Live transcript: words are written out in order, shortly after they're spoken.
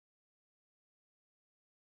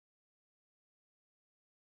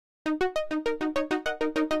Okay,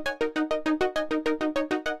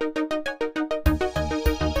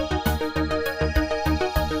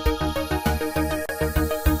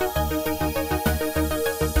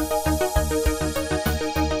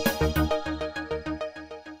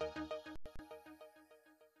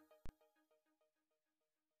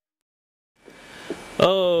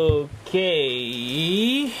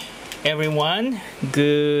 everyone,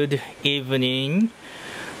 good evening.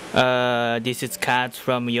 This is Kat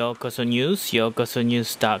from Yokoso News,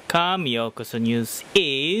 YokosoNews.com. Yokoso News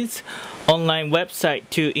is online website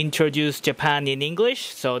to introduce Japan in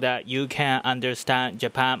English so that you can understand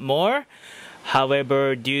Japan more.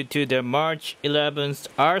 However, due to the March 11th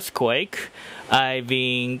earthquake, I've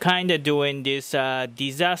been kind of doing this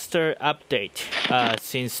disaster update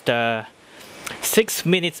since the 6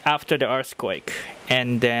 minutes after the earthquake,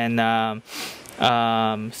 and then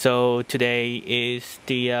so today is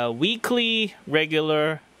the weekly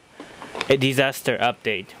regular disaster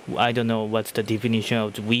update. I don't know what's the definition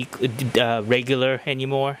of the regular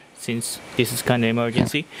anymore, since this is kind of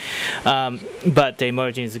emergency, but the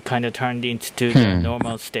emergency kind of turned into the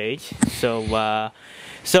normal stage. So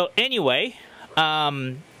anyway,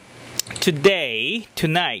 today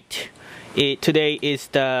is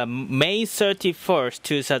the May 31st,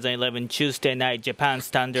 2011, Tuesday night, Japan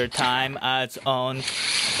Standard Time, as on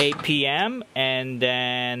 8 p.m. And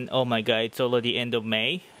then, oh my god, it's already end of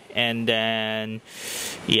May. And then,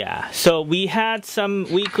 yeah. So we had some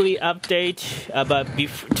weekly update, but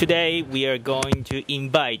today we are going to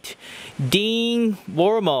invite Dean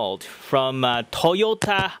Wormald from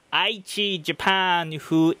Toyota Aichi, Japan,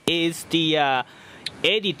 who is the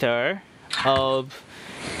editor of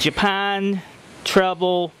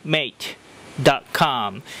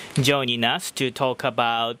JapanTravelMate.com, joining us to talk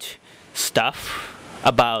about stuff.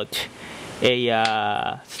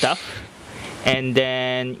 And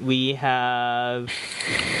then we have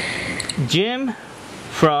Jim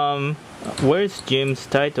from, where's Jim's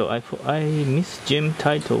title? I missed Jim's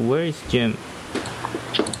title. Where is Jim?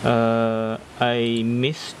 I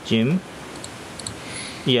missed Jim.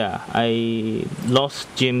 Yeah, I lost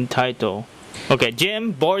Jim's title. Okay,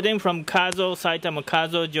 Jim Borden from Saitama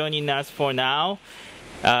Kazo, joining us for now.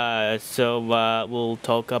 So we'll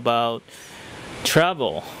talk about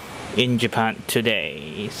travel in Japan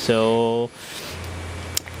today. So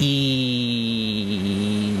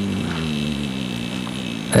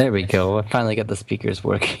there we go. I finally got the speakers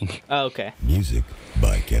working. Okay. Music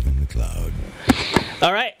by Kevin MacLeod.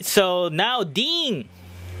 All right. So now Dean.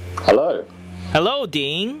 Hello. Hello,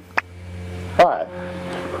 Dean. Hi.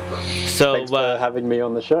 So thanks for having me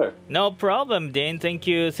on the show. No problem, Dean. Thank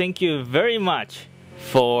you very much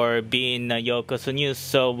for being Yokoso News.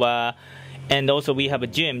 So and also we have a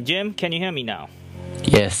Jim. Jim, can you hear me now?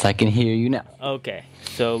 Yes, I can hear you now. Okay.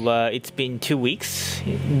 So it's been 2 weeks.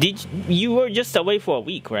 You were just away for a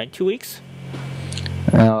week, right? 2 weeks?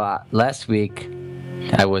 Last week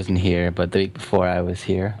I wasn't here, but the week before I was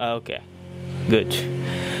here. Okay. Good.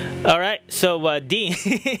 All right, so Dean,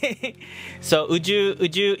 so would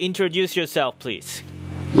you introduce yourself, please?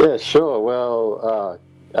 Yeah, sure. Well,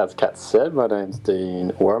 as Kat said, my name's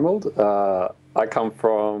Dean Wormald. I come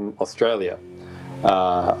from Australia.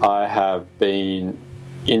 I have been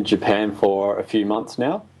in Japan for a few months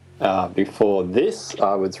now. Before this,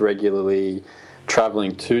 I was regularly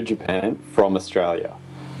traveling to Japan from Australia,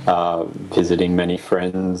 visiting many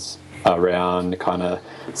friends around kind of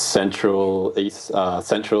central,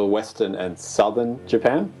 western and southern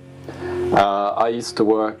Japan. I used to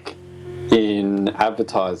work in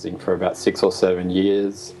advertising for about 6 or 7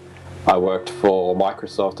 years. I worked for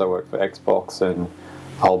Microsoft, I worked for Xbox and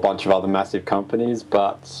a whole bunch of other massive companies,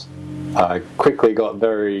 but I quickly got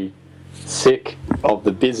very sick of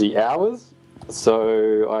the busy hours.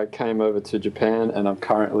 So I came over to Japan, and I'm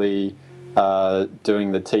currently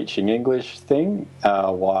doing the teaching English thing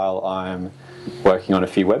while I'm working on a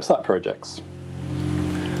few website projects.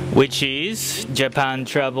 Which is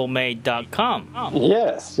JapanTravelMate.com.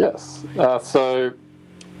 Yes. So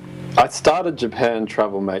I started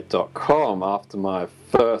JapanTravelMate.com after my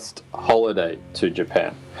first holiday to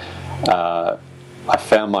Japan. I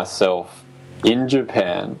found myself in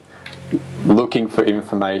Japan looking for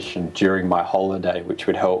information during my holiday which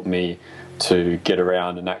would help me to get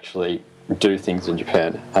around and actually do things in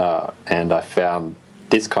Japan, and I found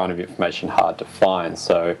this kind of information hard to find,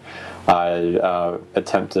 so I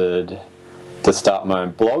attempted to start my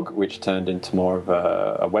own blog, which turned into more of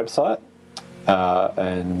a website,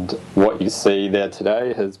 and what you see there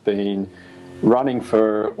today has been running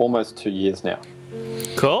for almost 2 years now.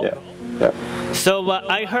 Cool. Yeah. So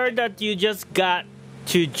I heard that you just got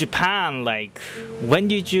to Japan, like when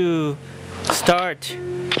did you start?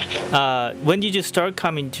 When did you start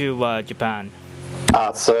coming to Japan?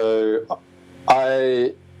 So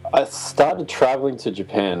I started traveling to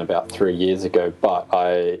Japan about 3 years ago, but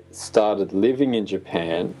I started living in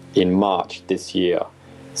Japan in March this year.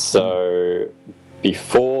 So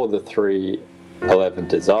before the 3/11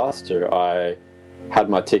 disaster, I had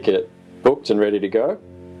my ticket booked and ready to go,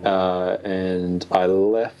 and I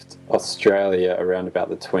left Australia around about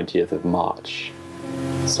the 20th of March.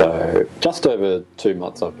 So just over 2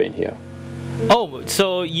 months I've been here. Oh,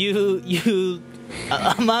 so you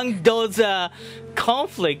among those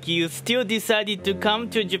conflict, you still decided to come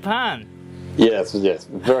to Japan? Yes,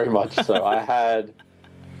 very much so. I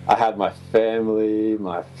had my family,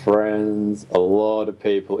 my friends, a lot of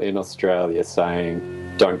people in Australia saying,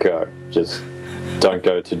 "Don't go, just don't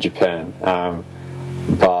go to Japan."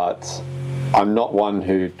 But I'm not one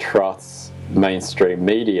who trusts mainstream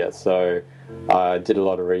media, so I did a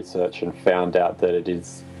lot of research and found out that it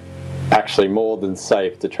is actually more than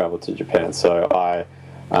safe to travel to Japan. So I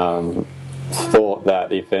thought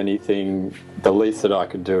that if anything, the least that I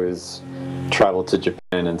could do is travel to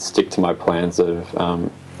Japan and stick to my plans of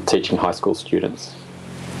teaching high school students.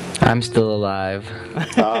 I'm still alive.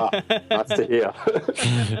 Nice to hear.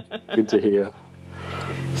 Good to hear.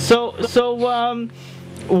 So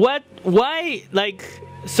what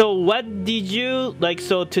did you like?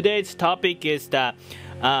 So today's topic is that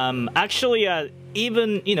actually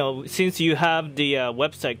even since you have the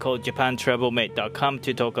website called japantravelmate.com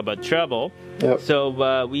to talk about travel, Yep.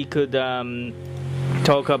 so we could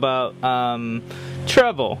talk about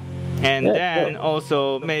travel, and then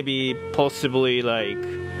also maybe possibly like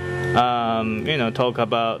talk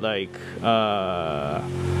about like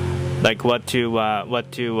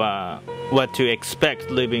what to expect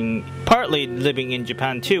partly living in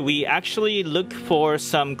Japan too. We actually look for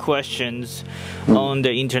some questions on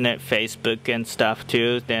the internet, Facebook and stuff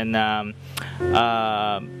too. Then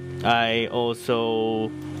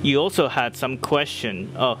you also had some question.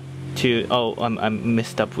 I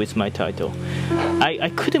messed up with my title. I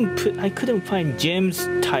couldn't find Jim's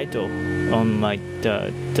title on my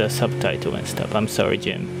the subtitle and stuff. I'm sorry,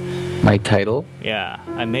 Jim. My title? Yeah,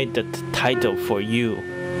 I made the title for you.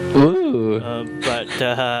 Ooh.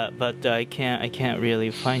 But I can't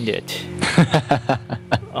really find it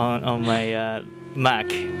on my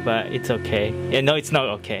Mac. But it's okay. Yeah, no, it's not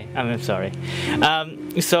okay. I'm sorry.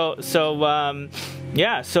 So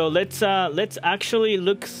let's actually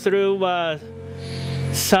look through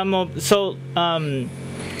some of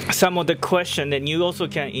the question, and you also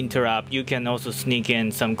can interrupt. You can also sneak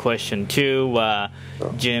in some question too,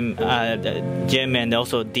 Jim and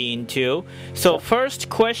also Dean too. So first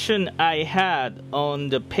question I had on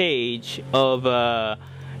the page of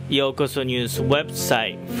Yokoso News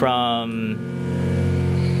website from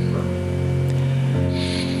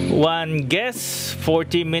one guest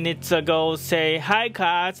 40 minutes ago say, "Hi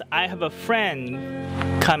Kaz, I have a friend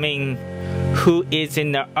coming who is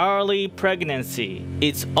in the early pregnancy.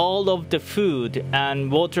 Is all of the food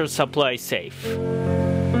and water supply safe?"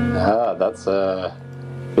 I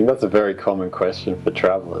think that's a very common question for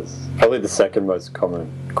travelers. Probably the second most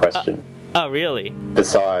common question. Oh, really?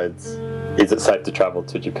 Besides, is it safe to travel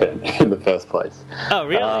to Japan in the first place? Oh,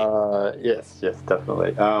 really? Yes,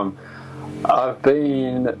 definitely. I've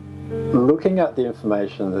been looking at the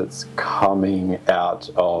information that's coming out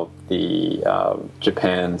of the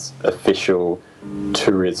Japan's official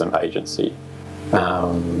tourism agency.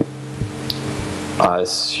 I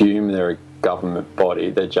assume they're a government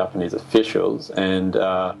body, they're Japanese officials, and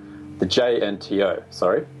the JNTO,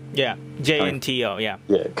 sorry? Yeah, JNTO, yeah.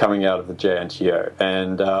 Yeah, coming out of the JNTO.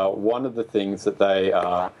 And one of the things that they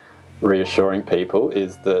are reassuring people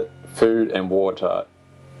is that food and water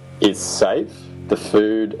is safe. The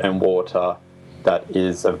food and water that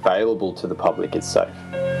is available to the public is safe.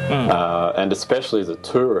 And especially as a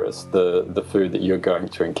tourist, the food that you're going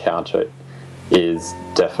to encounter is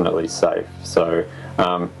definitely safe. So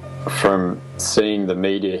from seeing the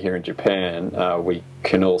media here in Japan, we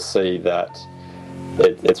can all see that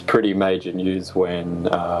it's pretty major news when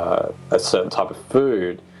a certain type of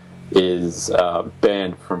food is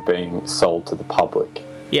banned from being sold to the public.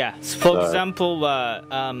 Yeah. For example,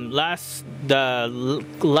 last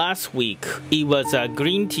week it was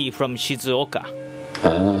green tea from Shizuoka.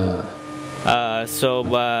 So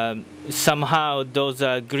somehow those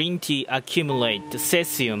green tea accumulate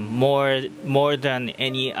cesium more than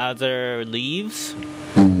any other leaves.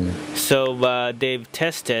 So they've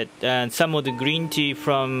tested some of the green tea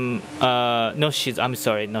from not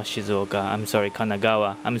Shizuoka. I'm sorry,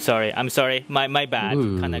 Kanagawa. I'm sorry. My bad.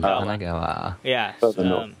 Ooh, Kanagawa. Yeah.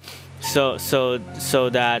 So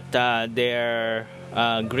that their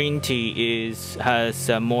green tea has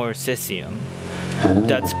more cesium.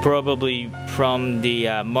 That's probably from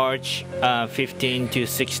the March 15 to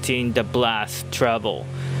 16, the blast travel,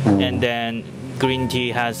 and then green tea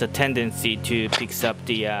has a tendency to pick up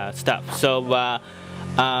the stuff. So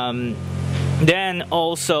then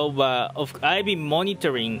also I've been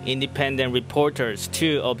monitoring independent reporters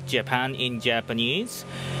too of Japan in Japanese,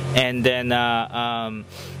 and then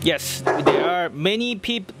yes, there are many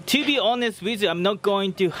people. To be honest with you, I'm not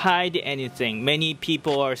going to hide anything. Many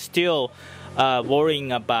people are still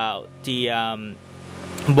worrying about the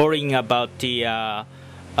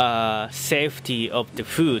safety of the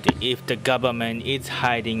food, if the government is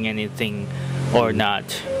hiding anything or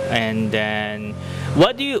not. And then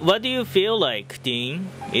what do you feel like, Dean?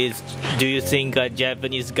 Do you think a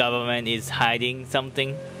Japanese government is hiding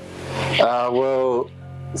something? Well,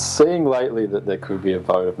 seeing lately that there could be a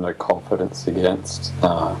vote of no confidence against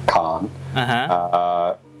Khan,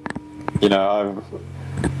 you know,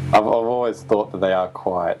 I've always thought that they are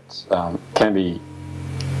quite can be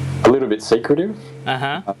a little bit secretive,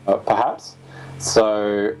 perhaps.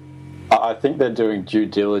 So I think they're doing due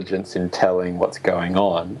diligence in telling what's going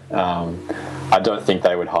on. I don't think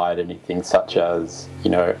they would hide anything such as, you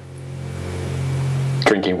know,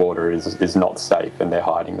 drinking water is not safe and they're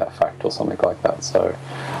hiding that fact or something like that. So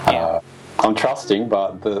I'm trusting,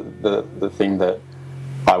 but the thing that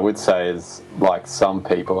I would say is, like some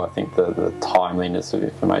people, I think the timeliness of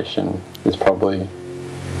information is probably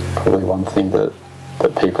one thing that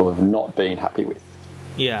people have not been happy with.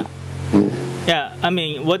 Yeah. Yeah, I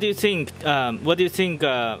mean, what do you think, Jim?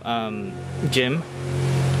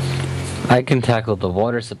 I can tackle the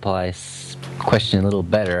water supply question a little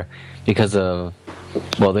better because of,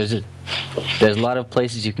 well, there's a lot of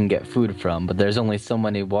places you can get food from, but there's only so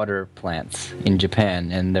many water plants in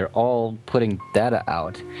Japan, and they're all putting data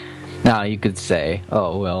out. Now you could say,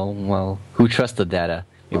 oh, well, who trusts the data?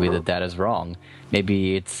 Maybe the data's wrong.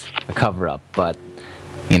 Maybe it's a cover-up, but,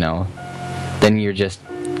 you know, then you're just,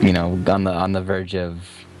 you know, on the verge of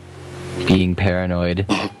being paranoid.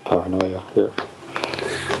 Paranoia, yeah.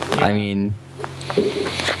 I mean,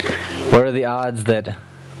 what are the odds that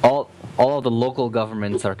all of the local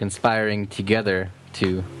governments are conspiring together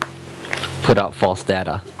to put out false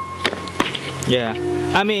data? Yeah,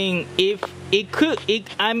 I mean, if it could,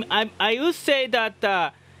 I would say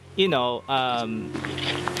that you know, I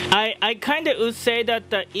kind of would say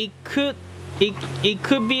that it could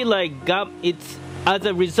be like it's as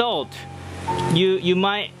a result. You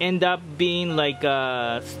might end up being like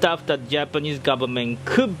stuff that Japanese government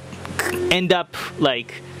could end up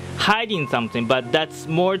like hiding something, but that's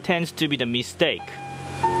more tends to be the mistake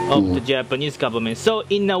of the Japanese government. So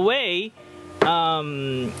in a way,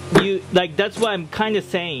 you like, that's why I'm kind of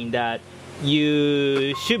saying that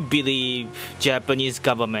you should believe Japanese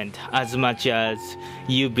government as much as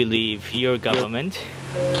you believe your government.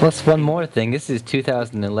 Plus one more thing, this is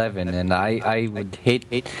 2011, and I would hate.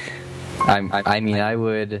 I mean, I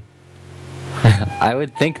would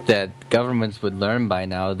think that governments would learn by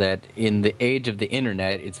now that in the age of the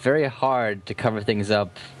internet, it's very hard to cover things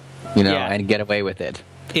up, you know, and get away with it.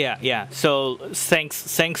 Yeah. So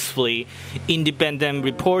thankfully, independent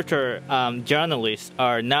reporter journalists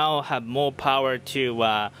now have more power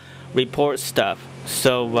to report stuff.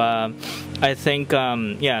 So I think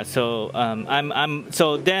so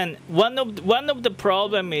then one of the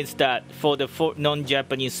problem is that for the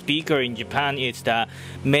non-Japanese speaker in Japan is that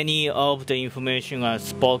many of the information are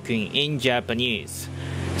spoken in Japanese.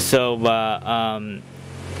 So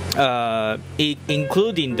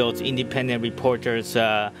including those independent reporters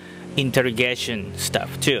interrogation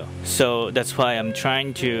stuff too. So that's why I'm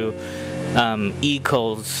trying to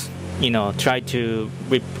try to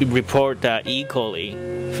report equally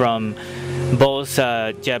from both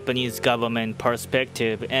Japanese government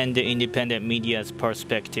perspective and the independent media's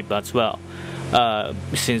perspective as well.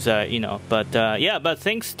 Since but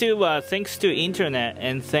thanks to internet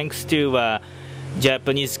and thanks to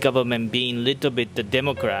Japanese government being a little bit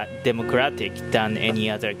democratic than any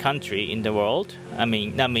other country in the world. I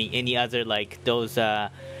mean any other like those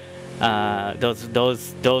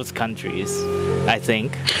countries, I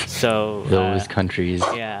think. So those countries.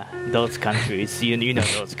 Yeah, those countries. You know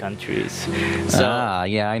those countries. So,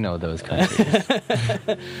 yeah, I know those countries.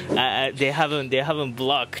 they haven't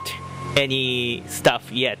blocked any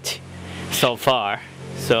stuff yet, so far.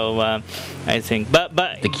 So I think, but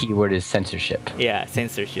The key word is censorship. yeah,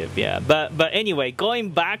 censorship. Yeah, but anyway,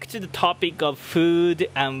 going back to the topic of food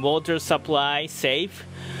and water supply safe,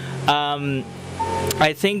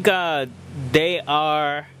 I think they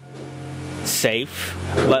are safe,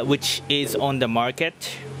 but which is on the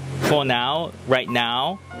market for now, right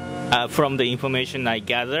now, from the information I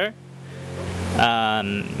gather.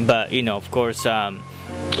 But you know, of course,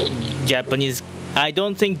 Japanese. I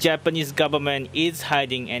don't think Japanese government is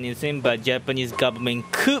hiding anything, but Japanese government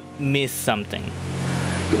could miss something.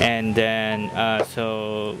 And then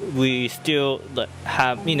so we still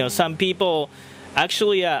have, you know, some people.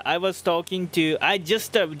 Actually, I was talking to,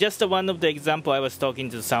 just one of the example, I was talking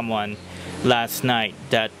to someone last night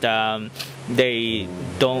that they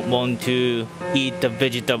don't want to eat the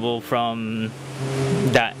vegetable from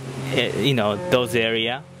that, you know, those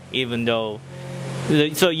area, even though.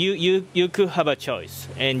 So you could have a choice.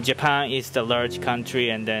 And Japan is the large country,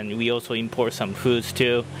 and then we also import some foods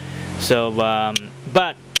too. So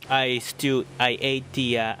but I ate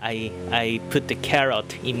the I put the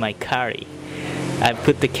carrot in my curry. I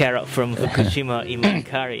put the carrot from Fukushima in my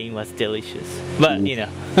curry. It was delicious. But you know,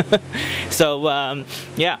 so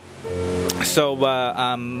yeah. So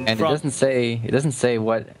and it doesn't say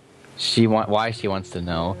what why she wants to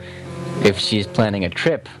know. If she's planning a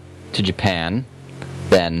trip to Japan,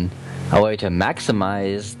 then a way to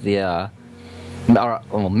maximize the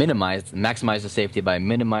maximize the safety by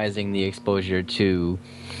minimizing the exposure to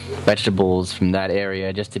vegetables from that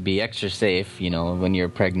area, just to be extra safe. You know, when you're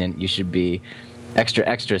pregnant, you should be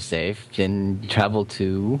extra safe and travel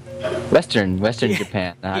to Western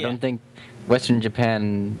Japan. I don't think Western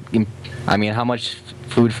Japan. I mean, how much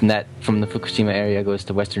food from the Fukushima area goes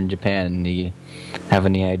to Western Japan? Do you have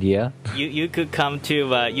any idea? You could come to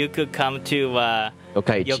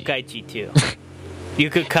Yokkaichi too. You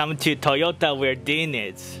could come to Toyota where Dean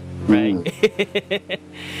is, right?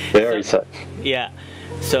 Very safe. Yeah.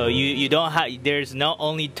 So you don't have. There's not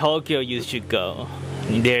only Tokyo you should go.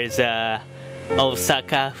 There's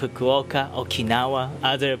Osaka, Fukuoka, Okinawa,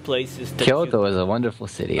 other places. Kyoto is a wonderful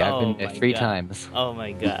city. I've been there 3 times. Oh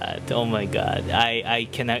my god! Oh my god! I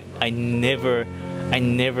cannot. I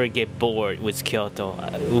never get bored with Kyoto.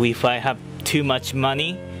 If I have too much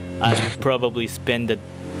money, I'll probably spend a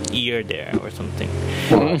year there or something.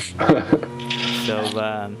 So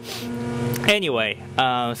anyway,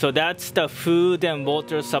 so that's the food and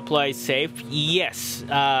water supply safe. Yes,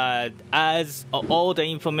 as all the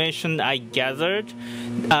information I gathered,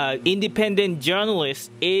 independent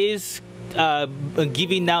journalist is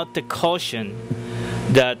giving out the caution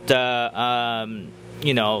that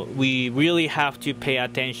you know, we really have to pay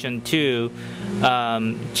attention to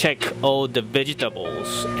check all the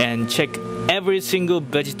vegetables and check every single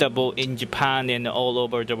vegetable in Japan and all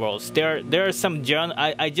over the world. There are some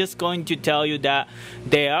I just going to tell you that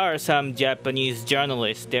there are some Japanese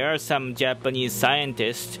journalists, there are some Japanese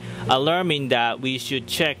scientists alarming that we should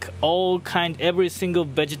check every single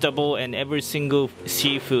vegetable and every single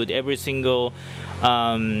seafood, every single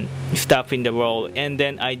stuff in the world. And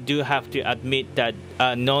then I do have to admit that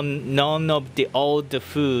none of all the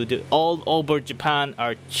food all over Japan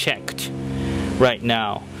are checked right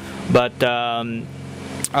now. But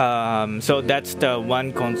so that's the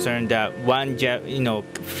one concern that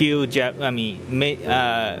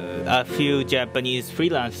a few Japanese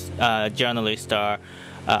freelance journalists are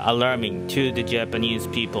alarming to the Japanese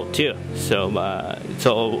people too. So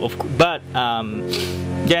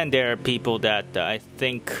then there are people that I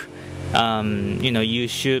think you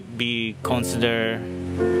should be consider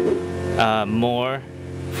more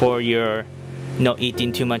for your not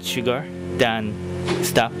eating too much sugar than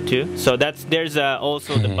stuff too. So there's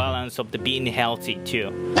also the balance of the being healthy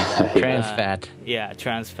too. Trans fat. Yeah,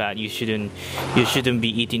 trans fat. You shouldn't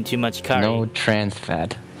be eating too much curry. No trans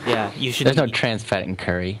fat. Yeah, you should. There's no trans fat in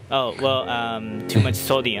curry. Oh well, too much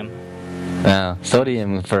sodium.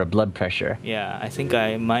 Sodium for blood pressure. Yeah, I think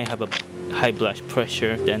I might have a high blood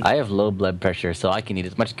pressure then. I have low blood pressure, so I can eat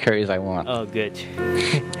as much curry as I want. Oh, good.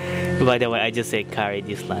 By the way, I just ate curry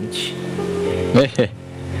this lunch.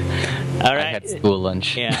 All right. I had school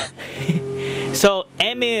lunch. Yeah. So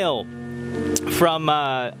Emil from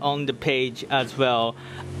on the page as well.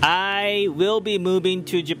 I will be moving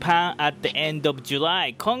to Japan at the end of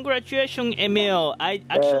July. Congratulations, Emil.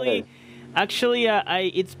 Actually,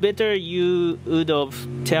 it's better you would have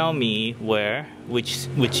tell me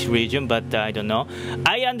which region, but I don't know.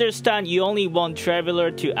 I understand you only want traveler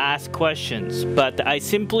to ask questions, but I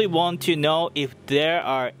simply want to know if there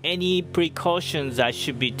are any precautions I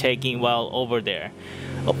should be taking while over there.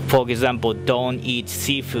 For example, don't eat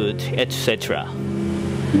seafood, etc.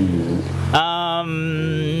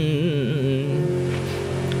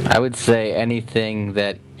 I would say anything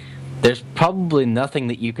that there's probably nothing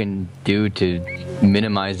that you can do to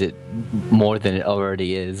minimize it more than it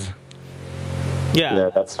already is. Yeah,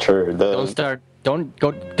 that's true.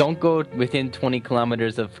 Don't go within 20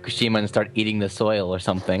 kilometers of Fukushima and start eating the soil or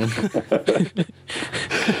something.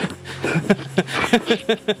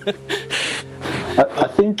 I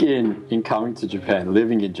think in coming to Japan,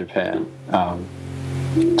 living in Japan,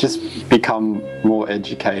 just become more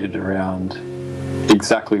educated around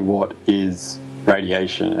exactly what is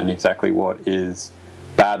radiation and exactly what is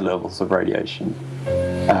bad levels of radiation,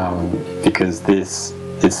 because this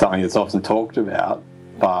is something that's often talked about,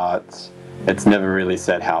 but it's never really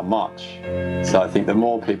said how much. So I think the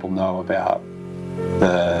more people know about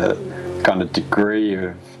the kind of degree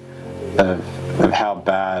of how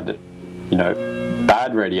bad,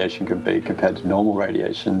 bad radiation could be compared to normal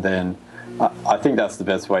radiation, then I think that's the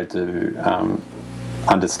best way to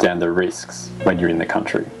understand the risks when you're in the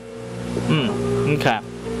country. Okay.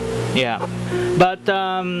 Yeah, but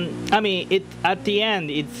I mean, at the end,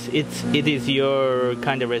 it is your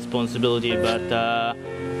kind of responsibility. But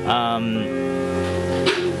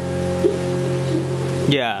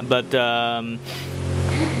yeah, but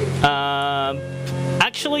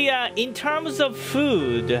actually, in terms of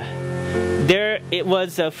food, it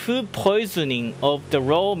was a food poisoning of the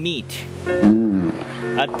raw meat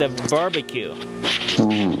at the barbecue.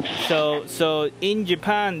 So in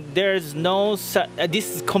Japan, there's no.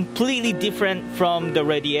 This is completely different from the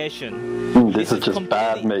radiation. This is just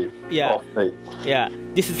bad meat. Yeah. Off meat. Yeah.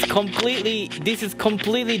 This is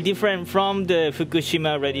completely different from the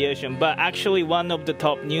Fukushima radiation. But actually, one of the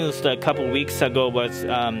top news a couple weeks ago was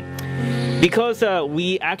because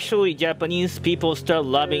we actually Japanese people start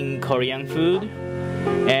loving Korean food,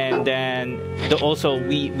 and then also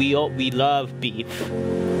we love beef.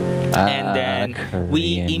 And then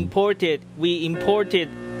we imported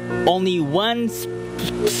only one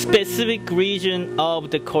specific region of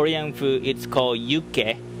the Korean food. It's called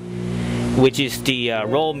yuke, which is the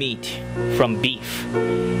raw meat from beef.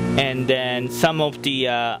 And then some of the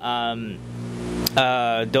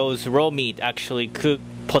those raw meat actually could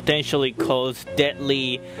potentially cause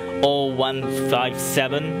deadly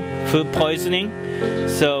O157 food poisoning.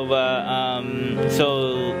 So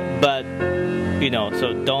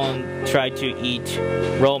so don't try to eat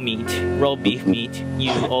raw beef meat.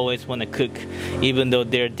 You always want to cook, even though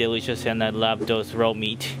they're delicious, and I love those raw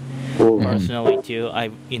meat personally too. I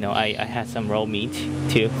had some raw meat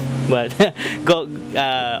too, but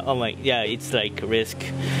it's like a risk.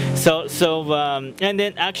 So and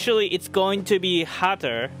then actually it's going to be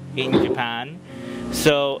hotter in Japan.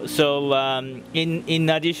 So in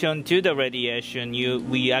addition to the radiation,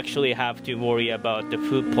 we actually have to worry about the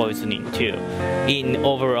food poisoning too, in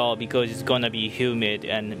overall, because it's gonna be humid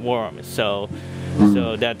and warm. So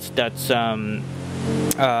that's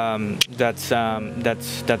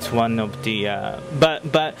one of the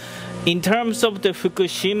but in terms of the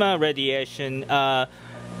Fukushima radiation,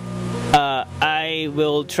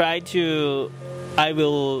 I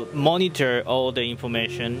will monitor all the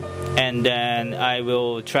information, and then I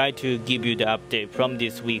will try to give you the update from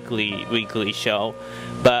this weekly show.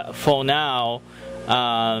 But for now,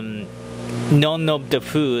 none of the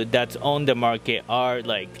food that's on the market are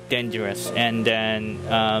like dangerous, and then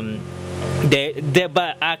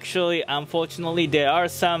but actually, unfortunately, there are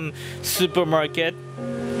some supermarket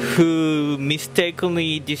who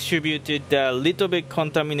mistakenly distributed a little bit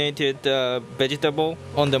contaminated vegetable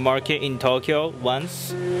on the market in Tokyo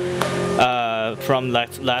once. From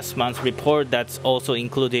last month's report, that's also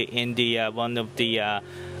included in the one of the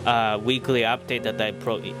weekly update that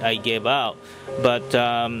I gave out. But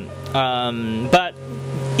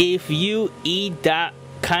if you eat that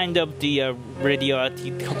kind of the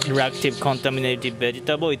radioactive contaminated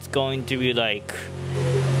vegetable, it's going to be like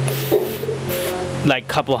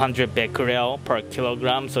couple hundred becquerel per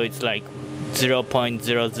kilogram, so it's like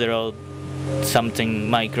 0.00 something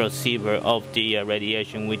microsievert of the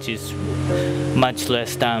radiation, which is much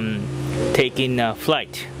less than taking a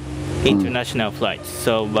flight, international flight.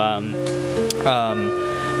 So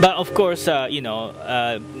but of course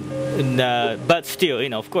but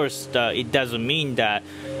still, of course it doesn't mean that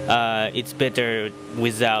it's better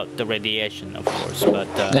without the radiation, of course. But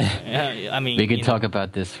I mean, we could talk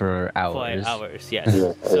about this for hours. For hours, yes.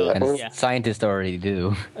 So, scientists already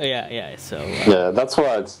do. Yeah. So that's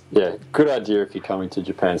why it's good idea if you're coming to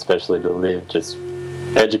Japan, especially to live. Just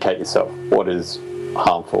educate yourself what is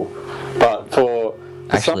harmful. But for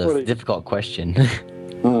actually, somebody, that's a difficult question.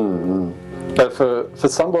 But for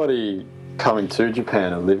somebody coming to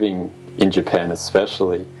Japan and living in Japan,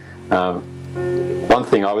 especially. one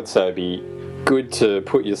thing I would say would be good to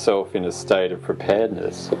put yourself in a state of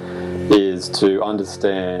preparedness is to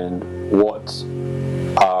understand what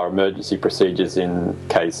are emergency procedures in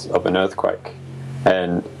case of an earthquake.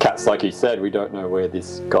 And Katz, like you said, we don't know where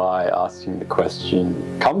this guy asking the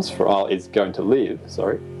question comes from, is going to live,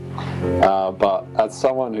 sorry. But as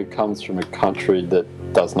someone who comes from a country that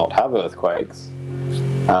does not have earthquakes,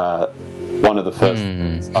 one of the first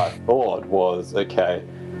things I thought was, okay,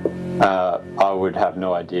 I would have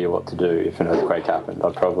no idea what to do if an earthquake happened.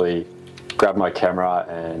 I'd probably grab my camera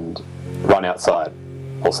and run outside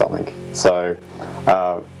or something. So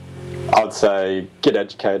I'd say get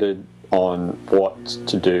educated on what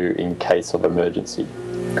to do in case of emergency,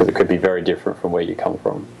 because it could be very different from where you come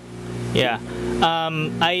from. Yeah,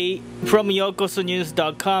 from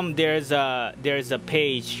YokosoNews.com, there's a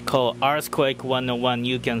page called Earthquake 101.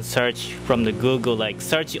 You can search from the Google, like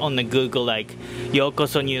search on the Google, like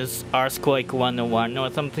Yokoso News Earthquake 101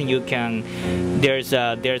 or something. You can, there's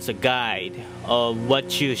a guide of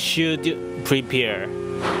what you should prepare,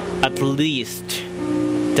 at least.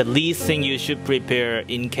 The least thing you should prepare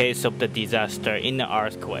in case of the disaster in the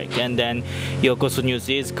earthquake, and then Yokoso News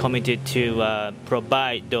is committed to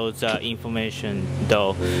provide those information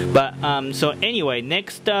though. But so anyway,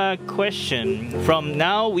 next question. From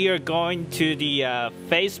now we are going to the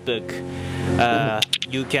Facebook.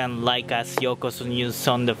 You can like us, Yokoso News,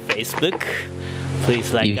 on the Facebook.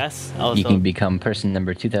 Please like us. Also, you can become person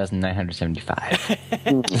number 2,975.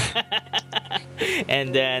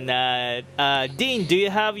 And then, Dean, do you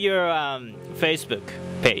have your Facebook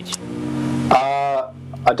page? I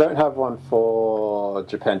don't have one for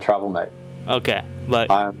Japan Travel Mate. Okay,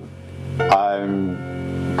 but I'm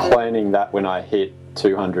planning that when I hit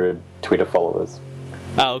 200 Twitter followers.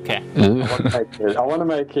 Oh, okay. I want to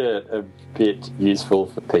make it a bit useful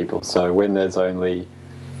for people. So when there's only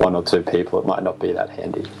one or two people, it might not be that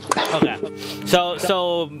handy. Okay,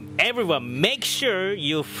 so everyone, make sure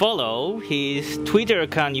you follow his Twitter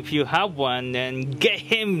account if you have one, and get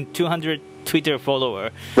him 200 Twitter follower.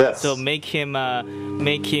 Yes. So make him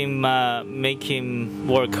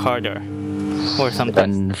work harder or something.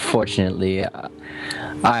 Unfortunately,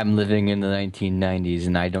 I'm living in the 1990s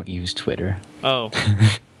and I don't use Twitter. Oh.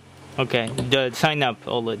 Okay. Sign up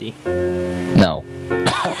already. No.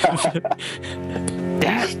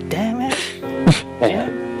 Damn it. Yeah.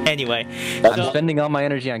 Anyway, I'm spending all my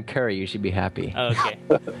energy on curry. You should be happy. Okay.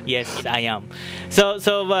 Yes, I am. So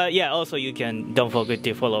yeah. Also, you can, don't forget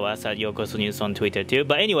to follow us at Yokoso News on Twitter too.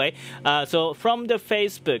 But anyway, so from the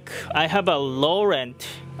Facebook, I have a Laurent.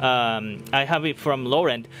 I have it from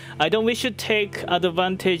Laurent. I don't wish to take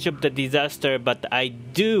advantage of the disaster, but I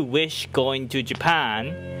do wish going to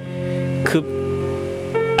Japan could.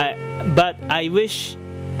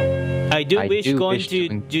 I do wish going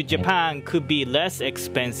to Japan could be less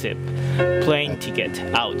expensive. Plane ticket.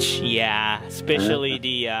 Ouch. Yeah, especially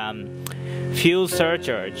the fuel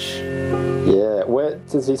surcharge. Yeah. Where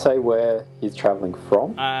does he say where he's traveling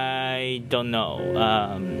from? I don't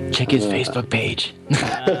know. Check his Facebook page.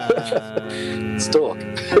 Stalk.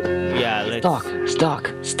 Yeah, let's Stalk.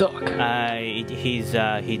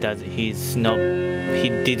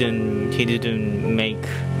 He didn't make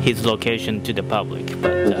his location to the public,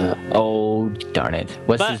 but oh darn it!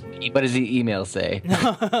 What does his email say?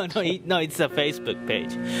 no, it's a Facebook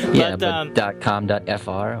page. Yeah, but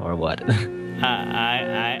 .com.fr or what?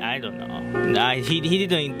 I don't know. He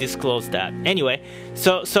didn't disclose that. Anyway,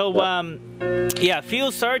 so yeah,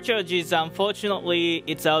 fuel surcharges, unfortunately,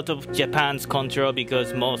 it's out of Japan's control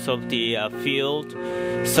because most of the fuel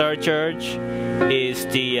surcharge is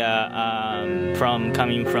the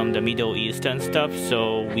coming from the Middle East and stuff.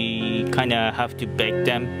 So we kind of have to beg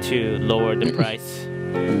them to lower the price.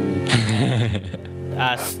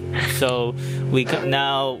 So we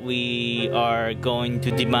are going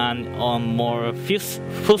to demand on more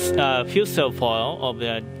fossil fuel of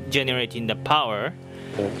generating the power.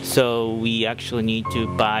 So we actually need to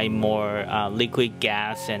buy more liquid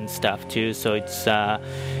gas and stuff too. So it's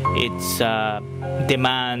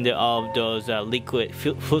demand of those liquid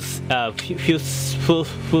fuel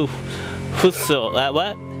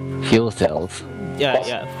cells.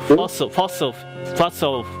 Yeah,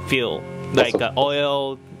 fossil fuel. Like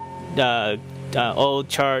oil,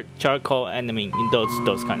 charcoal, and I mean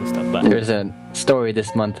those kind of stuff. But there's a story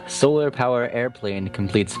this month: solar power airplane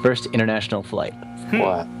completes first international flight.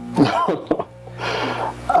 Wow.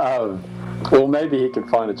 Well, maybe he can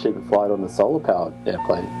find a cheaper flight on a solar powered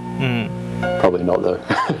airplane. Probably not though.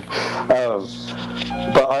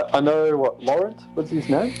 But I know what Laurent. What's his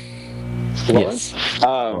name? Yes.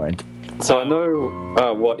 Laurent. So I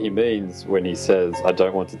know what he means when he says, I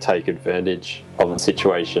don't want to take advantage of the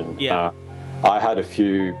situation. Yeah. I had a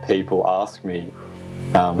few people ask me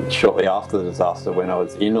shortly after the disaster when I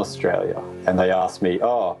was in Australia, and they asked me,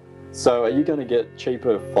 oh, so are you going to get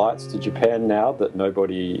cheaper flights to Japan now that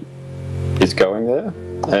nobody is going there?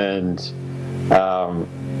 And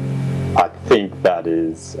I think that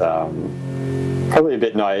is probably a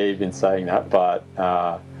bit naive in saying that, but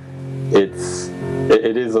it is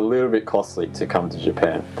a little bit costly to come to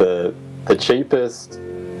Japan. The cheapest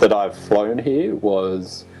that I've flown here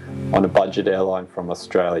was on a budget airline from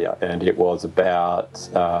Australia, and it was about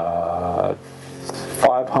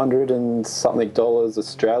 $500 and something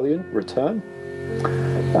Australian return,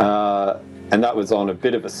 and that was on a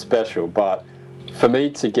bit of a special. But for me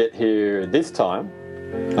to get here this time,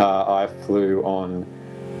 I flew on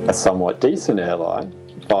a somewhat decent airline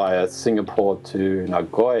via Singapore to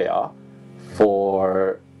Nagoya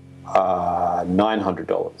for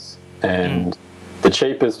 $900, and the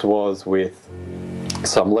cheapest was with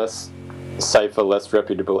some less safer, less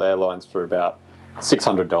reputable airlines for about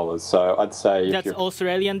 $600. So I'd say That's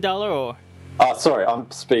Australian dollar or? Sorry, I'm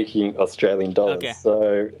speaking Australian dollars. Okay.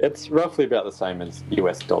 So it's roughly about the same as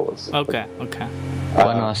US dollars. Okay.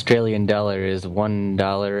 One Australian dollar is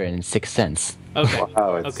 $1.06. Okay.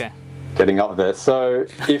 Wow, it's Okay. getting up there. So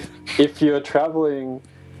if you're traveling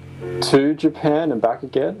to Japan and back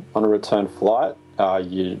again on a return flight,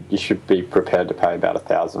 you should be prepared to pay about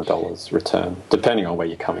 $1,000 return, depending on where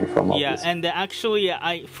you're coming from. Yeah, Obviously. and actually,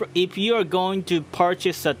 if you are going to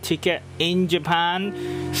purchase a ticket in Japan,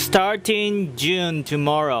 starting June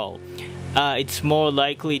tomorrow, it's more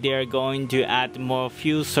likely they're going to add more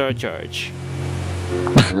fuel surcharge.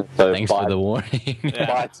 So Thanks for the warning.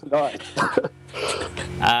 Buy tonight.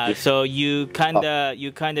 So you kinda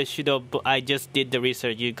should have. I just did the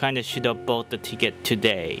research. You kinda should have bought the ticket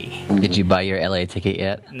today. Did you buy your LA ticket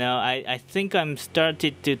yet? No, I think I'm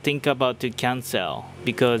started to think about to cancel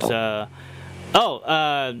because I'm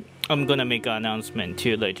gonna make an announcement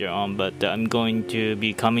too later on. But I'm going to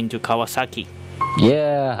be coming to Kawasaki.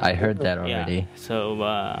 Yeah, I heard that already. Yeah. So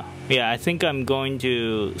I think I'm going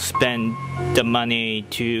to spend the money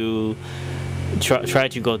to try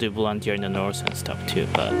to go to volunteer in the north and stuff too.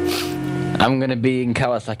 But I'm gonna be in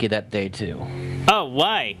Kawasaki that day too. oh,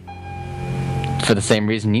 why? For the same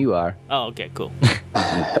reason you are. Oh, okay, cool.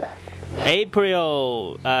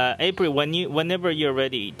 April, whenever you're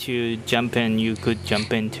ready to jump in, you could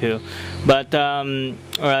jump in too. But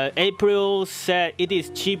April said it is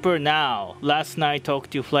cheaper now. Last night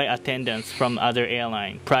talked to flight attendants from other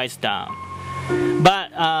airline, price down.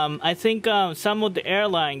 But I think some of the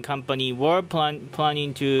airline company were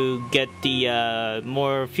planning to get the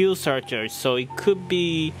more fuel surcharge, so it could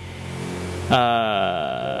be.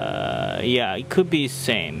 It could be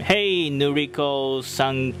same. Hey, Nuriko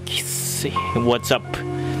San, what's up?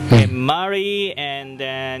 Hey, Mari, and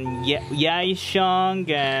then Yaishong,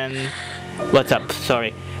 and what's up?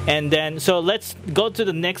 Sorry. And then, so let's go to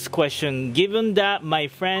the next question. Given that my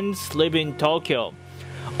friends live in Tokyo,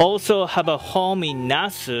 also have a home in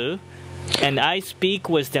Nasu, and I speak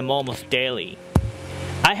with them almost daily,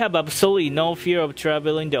 I have absolutely no fear of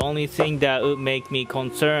traveling. The only thing that would make me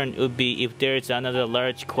concerned would be if there's another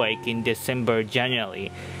large quake in December,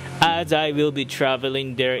 January, as I will be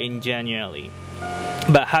traveling there in January.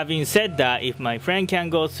 But having said that, if my friend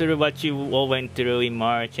can go through what you all went through in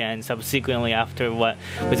March and subsequently after with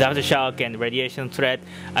aftershock and radiation threat,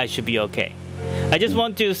 I should be okay. I just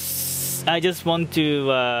want to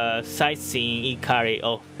sightseeing Ikari.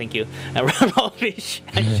 Oh, thank you. Rubbish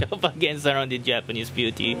and shop against surrounded Japanese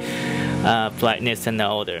beauty, politeness and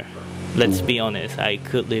order. Let's be honest, I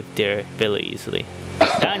could live there very easily.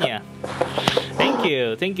 Tanya, thank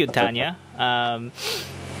you, Tanya. I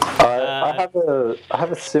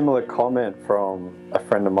have a similar comment from a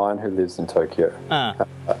friend of mine who lives in Tokyo.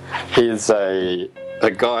 He is a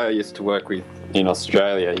guy I used to work with in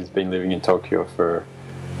Australia. He's been living in Tokyo for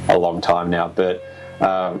a long time now, but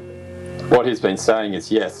what he's been saying is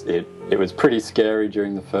yes, it was pretty scary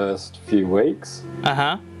during the first few weeks,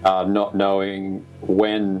 not knowing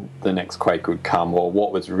when the next quake would come or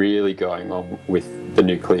what was really going on with the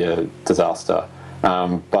nuclear disaster.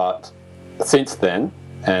 But since then,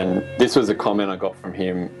 and this was a comment I got from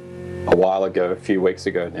him a while ago, a few weeks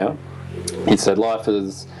ago now, he said life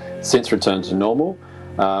has since returned to normal.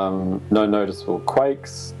 No noticeable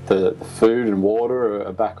quakes. The food and water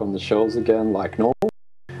are back on the shelves again like normal.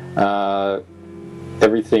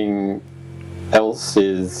 Everything else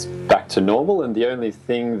is back to normal, and the only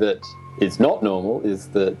thing that is not normal is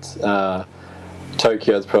that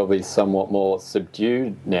Tokyo is probably somewhat more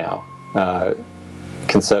subdued now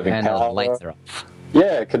conserving And power. the lights are off.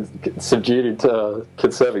 Yeah, subdued to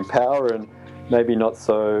conserving power, and maybe not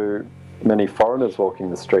so many foreigners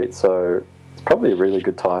walking the street. So it's probably a really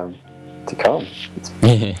good time to come. It's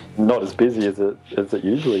not as busy as it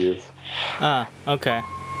usually is. Okay.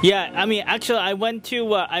 Yeah, I mean, actually, I went to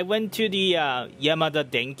the Yamada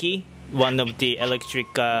Denki, one of the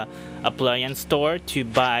electric appliance store, to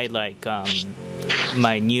buy like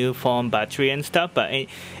my new phone battery and stuff.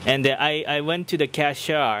 And then I went to the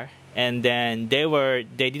cashier, and then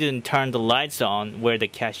they didn't turn the lights on where the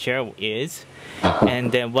cashier is,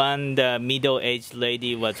 and then the middle-aged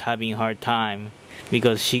lady was having a hard time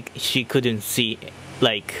because she couldn't see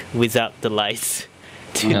like without the lights.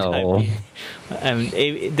 No.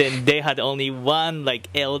 Then they had only one like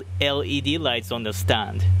LED lights on the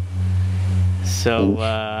stand. So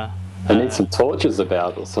I need some torches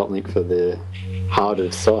about or something for their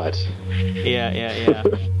harder sight. Yeah.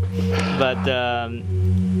 But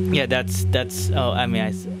yeah, that's. Oh, I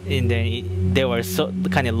mean, there were so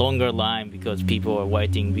kind of longer line because people were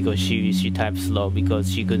waiting because she typed slow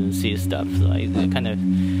because she couldn't see stuff. So I kind of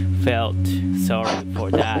felt sorry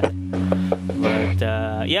for that. But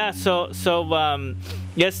yeah, so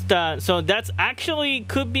yes, so that's actually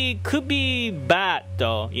could be bad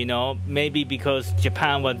though, you know, maybe because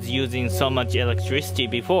Japan was using so much electricity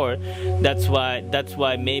before. That's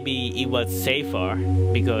why maybe it was safer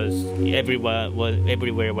because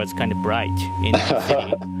everywhere was kind of bright in the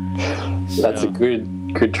city. That's a good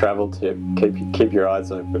travel tip. Keep your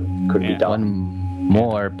eyes open. Could be done. One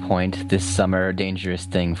more point this summer, dangerous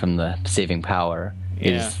thing from the saving power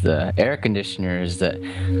is the air conditioners, that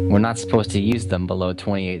we're not supposed to use them below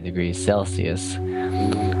 28 degrees Celsius,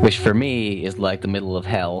 which for me is like the middle of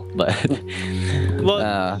hell. But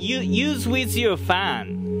well, you use with your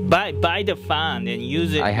fan. Buy the fan and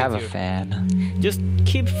use it. I have a fan. Just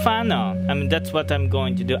keep fan on. I mean, that's what I'm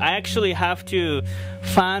going to do. I actually have to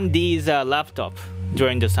fan these laptop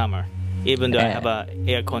during the summer, even though I have a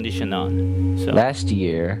air conditioner on. So last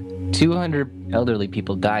year, 200 elderly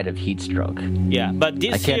people died of heat stroke. Yeah, but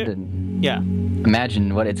this year,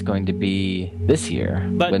 imagine what it's going to be this year.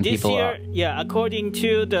 But when this people year, according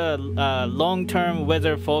to the long-term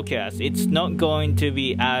weather forecast, it's not going to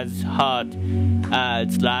be as hot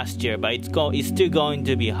as last year, but it's still going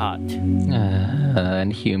to be hot.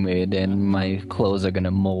 And humid, and my clothes are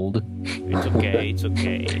gonna mold. It's okay. It's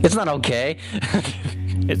okay. It's not okay.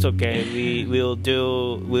 It's okay.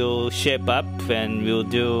 We'll shape up and we'll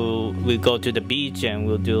go to the beach and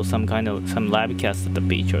we'll do some live cast at the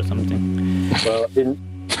beach or something. Well, in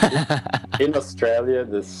Australia,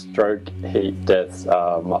 the stroke heat deaths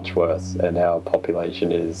are much worse, and our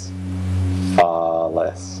population is far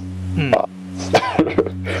less.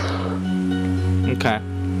 Okay.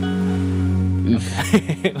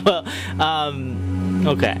 Well,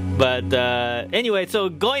 okay, but anyway, so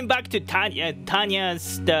going back to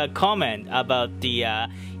Tanya's comment about the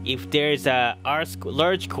if there's a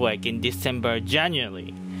large quake in December,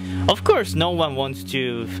 January. Of course, no one wants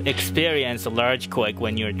to experience a large quake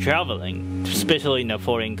when you're traveling, especially in a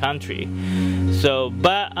foreign country. So,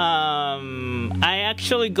 but I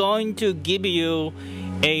actually going to give you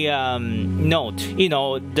a note. You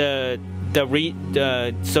know,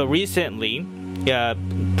 so recently,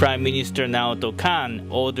 Prime Minister Naoto Kan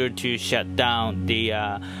ordered to shut down the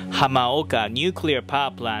Hamaoka nuclear power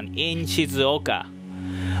plant in Shizuoka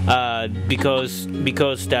because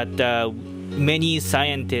that many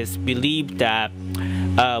scientists believe that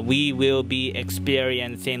we will be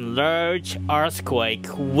experiencing large earthquake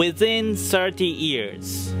within 30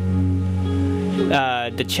 years.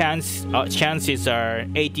 The chances are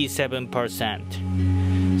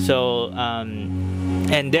 87%. So,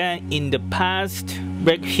 and then in the past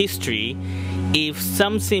history, if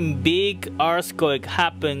something big earthquake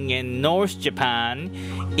happen in North Japan,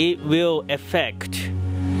 it will affect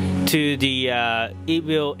to the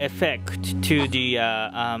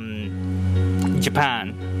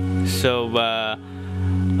Japan. So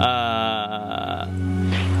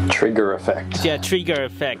trigger effect. Yeah, trigger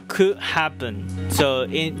effect could happen. So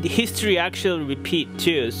in history actually repeat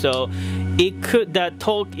too. So it could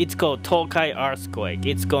it's called Tokai earthquake.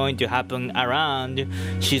 It's going to happen around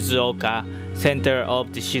Shizuoka, center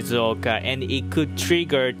of the Shizuoka, and it could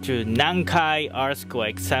trigger to Nankai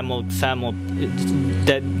earthquake.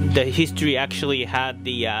 The history actually had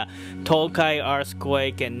the Tokai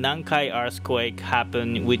earthquake and Nankai earthquake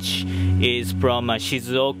happen, which is from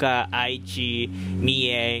Shizuoka, Aichi,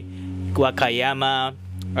 Mie, Wakayama,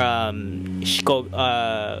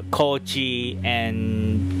 Kochi,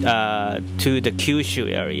 and to the Kyushu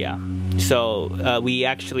area. So we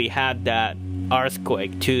actually had that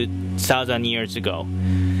earthquake 2,000 years ago.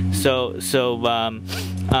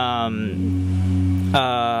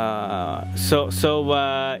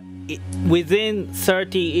 Within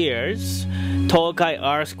 30 years, Tokai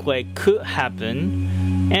earthquake could happen,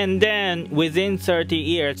 and then within 30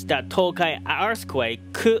 years, that Tokai earthquake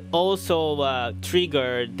could also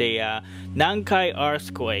trigger the Nankai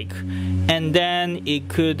earthquake, and then it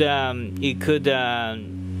could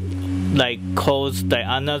like cause the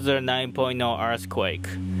another 9.0 earthquake.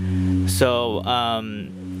 So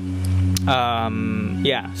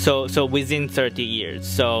yeah, so within 30 years.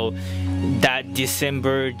 So that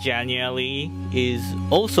December, January is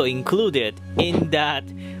also included in that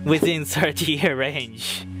within 30-year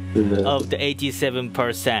range of the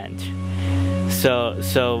 87%.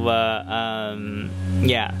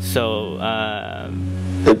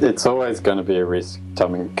 It's always going to be a risk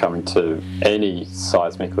coming to any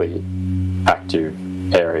seismically active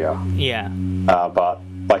area. Yeah. But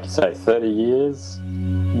like you say, 30 years,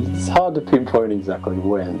 it's hard to pinpoint exactly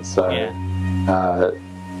when. So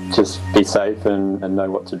just be safe and know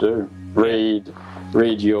what to do. Read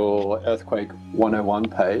your Earthquake 101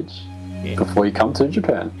 page before you come to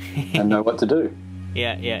Japan and know what to do.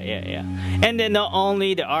 Yeah. And then not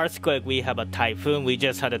only the earthquake, we have a typhoon. We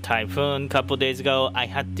just had a typhoon a couple days ago. I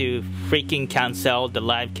had to freaking cancel the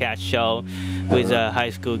live cast show with a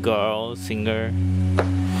high school girl singer.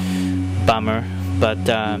 Bummer. But,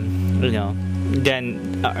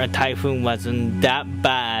 then a typhoon wasn't that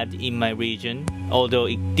bad in my region, although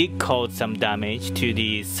it did cause some damage to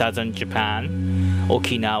the southern Japan,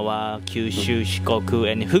 Okinawa, Kyushu, Shikoku,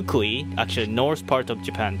 and Fukui, actually north part of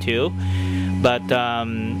Japan too. But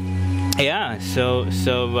yeah, so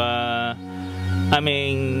I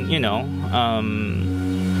mean,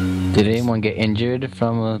 Did anyone get injured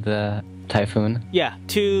from the typhoon? Yeah,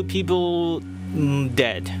 2 people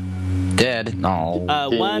dead. Dead? No.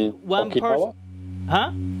 One person.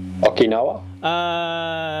 Huh? Okinawa?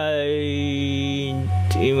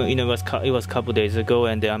 It was a couple days ago,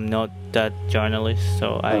 and I'm not that journalist,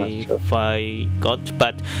 so I forgot.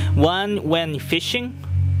 But one went fishing,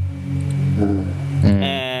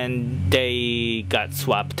 and they got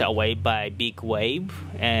swept away by big wave,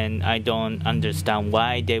 and I don't understand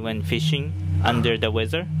why they went fishing under the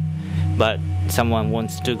weather. But someone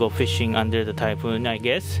wants to go fishing under the typhoon, I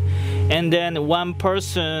guess. And then one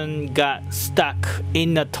person got stuck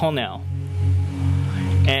in a tunnel.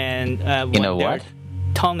 And in a what?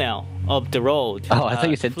 Tunnel of the road. Oh, I thought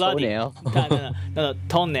you said toenail. No,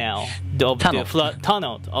 tunnel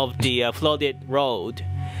of the flooded road.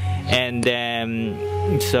 And then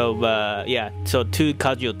so 2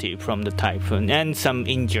 casualties from the typhoon and some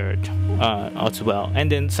injured as well.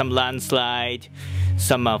 And then some landslide,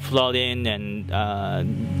 some flooding, and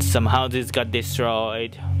some houses got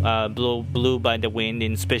destroyed, blew by the wind,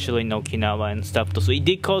 especially in Okinawa and stuff. So it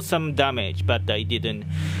did cause some damage, but it didn't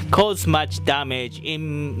cause much damage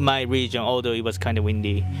in my region, although it was kind of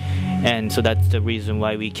windy. And so that's the reason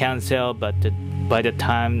why we canceled. But by the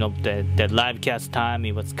time of the live cast time,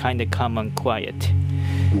 it was kind of calm and quiet.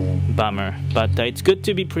 Bummer. But it's good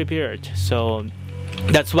to be prepared. So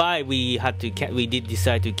that's why we did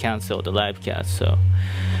decide to cancel the live cast. So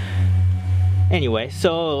anyway,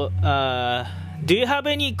 so do you have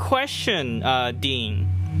any question, Dean?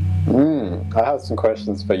 I have some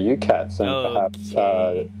questions for you, Katz, and perhaps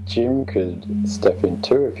Jim could step in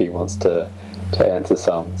too if he wants to answer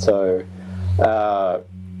some. So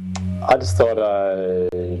I just thought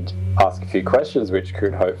I'd ask a few questions which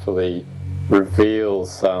could hopefully reveal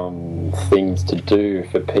some things to do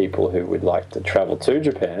for people who would like to travel to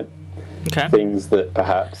Japan. Okay. Things that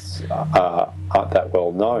perhaps aren't that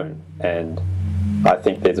well known, and I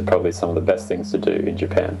think these are probably some of the best things to do in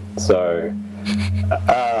Japan. So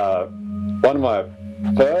one of my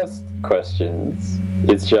first questions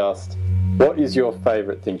is just, what is your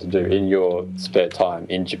favorite thing to do in your spare time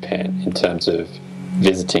in Japan in terms of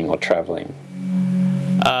visiting or traveling?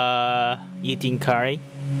 Eating curry.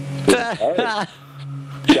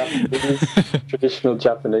 Japanese, traditional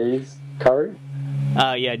Japanese curry?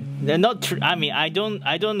 Yeah, I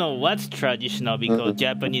don't know what's traditional, because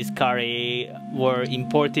Japanese curry were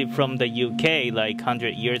imported from the UK like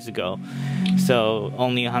 100 years ago. So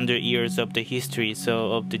only 100 years of the history.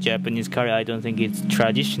 So of the Japanese curry, I don't think it's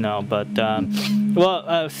traditional. But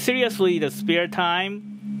seriously, the spare time,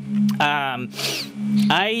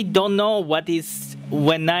 I don't know what is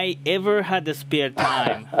when I ever had the spare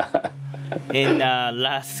time in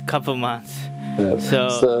last couple months. Yeah.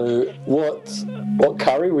 So what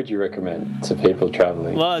curry would you recommend to people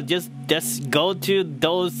traveling? Well, just go to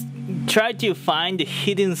those try to find the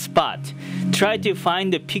hidden spot. Try to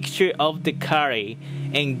find the picture of the curry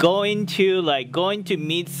and going to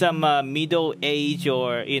meet some middle age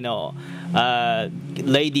or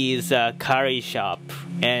ladies curry shop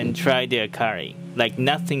and try their curry. Like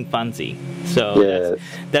nothing fancy. So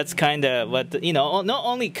that's kind of what not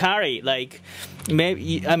only curry. Like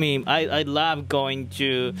maybe I love going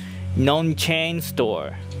to non-chain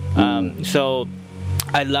store. So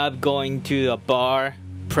I love going to a bar,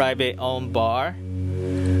 private owned bar.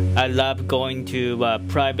 I love going to a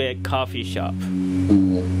private coffee shop.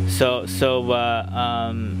 So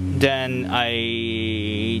then I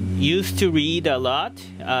used to read a lot,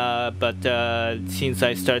 but since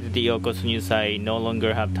I started the Yokoso News, I no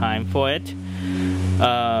longer have time for it.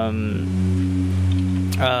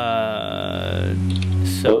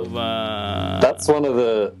 That's one of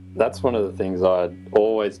the things I'd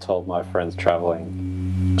always told my friends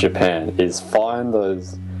traveling Japan is find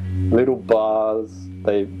those little bars.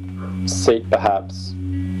 They seat perhaps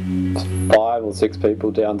 5 or 6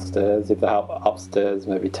 people downstairs. If they have upstairs,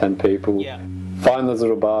 maybe 10 people. Yeah. Find those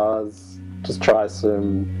little bars. Just try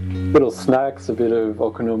some little snacks, a bit of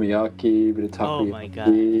okonomiyaki, a bit of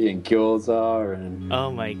takoyaki and gyoza, and oh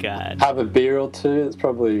my god, have a beer or two. It's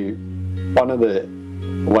probably one of the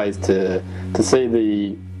ways to see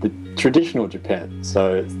the traditional Japan.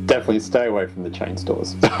 So definitely stay away from the chain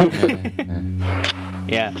stores.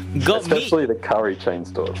 Yeah, especially the curry chain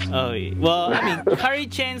stores. Oh well, curry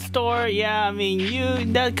chain store. Yeah,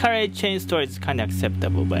 that curry chain store is kind of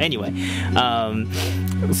acceptable. But anyway,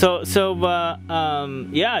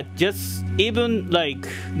 just even like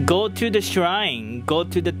go to the shrine, go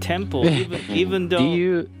to the temple, even though.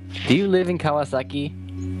 Do you live in Kawasaki?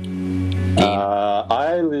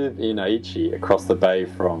 I live in Aichi, across the bay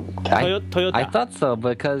from Toyota. I thought so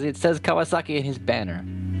because it says Kawasaki in his banner.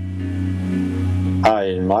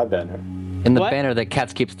 In my banner. In the banner that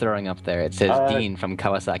Katz keeps throwing up there, it says Dean from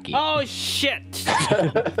Kawasaki. Oh shit!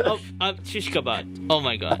 Shishkabat. Oh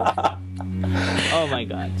my god. Oh my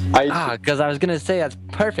god. Because I was gonna say that's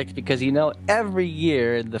perfect because every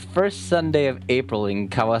year the first Sunday of April in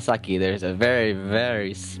Kawasaki there's a very,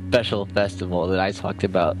 very special festival that I talked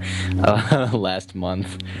about last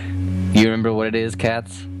month. You remember what it is,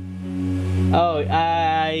 Katz? Oh,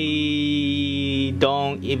 I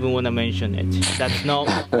don't even want to mention it. That's not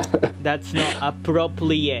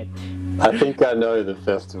appropriate. I think I know the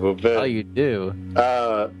festival, but oh, you do.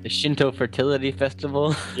 The Shinto Fertility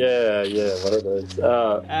Festival. Yeah, what it is.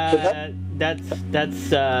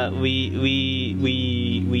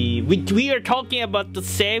 We are talking about the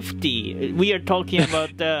safety. We are talking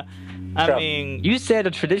about the. You said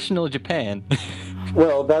a traditional Japan.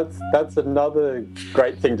 Well, that's another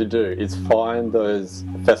great thing to do is find those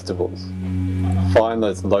festivals. Find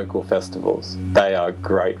those local festivals. They are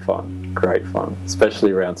great fun,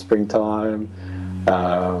 especially around springtime.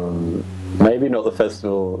 Maybe not the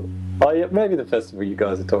festival. Oh yeah, maybe the festival you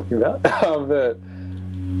guys are talking about. But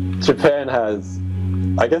Japan has.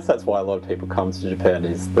 I guess that's why a lot of people come to Japan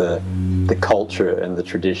is the culture and the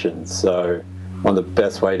traditions. So one of the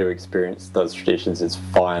best way to experience those traditions is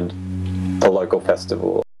find the local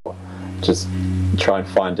festival. Just try and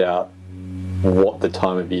find out what the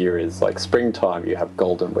time of year is. Like springtime, you have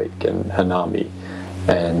Golden Week and Hanami,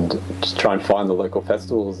 and just try and find the local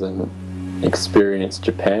festivals and experience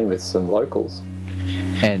Japan with some locals.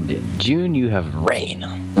 And in June, you have rain.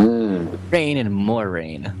 Rain and more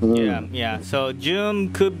rain. Yeah. So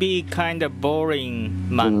June could be kind of boring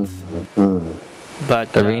month.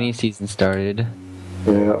 But the rainy season started.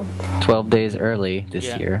 Yeah. 12 days early this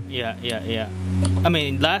year. Yeah.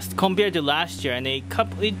 Compared to last year, and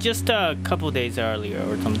just a couple days earlier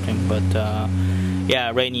or something. But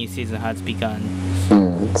rainy season has begun.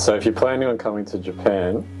 So if you're planning on coming to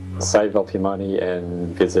Japan, save up your money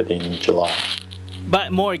and visit in July.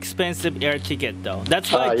 But more expensive air ticket though.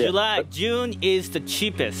 That's why June is the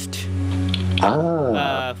cheapest.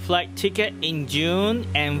 Flight ticket in June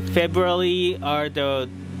and February are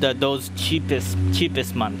those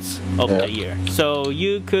cheapest months of the year. So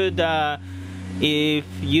you could, if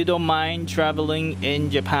you don't mind traveling in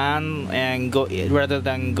Japan and rather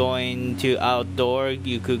than going to outdoor,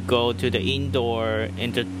 you could go to the indoor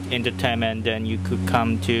entertainment. Then you could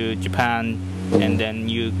come to Japan, and then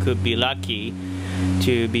you could be lucky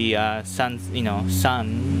to be sun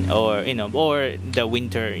or or the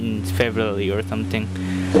winter in February or something.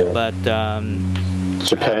 But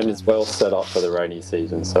Japan is well set up for the rainy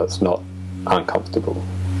season, so it's not uncomfortable.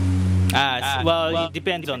 It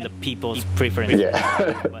depends on the people's preference.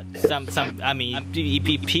 Yeah. But if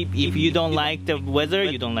you don't like the weather,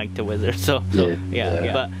 you don't like the weather. So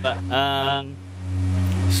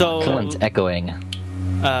So Someone's echoing.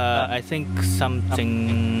 I think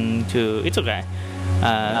something to. It's okay.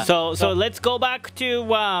 So let's go back to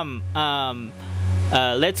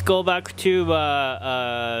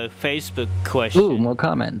Facebook question. Ooh, more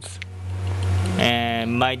comments.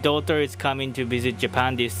 And my daughter is coming to visit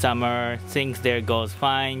Japan this summer. Thinks there goes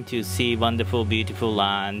fine to see wonderful, beautiful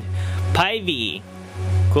land. Pivy.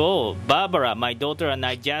 Cool. Barbara, my daughter and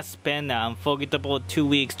I just spent an unforgettable 2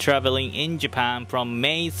 weeks traveling in Japan from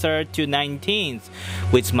May 3rd to 19th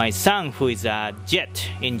with my son who is a jet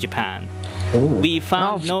in Japan. Ooh. We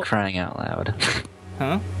found no... Crying out loud.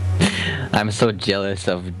 Huh? I'm so jealous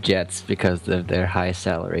of jets because of their high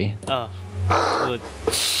salary. Oh. Good.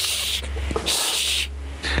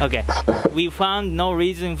 Okay. We found no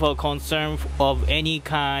reason for concern of any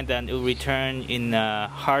kind and will return in a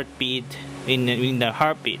heartbeat.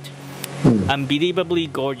 Unbelievably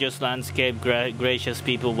gorgeous landscape, gracious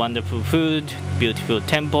people, wonderful food, beautiful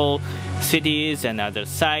temple, cities, and other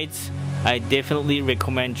sites. I definitely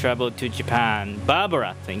recommend travel to Japan.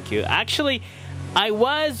 Barbara, thank you. Actually, I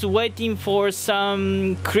was waiting for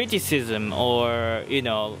some criticism or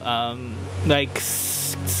like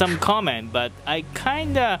some comment, but I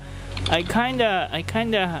kinda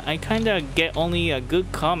get only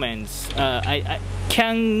good comments.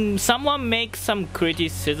 Can someone make some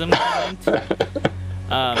criticism comment?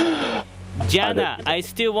 Jana, I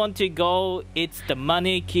still want to go. It's the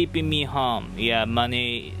money keeping me home. Yeah,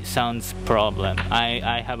 money sounds problem.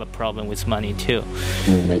 I have a problem with money too.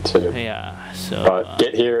 Me too. Yeah, so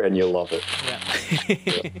get here and you'll love it. Yeah.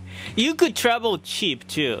 You could travel cheap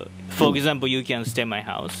too. For example, you can stay at my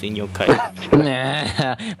house in your car.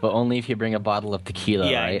 But only if you bring a bottle of tequila,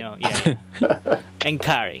 Yeah, right? I know. Yeah, and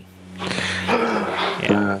curry.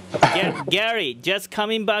 Yeah. Gary, just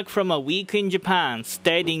coming back from a week in Japan,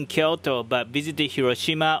 stayed in Kyoto but visited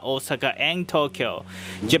Hiroshima, Osaka, and Tokyo.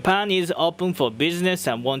 Japan is open for business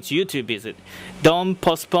and wants you to visit. Don't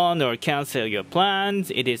postpone or cancel your plans.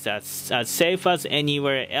 It is as safe as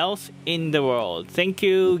anywhere else in the world. Thank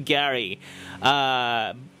you, Gary.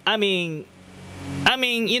 I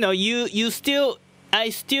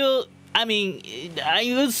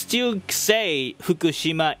would still say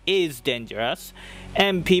Fukushima is dangerous,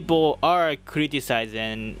 and people are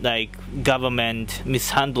criticizing like government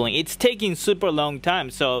mishandling. It's taking super long time.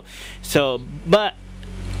 But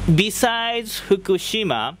besides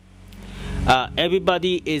Fukushima,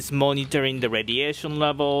 everybody is monitoring the radiation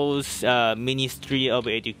levels. Ministry of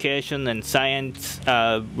Education and Science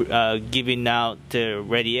giving out the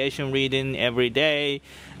radiation reading every day.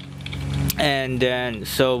 And then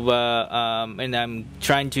and I'm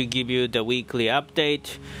trying to give you the weekly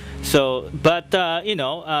update.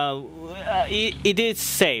 It is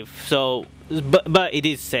safe. But it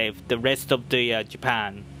is safe. The rest of the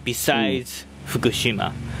Japan, besides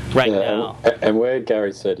Fukushima, now. And where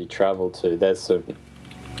Gary said he traveled to, there's some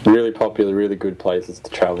really popular, really good places to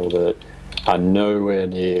travel that are nowhere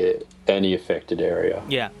near any affected area.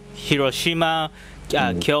 Yeah, Hiroshima.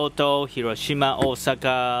 Kyoto, Hiroshima,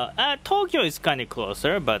 Osaka, Tokyo is kind of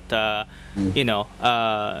closer, but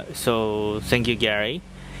so thank you, Gary.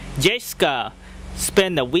 Jessica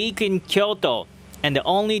spent a week in Kyoto, and the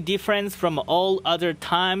only difference from all other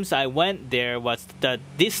times I went there was that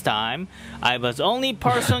this time I was only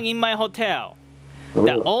person in my hotel.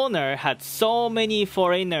 The owner had so many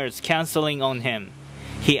foreigners canceling on him.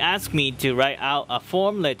 He asked me to write out a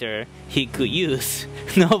form letter he could use.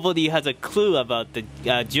 Nobody has a clue about the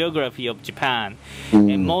geography of Japan.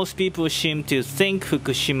 And most people seem to think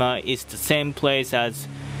Fukushima is the same place as...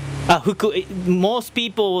 most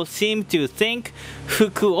people seem to think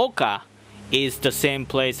Fukuoka is the same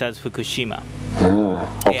place as Fukushima.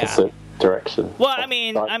 Opposite direction. Well, I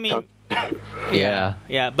mean... Yeah.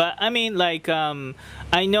 But I mean, like,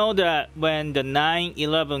 I know that when the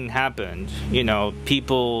 9/11 happened,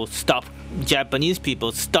 Japanese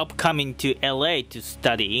people stopped coming to LA to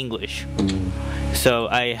study English. So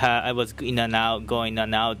I was going in and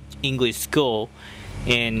out English school,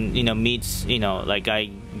 and like I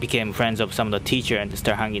became friends of some of the teacher and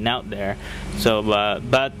start hanging out there. So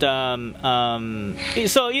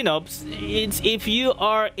it's if you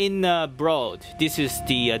are in abroad, this is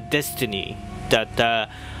the destiny that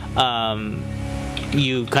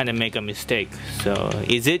you kind of make a mistake. So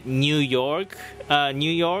is it New York, or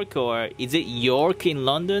is it York in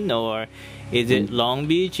London, or is it Long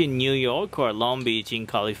Beach in New York, or Long Beach in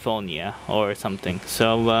California, or something?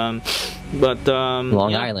 So Long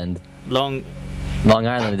Island. Long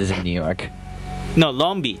Island is in New York. No,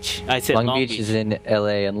 Long Beach. I said Long Beach is in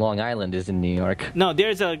LA, and Long Island is in New York. No,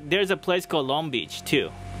 there's a place called Long Beach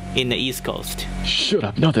too. in the East Coast. Shut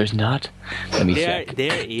up. No, there's not. Let me check.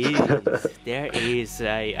 There is. There is.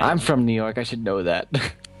 I'm from New York. I should know that.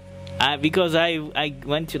 Because I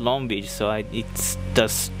went to Long Beach, so it's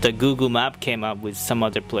the Google Map came up with some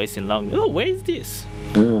other place in Long Beach. Oh, where is this?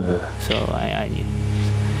 So I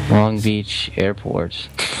Long Beach Airport.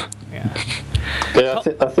 Yeah. Yeah,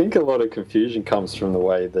 I think a lot of confusion comes from the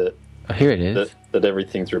way that Oh, here it is. that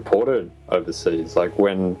everything's reported overseas. Like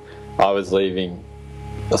when I was leaving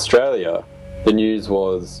Australia, the news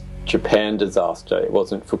was Japan disaster. It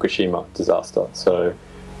wasn't Fukushima disaster. So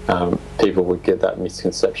people would get that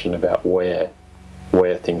misconception about where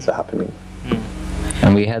things are happening.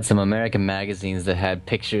 And we had some American magazines that had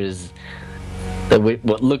pictures that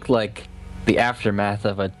what looked like the aftermath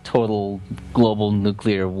of a total global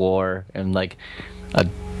nuclear war, and like a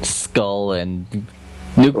skull and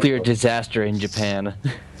nuclear disaster in Japan.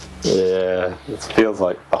 Yeah, it feels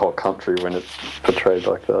like the whole country when it's portrayed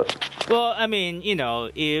like that. Well, I mean,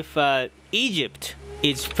 if Egypt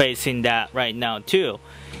is facing that right now too.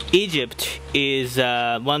 Egypt is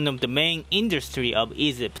one of the main industry of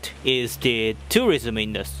Egypt is the tourism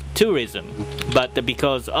industry. But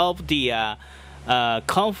because of the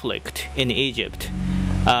conflict in Egypt,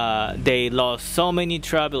 they lost so many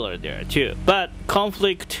travelers there too. But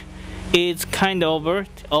conflict is kind of over,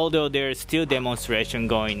 although there's still demonstration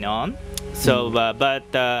going on. So,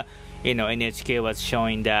 NHK was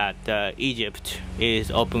showing that Egypt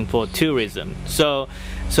is open for tourism. So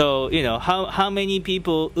how many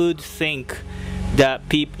people would think that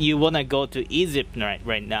you wanna go to Egypt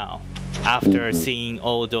right now after seeing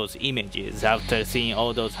all those images, after seeing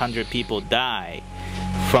all those 100 people die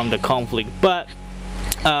from the conflict? But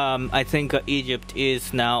I think Egypt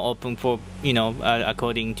is now open for,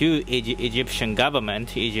 according to Egyptian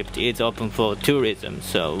government, Egypt is open for tourism.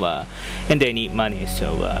 So, and they need money.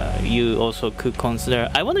 So you also could consider.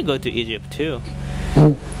 I want to go to Egypt too.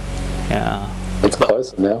 Yeah. It's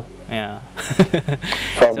closer now. Yeah.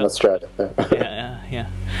 From Australia. Yeah.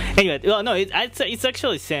 Anyway, well, no, it's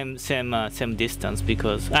actually same distance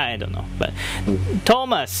because I don't know. But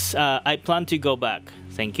Thomas, I plan to go back.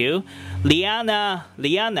 Thank you. Liana,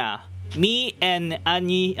 me and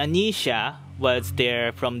Anisha was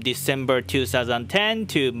there from December 2010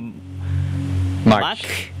 to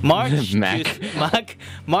March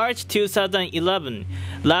 2011.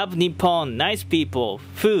 Love Nippon, nice people,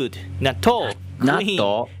 food, natto, clean,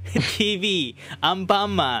 TV,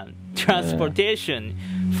 Anpanman, transportation,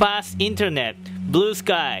 fast internet, blue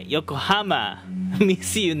sky, Yokohama.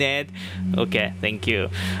 Miss you, Ned. Okay, thank you.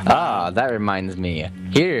 That reminds me.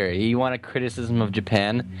 Here, you want a criticism of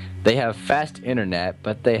Japan? They have fast internet,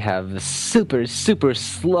 but they have super, super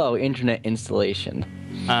slow internet installation.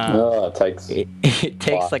 It takes it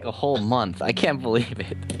takes like a whole month. I can't believe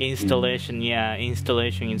it. Installation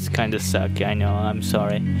is kind of suck. I know. I'm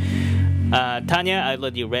sorry. Tanya, I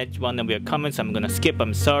already read one of your comments. I'm gonna skip.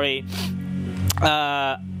 I'm sorry.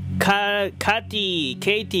 Katie,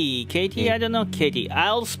 I don't know, Katie.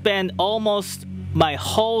 I'll spend almost my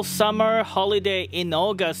whole summer holiday in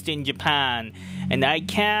August in Japan, and I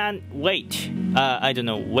can't wait. I don't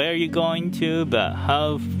know where you're going to, but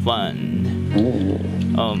have fun.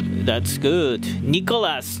 That's good.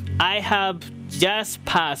 Nicholas, I have just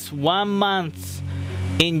passed 1 month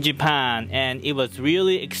in Japan, and it was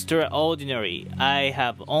really extraordinary. I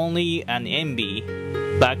have only an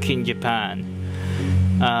MB back in Japan.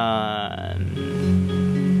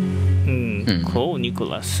 Cool,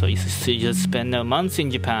 Nicholas. So you just spent a month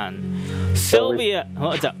in Japan. Sylvia,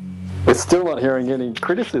 what's up? We're still not hearing any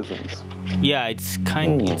criticisms. Yeah, it's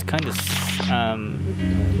kind of.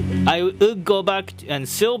 I would go back and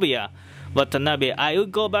Sylvia Watanabe. I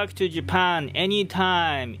would go back to Japan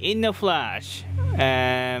anytime in a flash.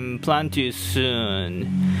 Plan to soon.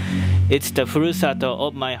 It's the furusato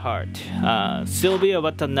of my heart. Sylvia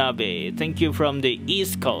Watanabe, thank you from the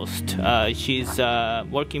East Coast. She's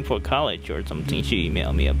working for college or something. She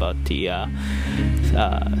emailed me about the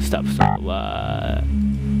stuff. So,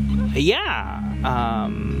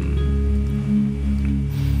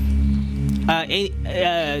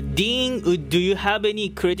 Dean, do you have any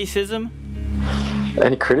criticism?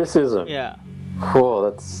 Any criticism? Yeah. Oh,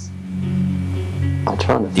 that's... I'm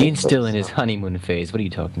trying to think. Dean's still in his honeymoon phase. What are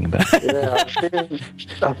you talking about? Yeah,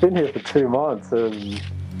 I've been here for 2 months, and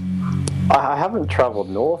I haven't travelled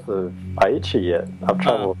north of Aichi yet. I've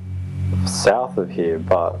travelled south of here,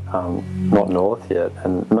 but not north yet,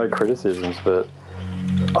 and no criticisms, but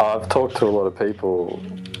I've talked to a lot of people,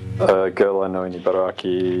 a girl I know in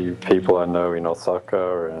Ibaraki, people I know in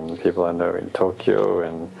Osaka, and people I know in Tokyo,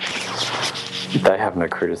 and they have no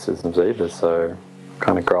criticisms either, so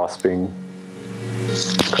kind of grasping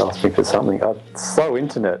Grasping for something. Slow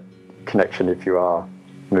internet connection if you are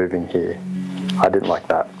moving here. I didn't like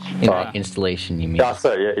that. Installation, you mean? Yeah,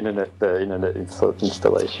 so yeah, the internet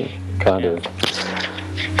installation kind of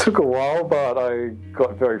took a while, but I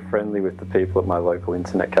got very friendly with the people at my local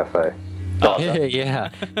internet cafe. Yeah,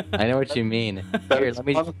 I know what you mean. Here,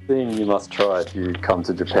 One thing you must try if you come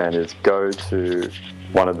to Japan is go to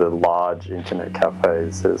one of the large internet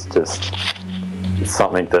cafes. It's just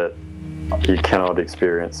something that you cannot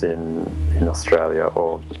experience in Australia,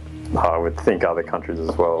 or I would think other countries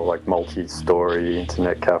as well, like multi-story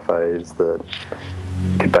internet cafes that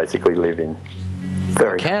you could basically live in.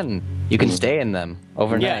 You can stay in them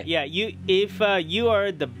overnight. Yeah. If you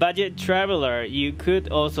are the budget traveler, you could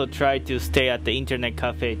also try to stay at the internet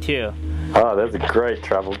cafe too. Oh, that's a great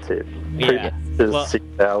travel tip. Yeah. Just 6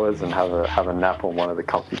 hours and have a nap on one of the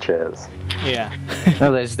comfy chairs. Yeah.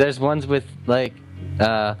 No, there's ones with like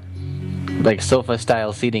sofa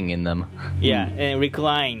style seating in them. Yeah, and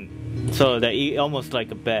recline, so that almost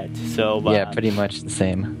like a bed. So yeah, pretty much the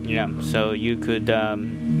same. Yeah, so you could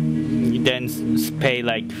then pay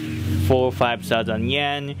like 4,000 or 5,000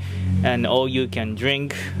 yen, and all you can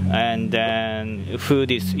drink, and then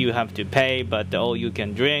food is you have to pay, but all you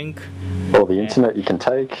can drink. All the internet you can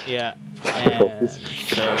take. Yeah.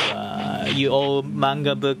 So you all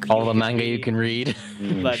manga book. All the manga you can read.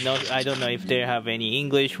 But no, I don't know if they have any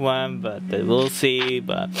English one, but we'll see.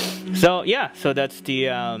 But so yeah, so that's the.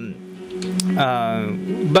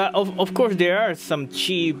 But of course there are some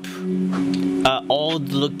cheap,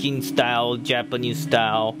 old-looking style Japanese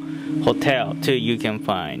style hotel too you can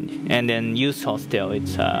find, and then youth hostel.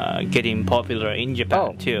 It's getting popular in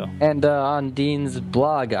Japan too. And on Dean's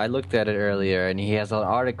blog, I looked at it earlier, and he has an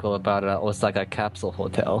article about Osaka capsule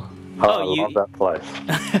hotel. I love that place.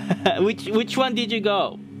 Which one did you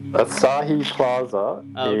go? Asahi Plaza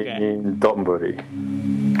in Dotonbori.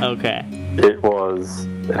 Okay. It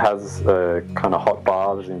has kind of hot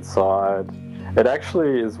baths inside. It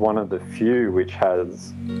actually is one of the few which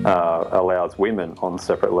has allows women on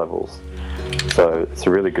separate levels. So it's a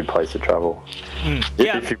really good place to travel.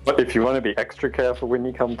 Yeah. If you want to be extra careful when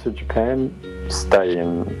you come to Japan, stay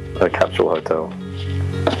in a capsule hotel.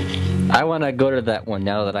 I want to go to that one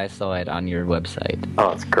now that I saw it on your website.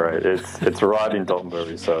 Oh, it's great. It's right in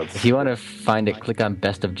Dotonbori, so it's... If you want to find it, click on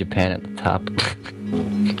Best of Japan at the top.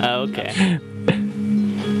 Okay.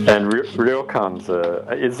 And ryokans,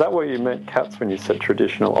 is that what you meant, Katz, when you said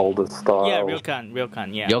traditional older style? Yeah, ryokan,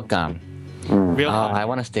 yeah. Ryokan. Ryokan. Oh, I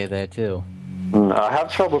want to stay there too. I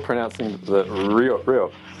have trouble pronouncing the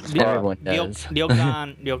ryo. Everyone does.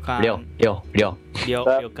 Ryokan. Ryokan.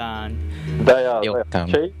 They are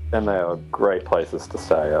cheap and they are great places to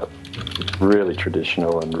stay at. Really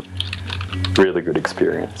traditional and really good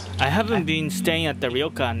experience. I haven't been staying at the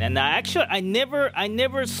ryokan, and I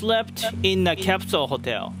never slept in a capsule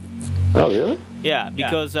hotel. Oh, really? Yeah,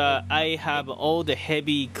 because I have all the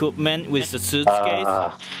heavy equipment with the suitcase.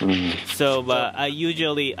 So I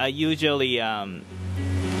usually I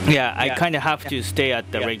kind of have to stay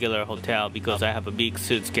at the regular hotel because I have a big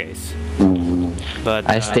suitcase. But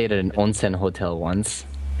I stayed at an onsen hotel once.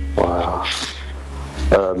 Wow.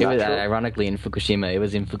 It was ironically in Fukushima. It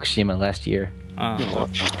was in Fukushima last year.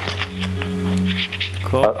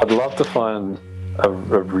 Cool. I'd love to find a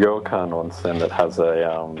ryokan onsen that has a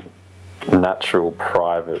natural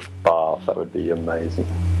private bath. That would be amazing.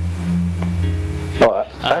 Oh,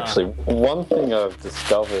 actually, one thing I've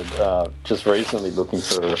discovered just recently, looking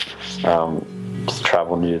for just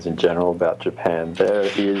travel news in general about Japan, there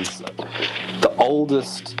is the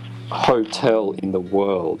oldest hotel in the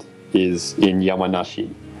world is in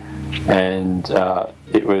Yamanashi, and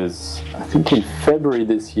it was, I think, in February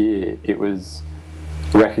this year, it was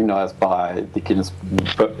recognized by the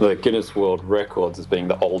Guinness World Records as being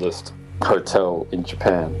the oldest hotel in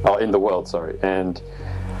Japan, in the world, sorry, and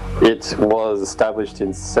it was established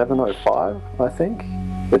in 705, I think.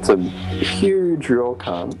 It's a huge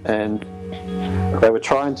ryokan, and they are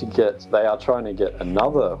trying to get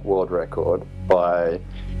another world record by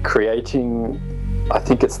creating, I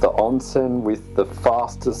think it's the onsen with the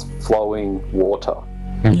fastest flowing water.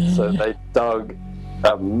 So they dug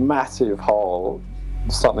a massive hole,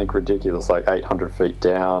 something ridiculous, like 800 feet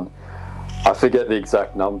down. I forget the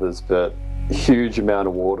exact numbers, but huge amount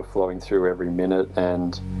of water flowing through every minute,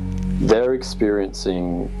 and they're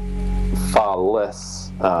experiencing far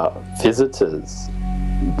less visitors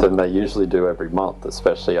than they usually do every month,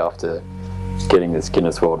 especially after getting this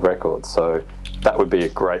Guinness World Record. So that would be a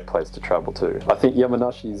great place to travel to. I think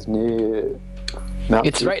Yamanashi is near Mount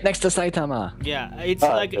It's right next to Saitama. Yeah, it's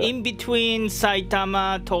in between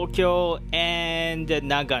Saitama, Tokyo, and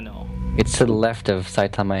Nagano. It's to the left of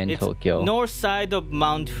Saitama and It's Tokyo. north side of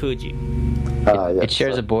Mount Fuji. It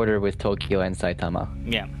shares a border with Tokyo and Saitama.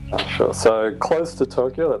 Yeah. Sure. So close to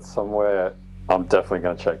Tokyo, that's somewhere I'm definitely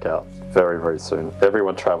going to check out very, very soon.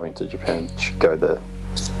 Everyone traveling to Japan should go there.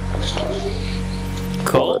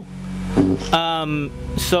 Cool.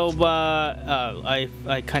 So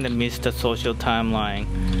I kind of missed the social timeline.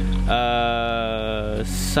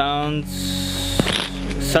 Sounds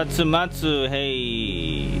Satsumatsu,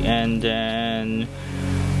 hey, and then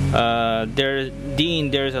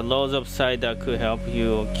Dean, there's a lot of site that could help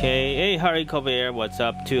you. Okay, hey Hariko Bear, what's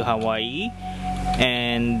up to Hawaii?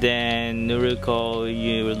 And then Nuruko,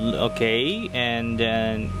 you okay? And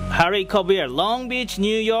then Hariko Bear, Long Beach,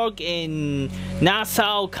 New York, in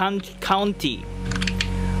Nassau County,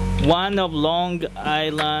 one of Long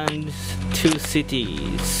Island's 2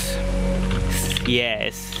 cities.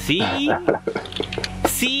 Yes, see?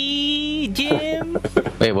 See, Jim?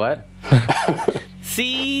 Wait, what?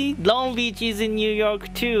 See, Long Beach is in New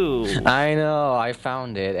York too. I know, I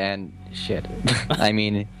found it, and shit. I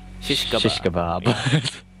mean, shish kebab.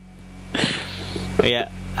 Yeah,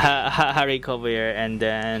 Harry Covier, and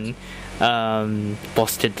then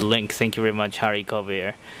posted the link. Thank you very much, Harry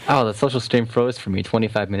Covier. Oh, the social stream froze for me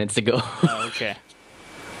 25 minutes ago. Oh, okay.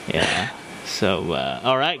 Yeah. So,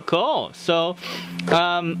 all right, cool. So,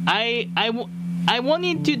 I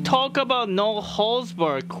wanted to talk about Noel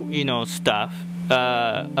Holzberg, stuff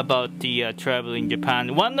about the travel in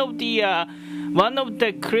Japan. One of the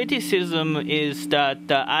criticism is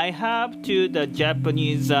that I have to the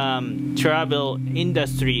Japanese travel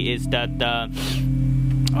industry is that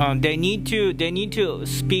they need to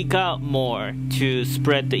speak out more to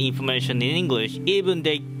spread the information in English. Even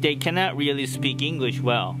they cannot really speak English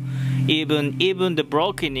well. Even the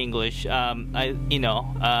broken English,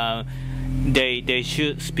 they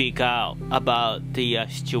should speak out about the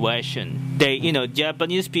situation.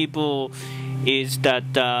 Japanese people is that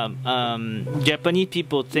Japanese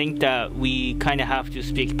people think that we kind of have to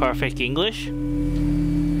speak perfect English,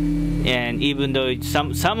 and even though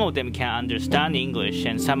some of them can understand English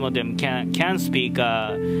and some of them can speak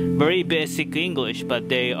very basic English, but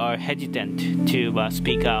they are hesitant to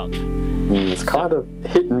speak out. It's kind of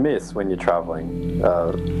hit and miss when you're traveling.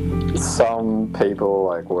 Some people,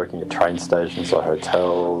 like working at train stations or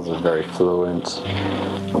hotels, are very fluent.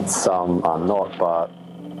 Some are not, but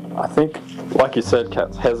I think, like you said,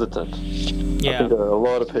 Kat's hesitant. Yeah. I think there are a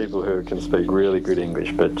lot of people who can speak really good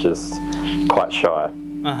English, but just quite shy.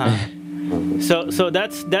 So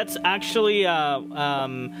that's actually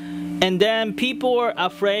and then people are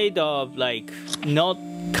afraid of not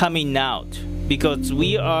coming out because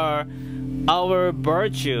our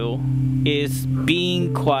virtue is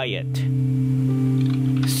being quiet.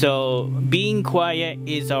 So being quiet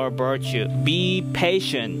is our virtue. Be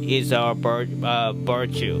patient is our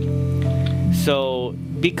virtue. So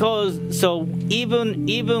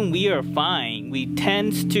even we are fine, we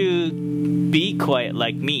tend to be quiet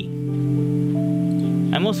like me.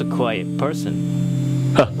 I'm also a quiet person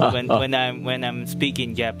when I'm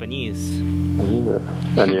speaking Japanese. Yeah.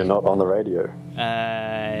 And you're not on the radio.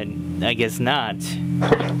 I guess not.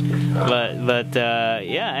 but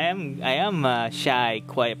yeah, I am a shy,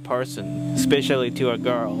 quiet person, especially to our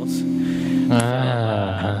girls.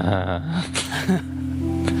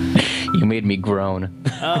 You made me groan.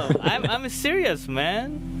 Oh, I'm serious,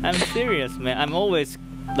 man. I'm always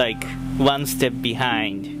one step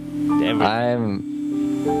behind.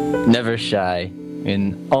 I'm never shy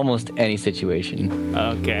in almost any situation.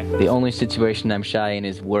 Okay. The only situation I'm shy in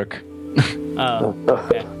is work. Oh,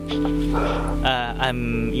 okay.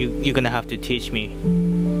 You're gonna have to teach me.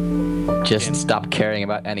 Just stop caring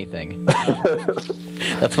about anything.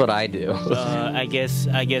 That's what I do. I guess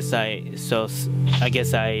I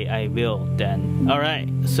will then. All right.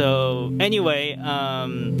 So anyway,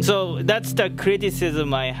 so that's the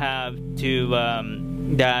criticism I have to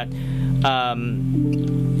that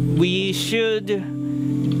we should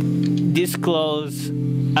disclose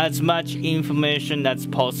as much information as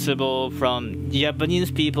possible. From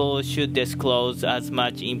Japanese people should disclose as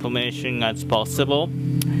much information as possible.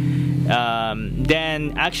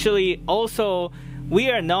 Then actually also we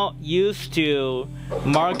are not used to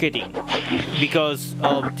marketing because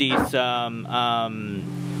of this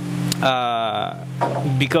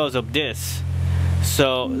because of this.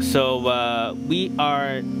 So we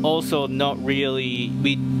are also not really,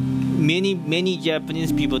 many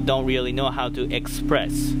Japanese people don't really know how to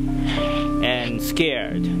express and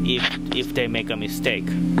scared if they make a mistake.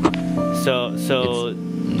 So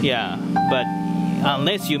yeah, but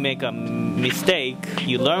unless you make a mistake,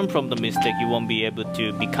 you learn from the mistake, you won't be able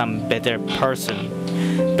to become better person,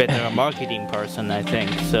 better marketing person, I think.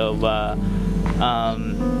 So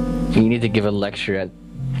you need to give a lecture at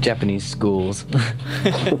Japanese schools.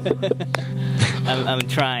 I'm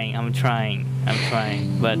trying.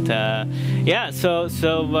 But yeah, so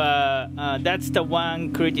that's the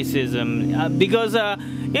one criticism, because I'm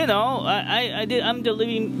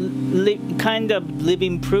the kind of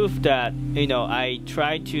living proof that I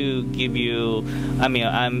try to give you. I mean,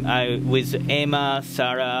 I with Emma,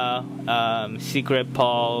 Sarah, Secret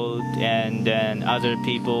Paul, and then other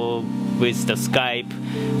people with the Skype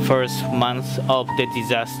first month of the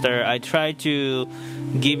disaster. I try to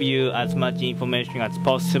give you as much information as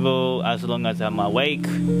possible as long as I'm awake.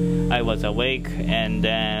 I was awake, and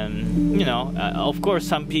then of course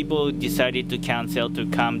some people decided to cancel to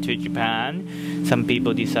come to Japan. Some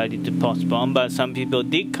people decided to postpone, but some people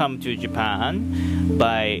did come to Japan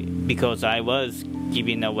because I was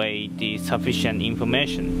giving away the sufficient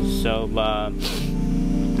information. So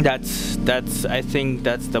that's I think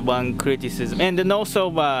that's the one criticism. And then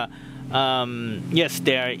also yes,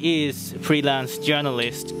 there is freelance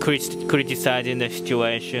journalists criticizing the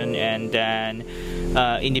situation, and then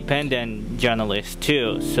independent journalists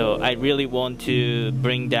too. So I really want to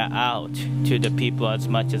bring that out to the people as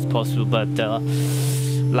much as possible, but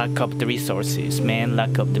lack of the resources, man,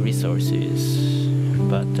 lack of the resources.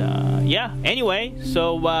 But yeah, anyway,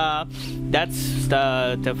 so that's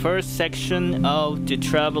the first section of the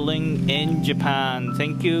traveling in Japan.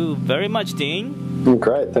 Thank you very much, Dean.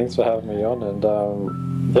 Great, thanks for having me on, and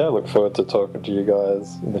yeah, look forward to talking to you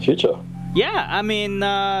guys in the future. Yeah, I mean,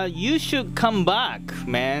 you should come back,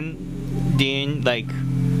 man, Dean, like,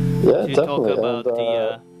 yeah, to definitely. talk about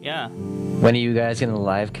the, yeah. When are you guys gonna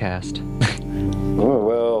live cast? Oh,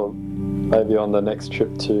 well, maybe on the next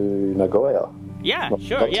trip to Nagoya. Yeah, Not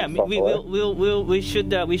sure. too Yeah, far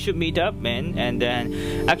we should meet up, man. And then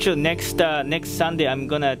actually next Sunday I'm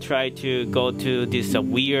gonna try to go to this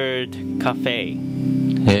weird cafe.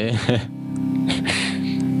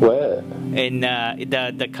 Where? In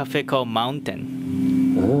the cafe called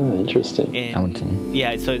Mountain. Oh, interesting. Mountain.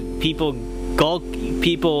 Yeah, so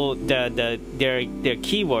their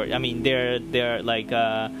keyword. I mean, their like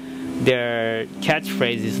their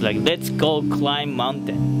catchphrase is like, "Let's go climb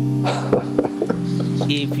mountain."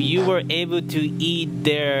 If you were able to eat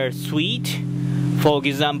their sweet, for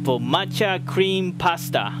example, matcha cream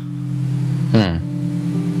pasta.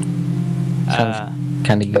 Sounds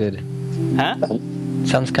kind of good. Huh?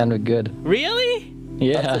 Sounds kind of good. Really?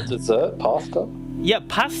 Yeah. That's a dessert, pasta? Yeah,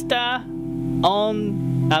 pasta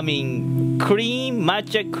on, cream,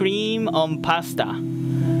 matcha cream on pasta.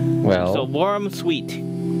 Well, So warm, sweet.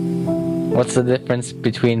 what's the difference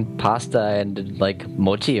between pasta and like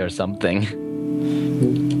mochi or something?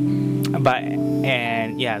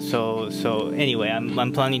 So anyway,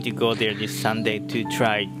 I'm planning to go there this Sunday to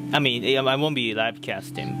try. I mean, I won't be live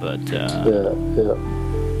casting, but Yeah.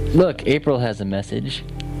 Look, April has a message.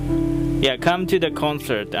 yeah, come to the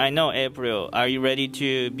concert. I know, April. Are you ready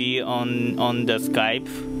to be on the Skype?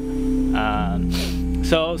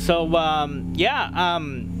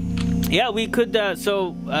 Yeah, we could.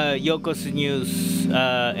 Yokoso News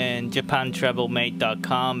and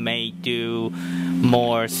JapanTravelMate.com may do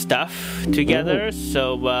more stuff together.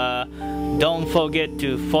 So don't forget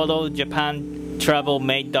to follow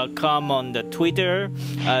JapanTravelMate.com on the Twitter,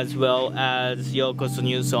 as well as Yokoso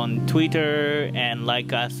News on Twitter, and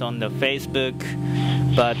like us on the Facebook.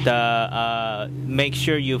 But make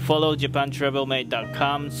sure you follow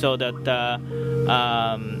JapanTravelMate.com so that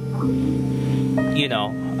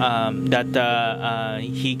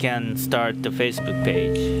he can start the Facebook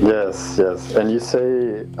page. Yes. And you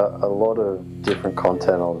see a lot of different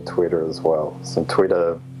content on Twitter as well. Some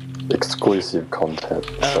Twitter exclusive content.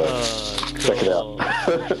 So check it out.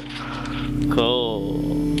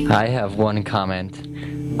 Cool. I have one comment.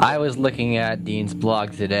 I was looking at Dean's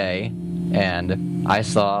blog today, and I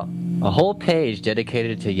saw a whole page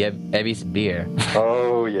dedicated to Ebi's beer.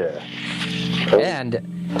 Oh, yeah. And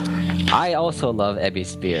I also love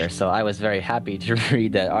Ebi's beer, so I was very happy to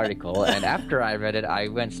read that article. And after I read it, I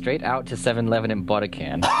went straight out to 7-Eleven and bought a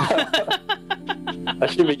can. I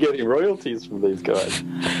should be getting royalties from these guys.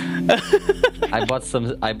 I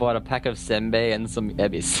bought a pack of senbei and some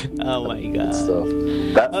Ebis. Oh my god. So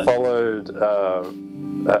that followed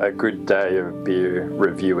a good day of beer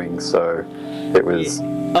reviewing, so it was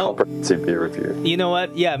comprehensive beer review. You know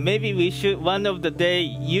what? Yeah, maybe we should one of the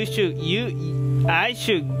day I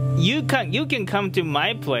should you can come to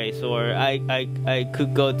my place, or I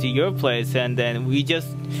could go to your place, and then we just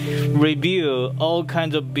review all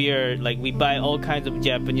kinds of beer. Like we buy all kinds of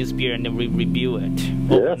Japanese beer and then we review it.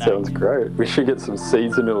 Yeah, overnight. sounds great. We should get some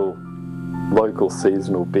local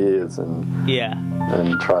seasonal beers and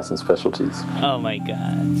try some specialties. Oh my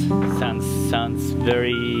god, sounds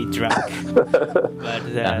very drunk,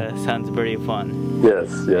 but sounds very fun.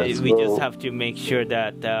 Yes. We just have to make sure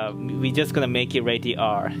that we're just gonna make it rated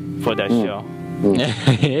R for that show.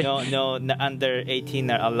 No, under 18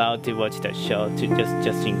 are allowed to watch that show. To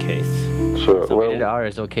just in case. Sure. So rated R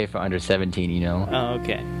is okay for under 17, you know. Oh,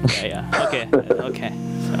 okay. Yeah. Okay. Okay.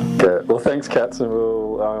 So. Okay. Well, thanks, Katz, and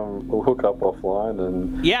we'll hook up offline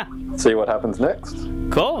and see what happens next.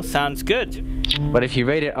 Cool. Sounds good. But if you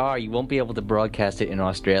rate it R, you won't be able to broadcast it in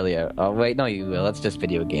Australia. Oh wait, no, you will. That's just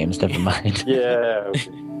video games. Never mind. Yeah,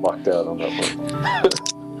 locked out on that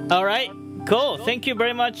one. All right. Cool. Thank you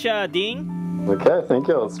very much, Dean. Okay, thank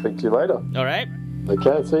you. I'll speak to you later. All right.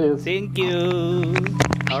 Okay, see you. Thank you.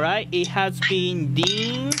 All right. It has been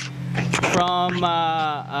Dean from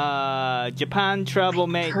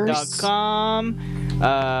JapanTravelMate.com.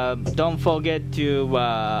 Don't forget to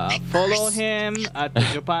follow him at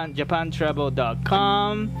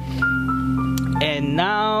JapanTravel.com. And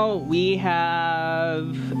now we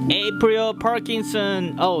have April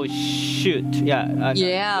Parkinson. Oh shoot!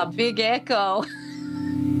 Yeah. Big echo.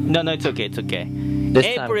 No, it's okay. It's okay. This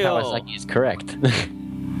April. time Kawasaki is correct.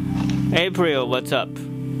 April, what's up?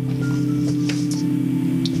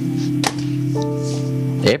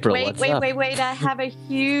 April, wait, what's up? Wait. I have a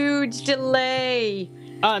huge delay.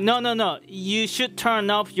 No. You should turn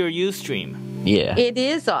off your Ustream. Yeah. It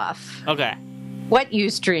is off. Okay. What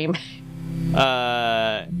Ustream? All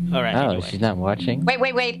right. Oh, anyway. she's not watching?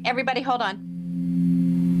 Wait. Everybody hold on.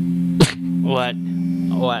 What?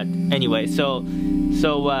 Anyway, so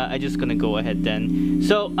I just gonna go ahead then.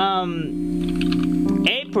 So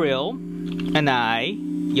April and I,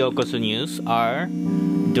 Yokoso News, are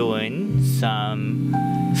doing some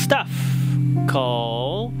stuff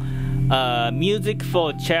called Music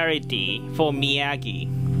for Charity for Miyagi.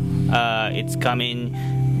 It's coming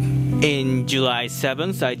in July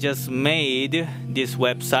 7th. I just made this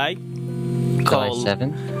website called July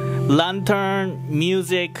 7th?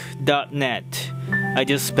 lanternmusic.net. I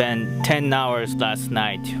just spent 10 hours last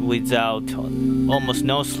night without almost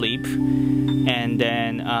no sleep, and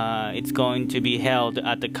then it's going to be held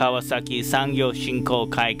at the Kawasaki Sangyo Shinko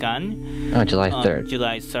Kaikan. Oh, July 3rd.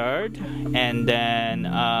 July 3rd, and then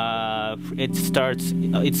it starts.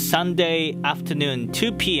 It's Sunday afternoon,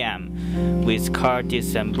 2 p.m. with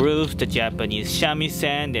Curtis and Bruce, the Japanese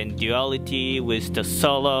shamisen, and duality with the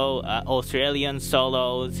solo, Australian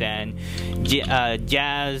solos, and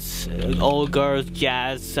jazz, all girls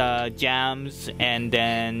jazz jams, and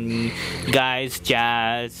then guys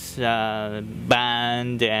jazz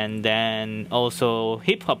band, and then also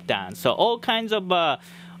hip hop dance. So all kinds of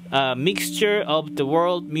mixture of the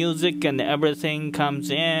world music and everything comes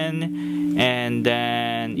in, and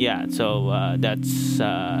then so that's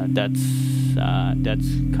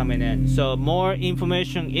coming in. So more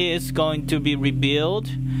information is going to be revealed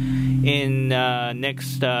in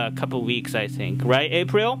next couple weeks, I think. Right,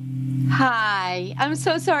 April? Hi. I'm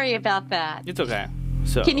so sorry about that. It's okay.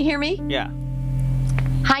 So Can you hear me? Yeah.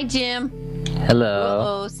 Hi, Jim.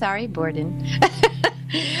 Hello. Oh, sorry, Borden.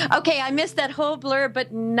 Okay, I missed that whole blurb,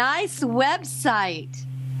 but nice website.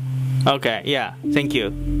 Okay. Yeah. Thank you.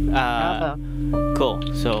 Bravo. Cool.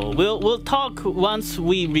 So we'll talk once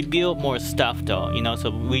we reveal more stuff, though. So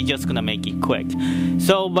we're just gonna make it quick.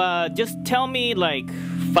 So just tell me like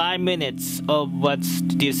 5 minutes of what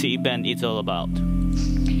this event is all about.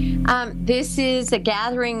 This is a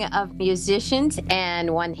gathering of musicians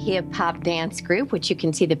and one hip-hop dance group, which you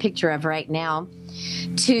can see the picture of right now,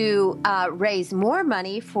 to raise more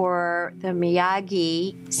money for the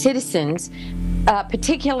Miyagi citizens,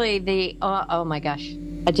 particularly the, oh my gosh,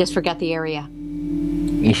 I just forgot the area.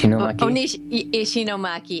 Ishinomaki?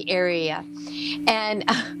 Ishinomaki area. And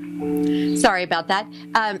sorry about that.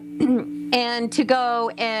 And to go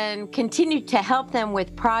and continue to help them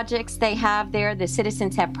with projects they have there. The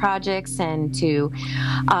citizens have projects, and to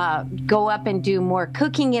go up and do more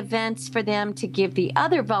cooking events for them, to give the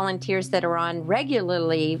other volunteers that are on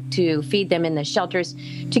regularly to feed them in the shelters,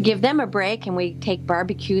 to give them a break. And we take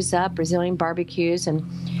barbecues up, Brazilian barbecues, and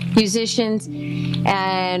musicians.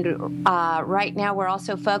 And right now we're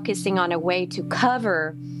also focusing on a way to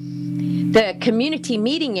cover the community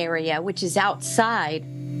meeting area, which is outside,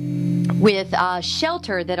 with a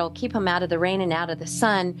shelter that'll keep them out of the rain and out of the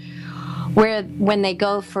sun, where when they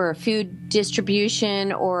go for food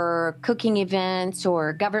distribution or cooking events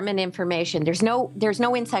or government information, there's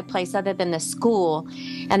no inside place other than the school,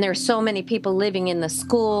 and there's so many people living in the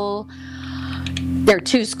school. There are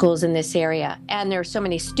 2 schools in this area, and there are so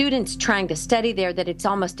many students trying to study there that it's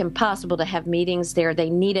almost impossible to have meetings there. They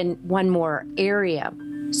need one more area.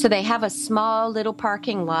 So they have a small little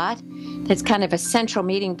parking lot that's kind of a central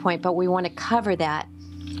meeting point, but we want to cover that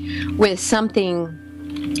with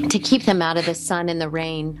something to keep them out of the sun and the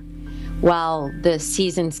rain while the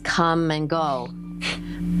seasons come and go.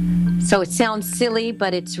 So it sounds silly,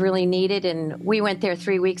 but it's really needed. And we went there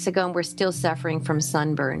 3 weeks ago, and we're still suffering from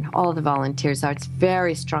sunburn. All the volunteers are. It's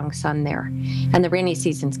very strong sun there. And the rainy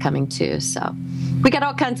season's coming too. So we got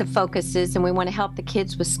all kinds of focuses, and we want to help the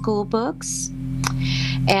kids with school books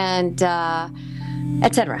and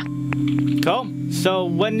etc. Cool. So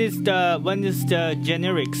when is the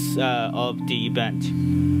generics of the event?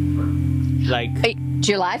 Like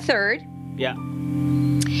July 3rd. Yeah.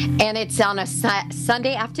 And it's on a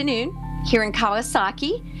Sunday afternoon here in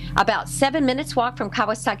Kawasaki, about 7 minutes walk from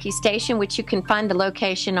Kawasaki Station, which you can find the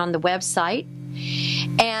location on the website.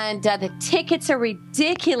 And the tickets are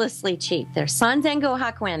ridiculously cheap. They're Sanzengo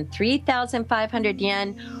Hakuen, 3,500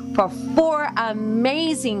 yen for 4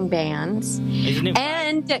 amazing bands. Isn't it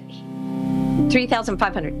and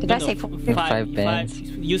 3,500. Did I say 4? 5 bands.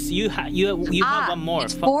 You have one more.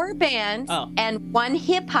 It's 4 bands and 1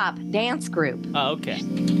 hip-hop dance group. Oh, okay.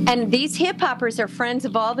 And these hip-hoppers are friends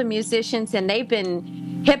of all the musicians, and they've been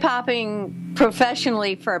hip-hopping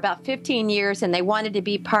professionally for about 15 years, and they wanted to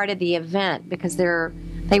be part of the event because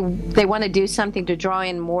they want to do something to draw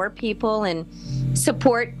in more people and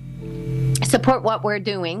support what we're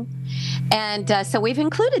doing. And so we've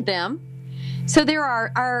included them. So they're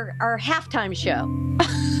our halftime show.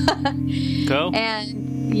 Cool.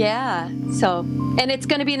 And yeah, and it's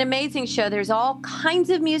going to be an amazing show. There's all kinds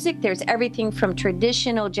of music. There's everything from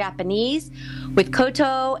traditional Japanese with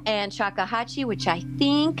koto and shakuhachi, which I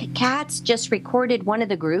think Katz just recorded one of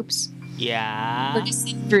the groups. Yeah.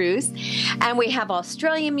 Bruce. And we have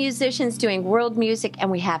Australian musicians doing world music, and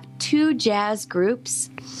we have 2 jazz groups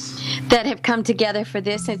that have come together for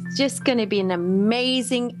this. It's just going to be an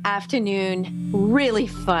amazing afternoon, really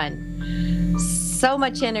fun. So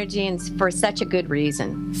much energy, and for such a good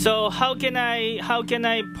reason. So how can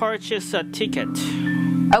I purchase a ticket?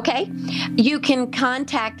 Okay. You can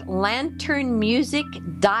contact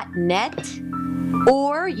lanternmusic.net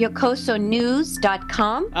or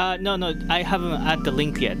YokosoNews.com. No, I haven't added the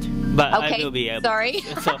link yet, but okay, I will be able. Sorry.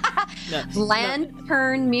 So,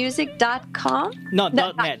 lanternmusic.com? No,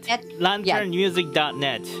 .net.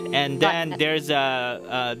 Lanternmusic.net, and then there's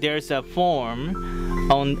a form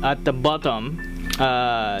at the bottom.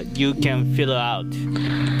 You can fill out.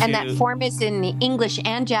 And that form is in the English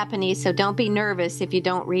and Japanese, so don't be nervous if you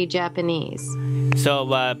don't read Japanese. So,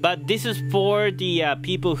 but this is for the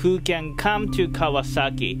people who can come to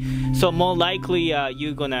Kawasaki. So more likely,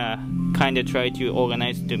 you're gonna kind of try to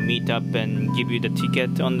organize the meetup and give you the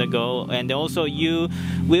ticket on the go. And also, you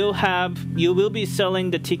will be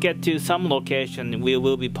selling the ticket to some location. We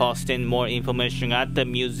will be posting more information at the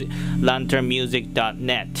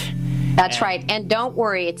lanternmusic.net. That's right. And don't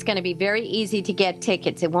worry, it's going to be very easy to get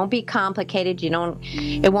tickets. It won't be complicated.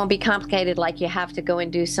 It won't be complicated like you have to go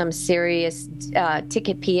and do some serious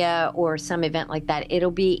Ticketpedia or some event like that.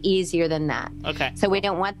 It'll be easier than that. Okay. So we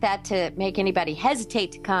don't want that to make anybody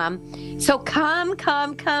hesitate to come. So come.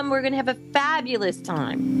 We're going to have a fabulous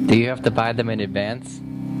time. Do you have to buy them in advance?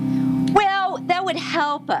 Well, that would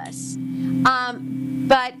help us.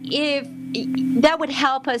 But that would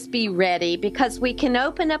help us be ready, because we can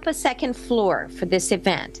open up a second floor for this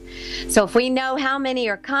event. So if we know how many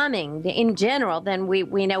are coming in general, then we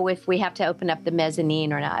know if we have to open up the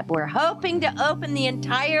mezzanine or not. We're hoping to open the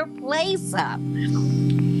entire place up.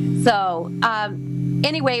 So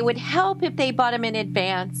anyway, it would help if they bought them in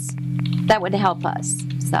advance. That would help us.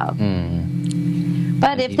 So,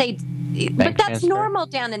 but but that's normal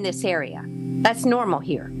down in this area. That's normal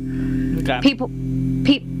here. Okay.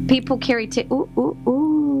 People carry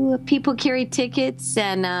people carry tickets,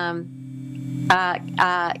 and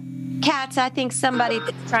Cats, I think somebody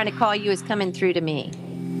that's trying to call you is coming through to me.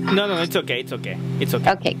 No, it's okay.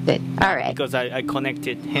 Okay, good. All right. Because I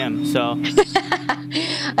connected him, so.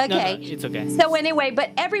 Okay. No, it's okay. So anyway, but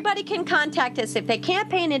everybody can contact us if they can't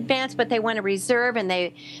pay in advance, but they want to reserve, and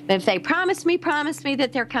if they promise me that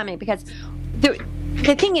they're coming, because the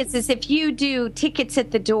thing is if you do tickets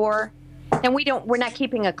at the door, then we're not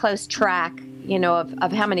keeping a close track,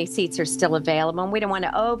 of how many seats are still available. And we don't want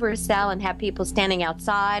to oversell and have people standing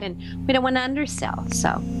outside, and we don't want to undersell.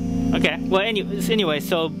 So Okay. Well, anyway,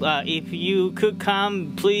 so if you could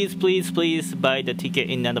come, please buy the ticket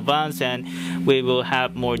in advance, and we will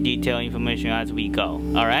have more detailed information as we go.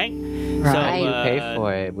 All right. Right. So, You pay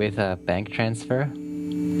for it with a bank transfer?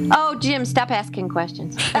 Oh, Jim, stop asking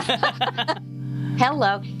questions.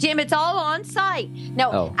 Hello, Jim. It's all on site.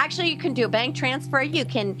 No, actually, you can do a bank transfer. You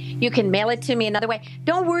can mail it to me another way.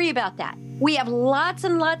 Don't worry about that. We have lots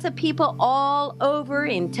and lots of people all over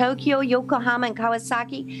in Tokyo, Yokohama, and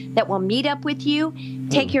Kawasaki that will meet up with you,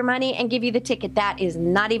 take your money, and give you the ticket. That is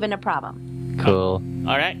not even a problem. Cool.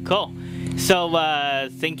 All right. Cool. So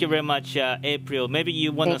thank you very much, April. Maybe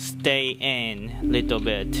you want to stay in a little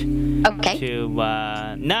bit. Okay. To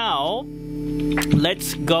now,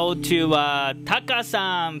 let's go to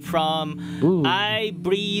Taka-san from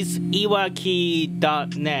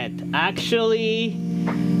ibreezeiwaki.net. Actually,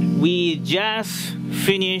 we just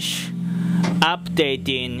finished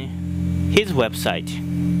updating his website,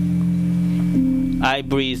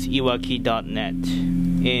 ibreezeiwaki.net,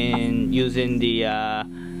 in using the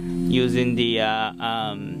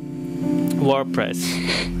WordPress.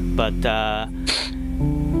 But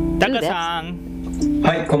Taka-san.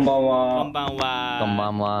 はい、こんばんは。こんばんは。こんば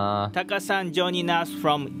んは。Taka-san joining us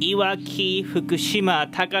from Iwaki, Fukushima.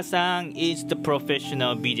 Taka-san is the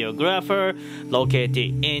professional videographer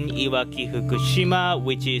located in Iwaki, Fukushima,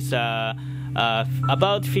 which is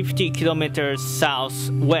about 50 kilometers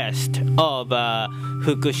southwest of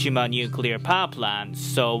Fukushima nuclear power plant.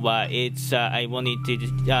 So I wanted to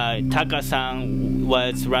Taka-san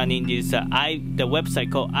was running this the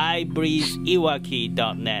website called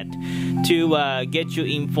ibreezeiwaki.net to get you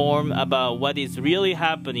informed about what is really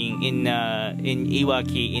happening in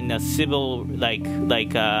Iwaki in a civil like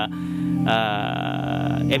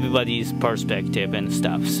everybody's perspective and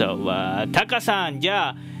stuff. So Taka-san,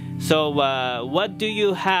 yeah. So what do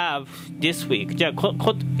you have this week? じゃあ今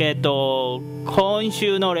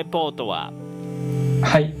週のレポートは。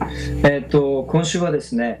はい、今週はで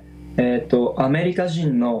すね、アメリカ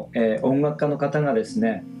人の、音楽家の方がです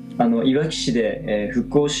ね、いわき市で、復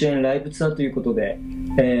興支援ライブツアーということで、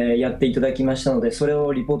やっていただきましたので、それ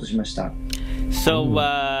をリポートしました。So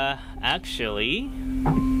actually,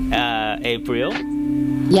 April.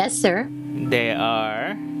 Yes, sir. They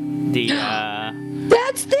are the.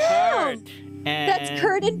 That's them. Kurt That's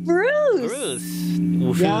Kurt and Bruce.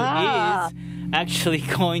 Who is actually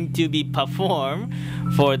going to be performed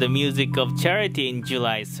for the Music of Charity in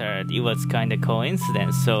July 3rd. It was kind of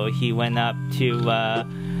coincidence. So he went up to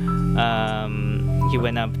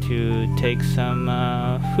take some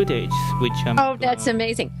footage, which that's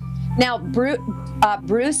amazing. Now,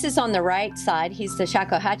 Bruce is on the right side. He's the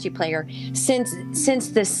shakuhachi player. Since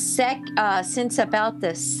about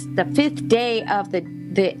the fifth day of the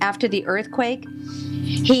after the earthquake,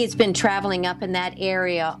 he has been traveling up in that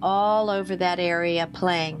area, all over that area,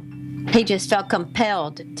 playing. He just felt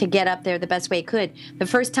compelled to get up there the best way he could. The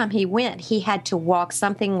first time he went, he had to walk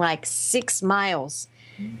something like 6 miles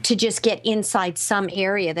to just get inside some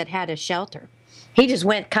area that had a shelter. He just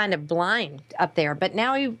went kind of blind up there, but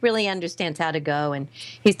now he really understands how to go, and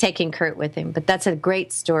he's taking Kurt with him. But that's a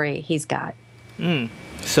great story he's got.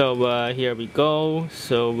 So here we go.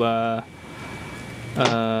 So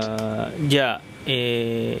yeah.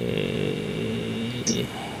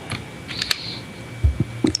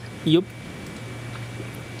 Yup.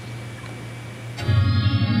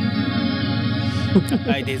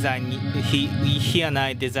 He and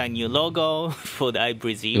I designed new logo for the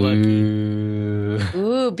ibreezeiwaki.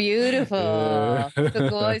 Ooh, beautiful. す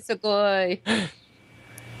ごいすごい。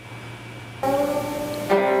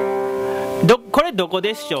これどこ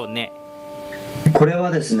でしょうね。これは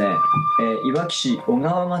ですね、いわき市小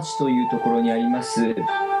川町というところにあります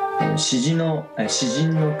詩人の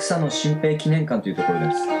草野新平記念館というところ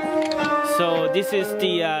です。So this is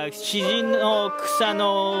the 詩人の草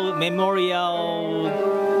野 Memorial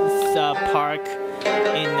Park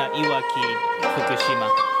in Iwaki, Fukushima.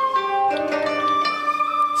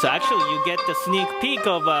 So actually, you get the sneak peek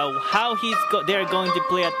of how they're going to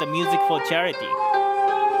play at the Music for Charity.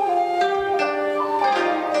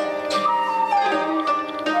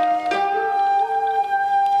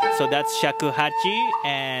 So that's shakuhachi,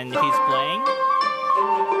 and he's playing.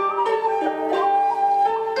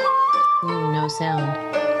 No sound.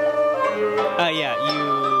 Yeah,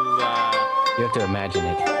 you have to imagine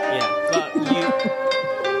it. Yeah, well,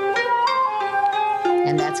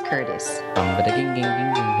 And that's Curtis.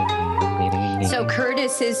 So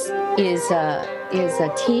Curtis is a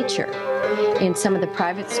teacher in some of the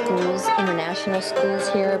private schools, international schools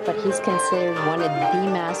here, but he's considered one of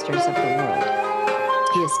the masters of the world.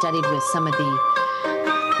 He has studied with some of the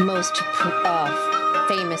most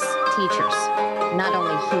famous teachers, not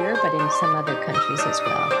only here, but in some other countries as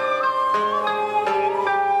well.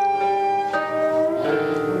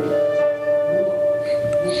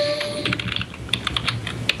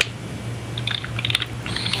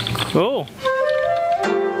 Cool.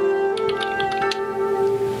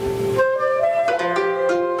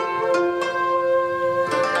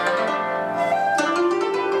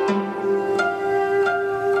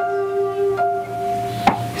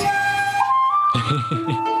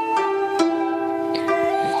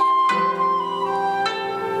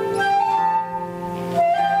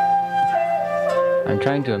 I'm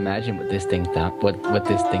trying to imagine what this thing sounds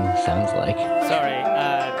like. Sorry,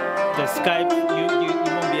 the Skype, you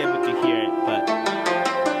won't be able to hear it, but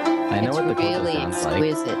I know It's what the console really sounds like.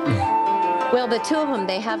 exquisite. Well, the two of them,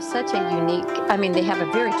 they have such a unique, I mean, they have a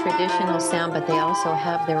very traditional sound, but they also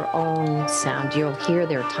have their own sound. You'll hear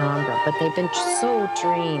their timbre, but they've been so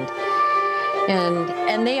trained.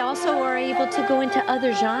 And they also are able to go into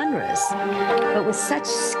other genres, but with such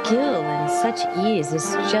skill and such ease.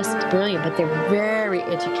 It's just brilliant, but they're very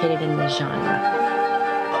educated in this genre.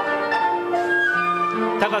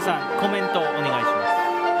 タカさんコメントお願いしま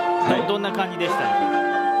す。はいどんな感じでしたか？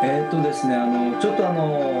ですね、ちょっと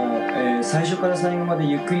最初から最後まで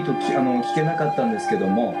ゆっくりと聞けなかったんですけど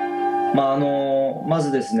も、ま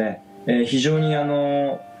ずですね、非常に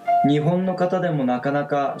日本の方でもなかな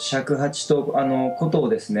か尺八と琴を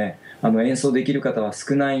ですね演奏できる方は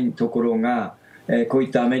少ないところが、こうい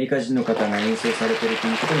ったアメリカ人の方が演奏されていると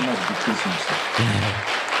いうことにまずびっくりしました。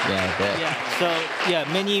Yeah,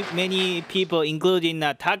 many people, including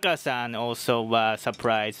Taka-san, also were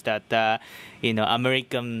surprised that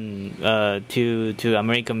American to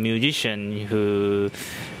American musician who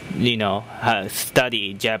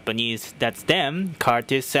study Japanese. That's them,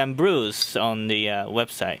 Curtis and Bruce on the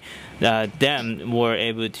website. Them were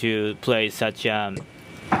able to play such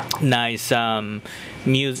nice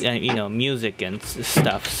music and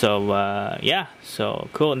stuff. So yeah, so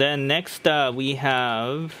cool. Then next we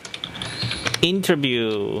have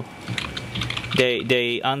interview.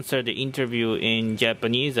 They answered the interview in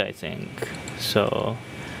Japanese, I think. So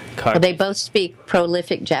Well, they both speak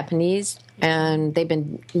prolific Japanese, and they've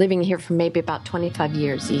been living here for maybe about 25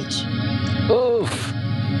 years each. Oof!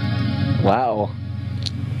 Wow.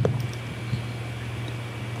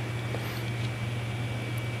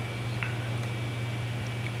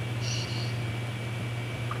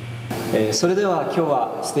 それでは今日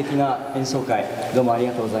は素敵な演奏会どうもあり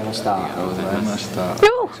がとうございました。ありがとうございました。楽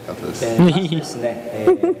しかったです。まずですね、お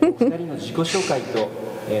二人の自己紹介と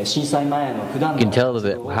震災前の普段の You can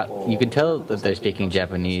tell that they're speaking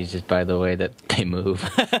Japanese just by the way that they move.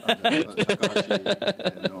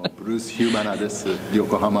 ブルース・ヒューマナです。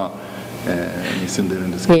横浜に住んでる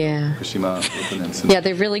んですけど、 Yeah. 福島6年住んで Yeah,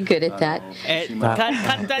 they're really good at that. 簡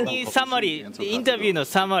単にサマリー、インタビューの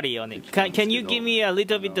サマリーをね。Can you give me a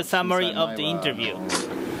little bit summary of the interview?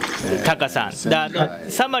 タカさん、サ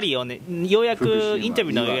マリーをね、要約インタ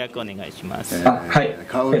ビューの要約お願いします。はい。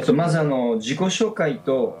まず自己紹介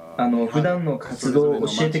と普段の活動を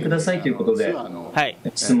教えてくださいということで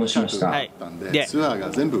質問しました。はい。で、ツアー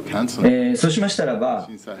が全部キャンセル。そうしましたらば、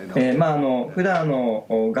普段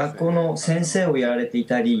学校の先生をやられてい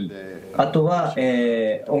たり、あとは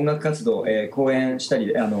音楽活動、講演した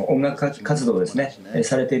り音楽活動ですね、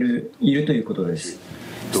されているということです。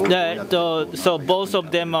So both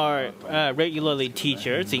of them are regularly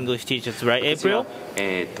teachers, English teachers, right, April?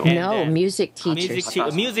 No, music teachers.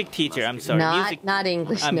 Music teacher. I'm sorry. Not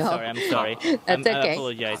English. I'm no. sorry. That's I okay.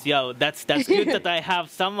 apologize. Yeah, that's good that I have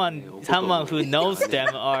someone who knows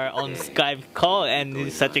them are on Skype call, and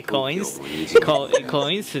such a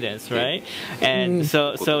coincidence, right? And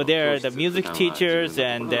so they're the music teachers,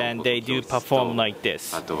 and then they do perform like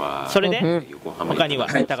this. それで他には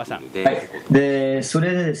タカさん。はい。でそ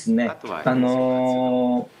れでですね、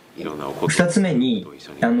2つ目にこ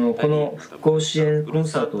の復興支援コン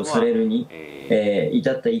サートをされるに、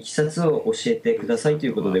至ったいきさつを教えてくださいとい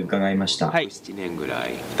うことで伺いました。はい。は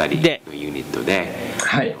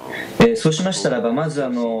い。そうしましたらばまずブ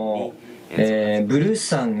ルース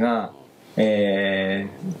さんが、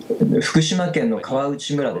福島県の川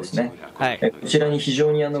内村ですね、はい、こちらに非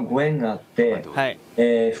常にご縁があって、はい、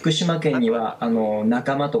福島県には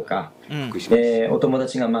仲間とか、お友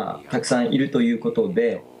達がたくさんいるということ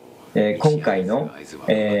で、今回の、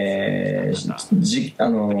地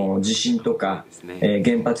震とか、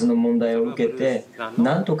原発の問題を受けて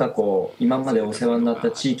なんとか今までお世話になっ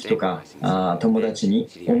た地域とか友達に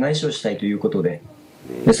恩返しをしたいということで、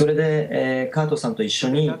それで、カートさんと一緒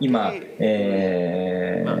に今、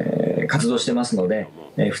活動してますので、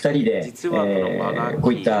2人で、こ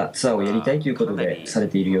ういったツアーをやりたいということでされ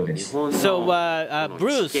ているようです。So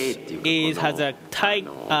Bruce has a tight,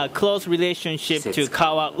 close relationship to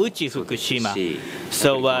Kawauchi, Fukushima.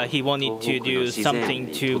 So he wanted to do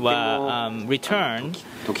something to return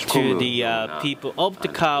to the people of the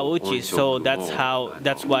Kawauchi. So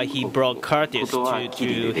that's why he brought Curtis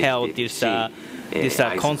to held this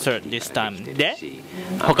concert this time. で、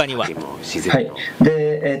他には。はい。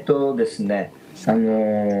で、ですね、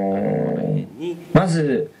ま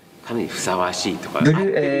ず。ブル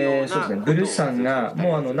ースさんが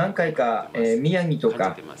もう何回か、宮城と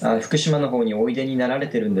か福島の方においでになられ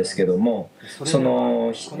てるんですけども、そ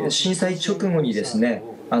の震災直後にですね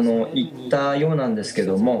行ったようなんですけ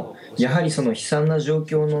ども、やはりその悲惨な状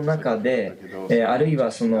況の中で、あるい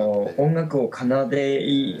はその音楽を奏で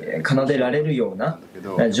られるような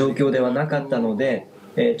状況ではなかったので、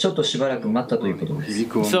ちょっとしばらく待ったということです。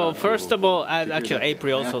So first of all, actually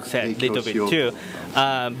April also said a little bit too.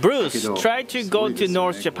 Bruce tried to go to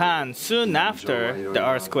North Japan soon after the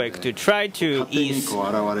earthquake to try to ease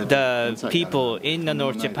the people in the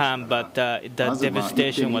North Japan, but the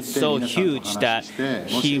devastation was so huge that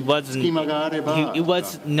it was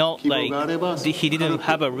not like he didn't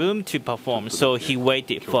have a room to perform, so he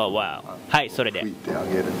waited for a while. はい、それで。は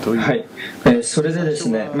い、それでです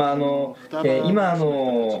ね、今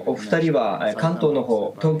お二人は関東の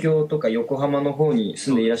方、東京とか横浜の方に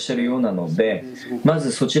住んでいらっしゃるようなので、ま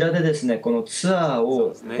ずそちらでですね、このツアー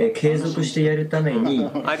を継続してやるために、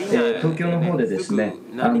東京の方でですね、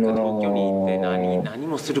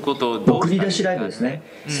送り出しライブですね、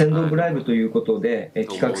先導部ライブということで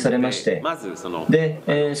企画されまして、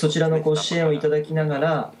で、そちらのご支援をいただきなが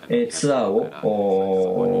らツアー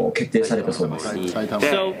を決定されたそうです。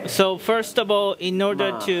So first of all, in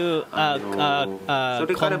order to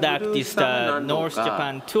conduct this North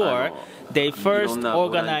Japan tour, they first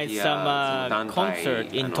organized some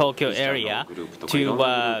concert in Tokyo area to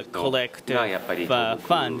collect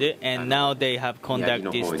fund, and now they have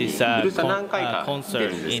conducted this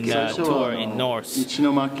concert in tour in North.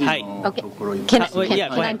 Okay, can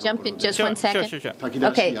I jump in just one second? Sure.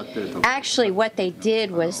 Okay, actually what they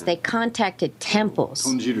did was they contacted temples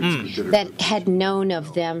that had known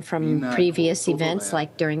of them from previous events,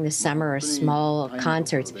 like during the summer or small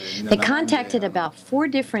concerts. They contacted about 4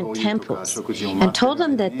 different temples and told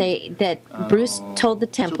them that Bruce told the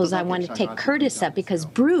temples, I want to take Curtis up, because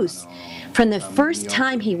Bruce, from the first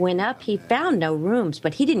time he went up, he found no rooms,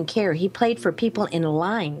 but he didn't care. He played for people in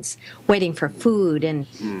lines, waiting for food and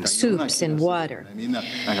soups and water.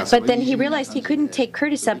 But then he realized he couldn't take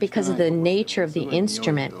Curtis up because of the nature of the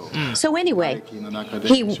instrument. So anyway,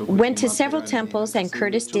 he went to several temples, and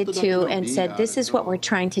Curtis did too, and said, this is what we're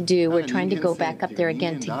trying to do. We're trying to go back up there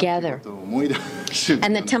again together.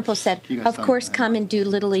 And the temple said, of course, come and do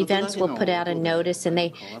little events. We'll put out a notice. And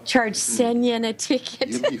they charged 10 yen a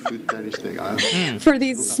ticket for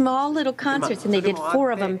these small little concerts. And they did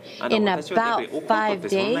 4 of them in about 5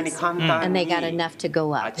 days. And they got enough to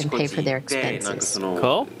go up and pay for their expenses.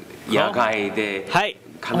 Cool. はい。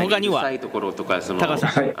他には高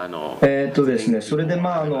さん。ですね、それで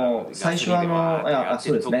最初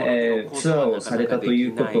そうですね、ツアーをされたとい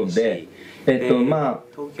うことで、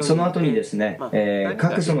その後にですね、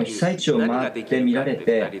各その被災地を回って見られ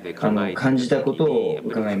て感じたことを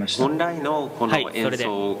伺いました。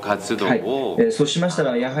そうしました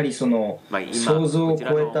ら、やはりその想像を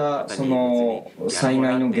超えたその災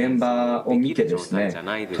害の現場を見てですね、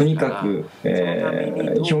とにかく、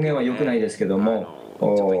表現は良くないですけども、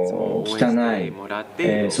汚い、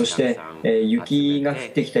そして雪が降っ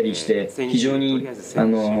てきたりして非常に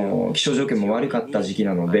気象条件も悪かった時期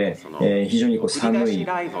なので非常に寒い、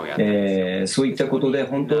そういったことで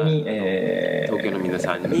本当に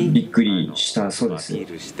びっくりしたそうです。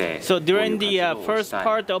So during the first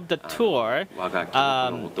part of the tour,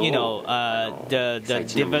 the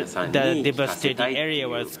devastated area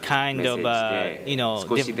was kind of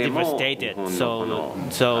devastated.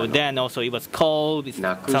 So then also it was cold.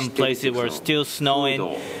 Some places were still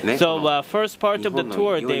snowing. So first part of the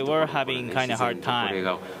tour, they were having kind of hard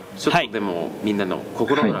time. はい、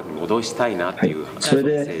それ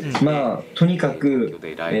でとにかく、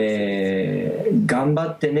頑張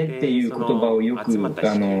ってねっていう言葉をよく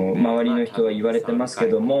周りの人は言われてますけ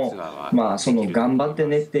ども、その頑張って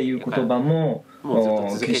ねっていう言葉も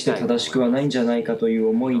決して正しくはないんじゃないかという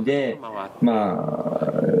思いで、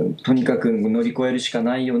とにかく乗り越えるしか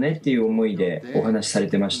ないよねっていう思いでお話しされ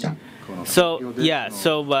てました。So yeah,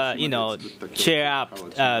 so cheer up.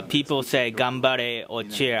 People say "gambare" or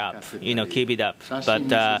 "cheer up." Keep it up.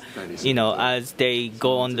 But as they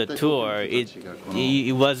go on the tour, it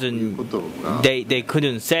wasn't. They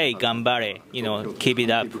couldn't say "gambare." Keep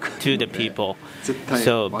it up to the people.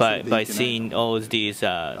 So by seeing all these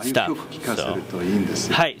stuff. So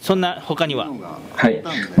はい、そんな他には。はい。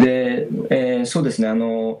で、そうですね。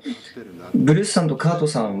ブルースさんとカート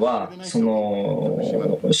さんはそ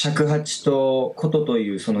の尺八と琴と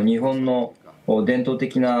いうその日本の伝統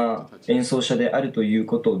的な演奏者であるという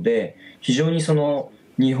ことで、非常にその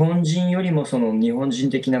日本人よりもその日本人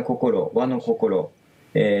的な心、和の心、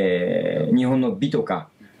日本の美とか、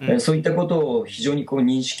そういったことを非常に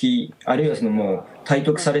認識、あるいはそのもう体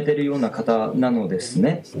得されているような方なのです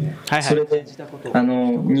ね。それで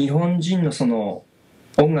日本人のその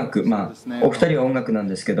音楽、お二人は音楽なん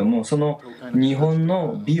ですけども、その日本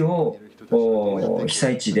の美を被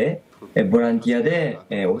災地でボランティアで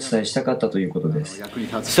お伝えしたかったということです。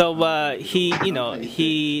So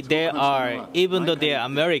they are, even though they are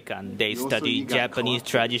American, they study Japanese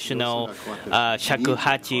traditional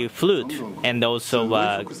shakuhachi flute and also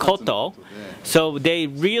koto. So they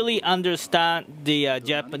really understand the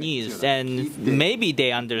Japanese, and maybe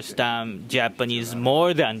they understand Japanese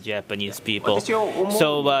more than Japanese people.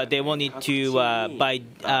 So they wanted to, by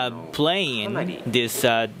playing this,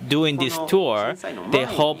 doing this tour, they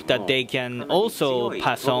hope that they can also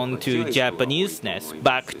pass on to Japaneseness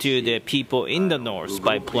back to the people in the north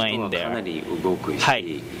by playing there. は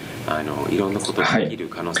い。いろんなことができる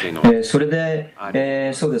可能性の、それで、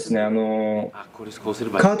そうですね、カ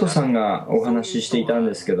ートさんがお話ししていたん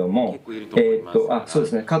ですけども、そうで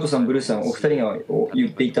すね、カートさん、ブルースさん、お二人が言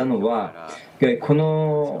っていたのは、こ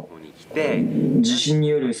の地震に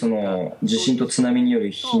よるその地震と津波によ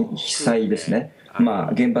る被災ですね、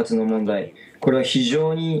原発の問題、これは非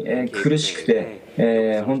常に苦しく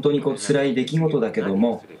て、本当に辛い出来事だけど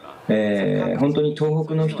も、本当に東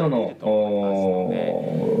北の人の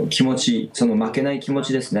気持ち、その負けない気持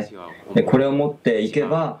ちですね、これを持っていけ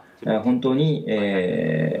ば本当に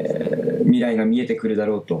未来が見えてくるだ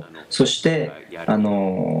ろうと。そして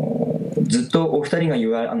ずっとお二人が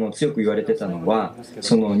強く言われてたのは、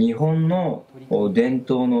その日本の伝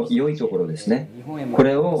統の良いところですね、こ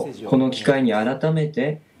れをこの機会に改め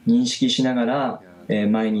て認識しながら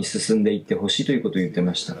前に進んでいってほしいということを言って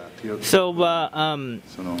ました。So by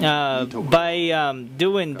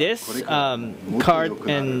doing this, Cart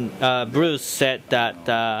and Bruce said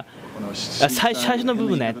that 最初の部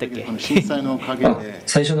分何やったっけ？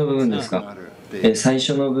最初の部分ですか。最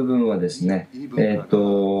初の部分はですね、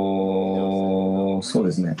そう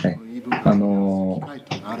ですね。日本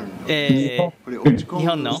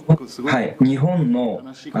の、はい、日本の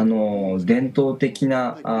伝統的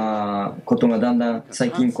なことがだんだん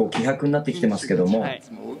最近希薄になってきてますけども、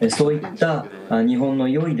そういった日本の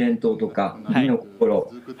良い伝統とか美の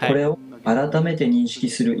心、これを改めて認識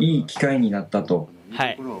するいい機会になったと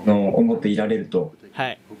思っていられると。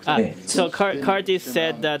So Curtis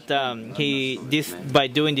said that by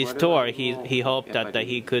doing this tour, he hoped that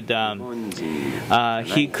he could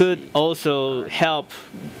also help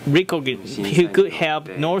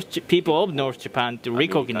people of North Japan to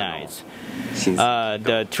recognize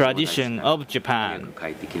the tradition of Japan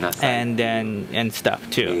and stuff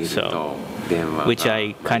too. So, which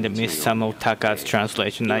I kind of missed some of Taka's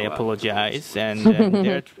translation. I apologize, and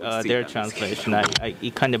their translation,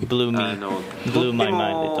 it kind of blew my mind a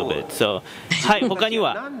little bit. So, はい、他に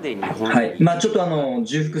は、はい、ちょっと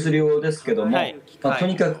重複するようですけども、と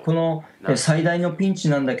にかくこの最大のピンチ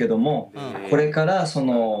なんだけども、これからそ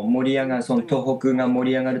の東北が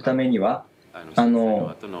盛り上がるためには。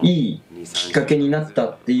いいきっかけになった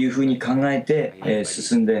っていうふうに考えて、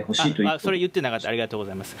進んでほしいという。それ言ってなかった。ありがとうご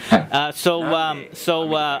ざいます。So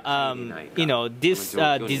this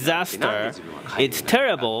disaster, it's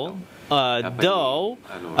terrible. Though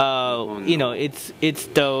it's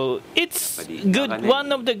good,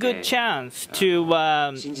 one of the good chance to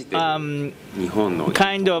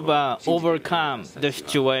kind of overcome the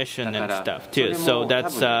situation and stuff too. So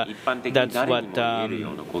that's what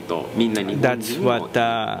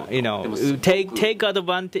take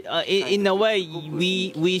advantage. In a way,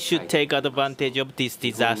 we should take advantage of this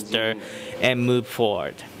disaster and move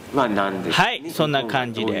forward. は何ですかね。はい、そんな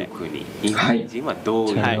感じで。日本はどういう国、日本人はどう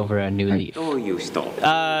いう、 Turn over a new leaf. どういう人、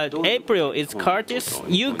 April is Curtis.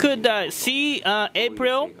 You could see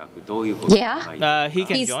April. どういうこと Yeah. He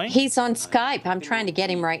can join. He's on Skype. I'm trying to get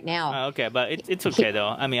him right now. Okay, but it's okay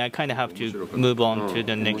though. I mean, I kind of have to move on to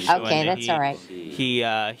the next show. Okay, and that's all right.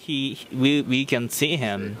 We can see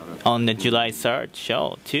him on the July 3rd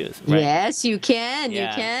show too, right? Yes, you can. You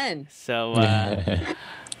Yeah. can. So,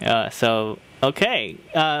 so okay.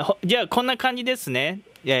 じゃあこんな感じですね。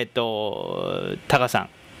タカさん。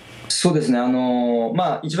そうですね、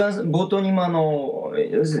まあ、一番冒頭にも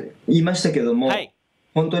言いましたけども、はい。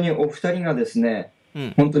本当にお二人がですね、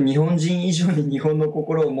本当に日本人以上に日本の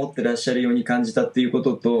心を持ってらっしゃるように感じたっていうこ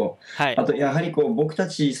とと、はい。あとやはりこう僕た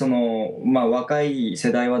ちまあ、若い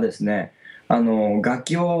世代はですね、楽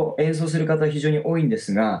器を演奏する方非常に多いんで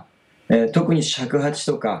すが、特に尺八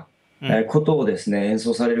とか、琴をですね演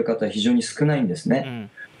奏される方は非常に少ないんですね。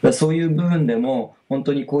そういう部分でも本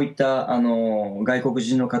当にこういった外国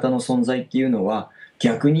人の方の存在っていうのは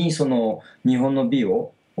逆に日本の美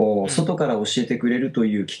を外から教えてくれると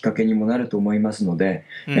いうきっかけにもなると思いますので、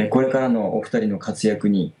これからのお二人の活躍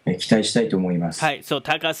に期待したいと思います。はい、so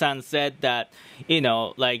Taka-san said that,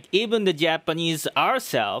 like even the Japanese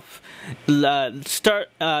ourselves start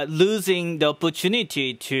losing the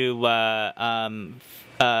opportunity to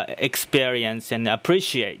experience and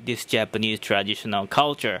appreciate this Japanese traditional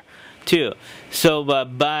culture too. So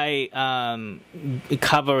by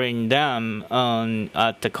covering them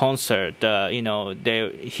at the concert,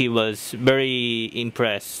 he was very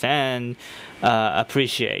impressed and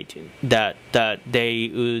appreciate that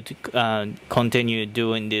they would continue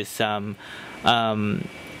doing this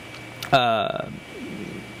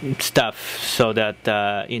stuff so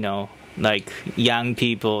that like young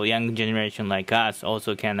people, young generation like us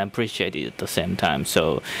also can appreciate it at the same time.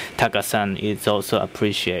 So Taka-san is also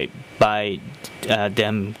appreciated by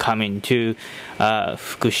them coming to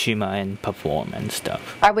Fukushima and perform and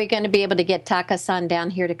stuff. Are we going to be able to get Taka-san down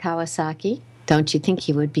here to Kawasaki? Don't you think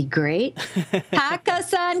he would be great?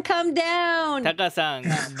 Taka-san, come down! タカさん、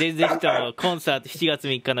ぜひともコンサート、7月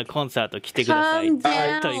3日のコンサート来てください。 Come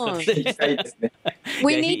down. ということぜひ行きたいですね。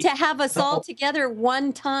We need to have us all together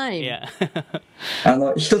one time. Yeah.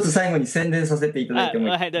 一つ最後に宣伝させていただいてもい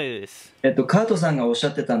いはい、大丈夫です。カートさんがおっしゃ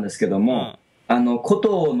ってたんですけども、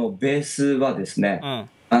琴のベースはですね、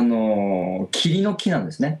桐の木なん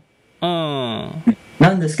ですね。な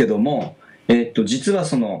んですけども、実は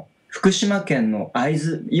福島県の会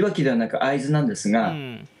津、いわきではなく会津なんですが、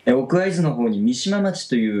奥会津の方に三島町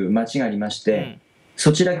という町がありまして、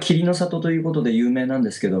そちら霧の里ということで有名なんで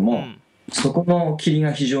すけども、そこの霧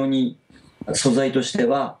が非常に素材として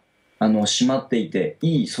は締まっていて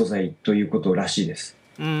いい素材ということらしいです。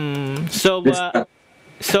So the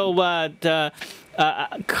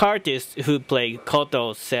artist who played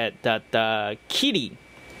koto said that kiri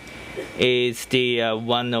is the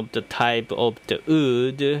one of the type of the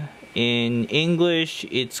wood. In English,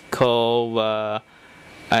 it's called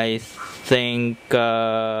I think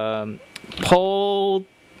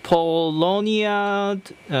Polonia,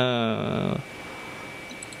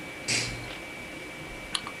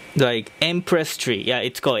 like Empress tree. Yeah,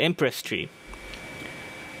 it's called Empress tree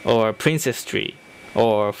or Princess tree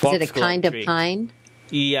or Foxglove tree. Is it a kind of pine?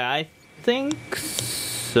 Yeah, I think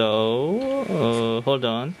so. Hold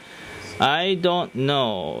on. I don't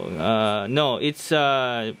know. No, it's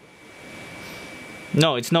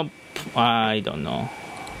no, it's not. I don't know.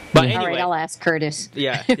 But anyway, all right, I'll ask Curtis.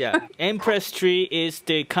 Yeah. Empress tree is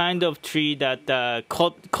the kind of tree that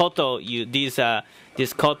koto.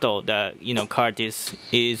 This koto, the Curtis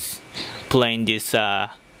is playing this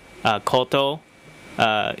koto,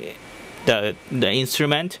 the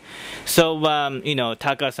instrument. So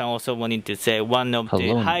Taka-san also wanted to say one of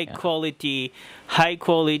the high quality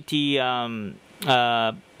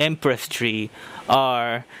empress tree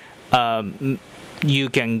are you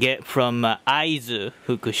can get from Aizu,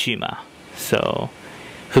 Fukushima. So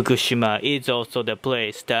Fukushima is also the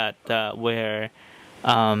place that where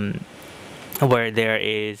there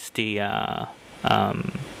is the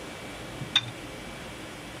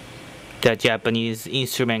Japanese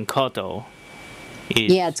instrument koto.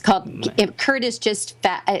 Yeah, it's called. Curtis just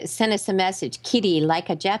sent us a message. Kitty,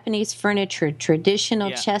 like a Japanese furniture,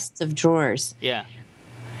 traditional chests of drawers. Yeah.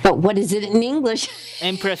 But what is it in English?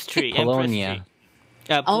 Empress tree. Polonia.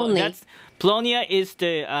 Only. Polonia is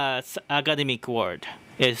the academic word.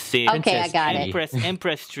 It's the okay, I got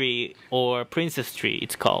Empress tree or Princess tree.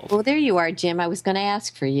 It's called. Well, there you are, Jim. I was going to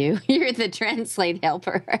ask for you. You're the translate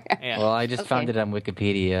helper. Yeah. Well, I just found it on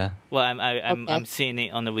Wikipedia. Well, I'm seeing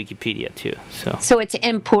it on the Wikipedia too. So it's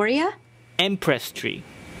Emporia? Empress tree.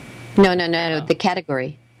 No, the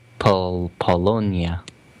category. Polonia.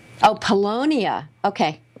 Oh, Polonia.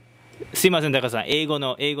 Okay. すいません、高さん、英語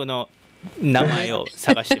の名前を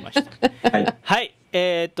探してました。はい。はい、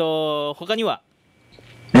他には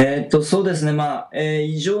そうですね。まあ、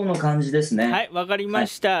以上の感じですね。はい、わかりま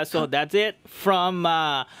した。So that's it from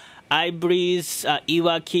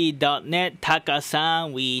iBreeze、iwaki.net.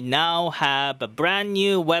 Taka-san, we now have a brand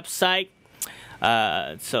new website.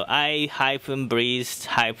 So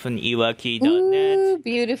i-breeze-iwaki.net. Ooh,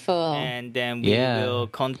 beautiful. And then we will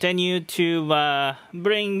continue to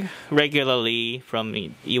bring regularly from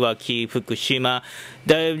Iwaki, Fukushima,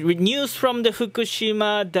 the news from the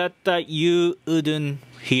Fukushima that you wouldn't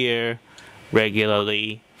hear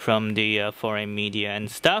regularly from the foreign media and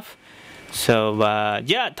stuff. So,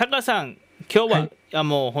 じゃあ、タカさん、今日は、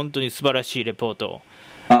もう本当に素晴らしいレポートを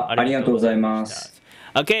ありがとうございます。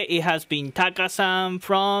Okay, it has been Taka-san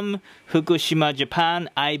from Fukushima, Japan,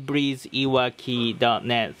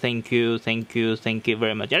 iBreezeIwaki.net. Thank you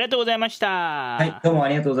very much. ありがとうございました。はい、どうもあ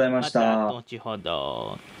りがとうございました。また後ほ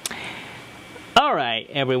ど。Alright,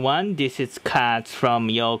 everyone, this is Katz from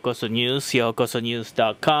Yokoso News,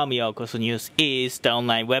 YokosoNews.com. Yokoso News is the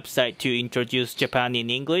online website to introduce Japan in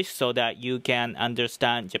English so that you can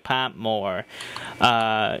understand Japan more.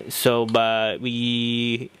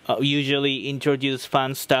 We usually introduce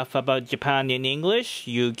fun stuff about Japan in English.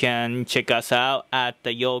 You can check us out at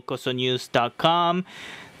the YokosoNews.com.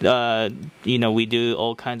 We do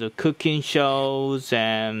all kinds of cooking shows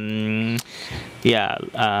and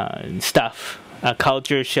stuff, a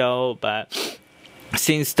culture show. But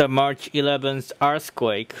since the March 11th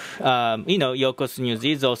earthquake, Yokoso News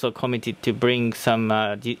is also committed to bring some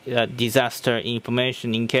disaster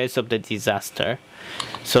information in case of the disaster,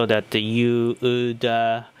 so that you would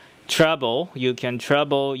you can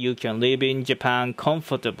live in Japan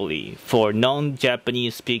comfortably for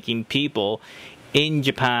non-Japanese speaking people in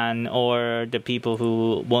Japan, or the people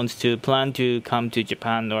who wants to plan to come to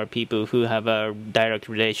Japan, or people who have a direct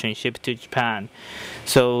relationship to Japan.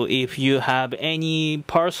 So if you have any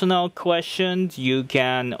personal questions, you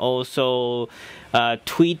can also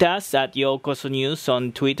tweet us at Yokoso News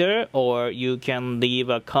on Twitter, or you can leave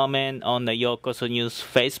a comment on the Yokoso News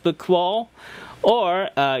Facebook wall. Or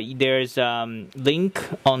there's a link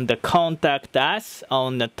on the contact us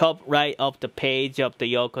on the top right of the page of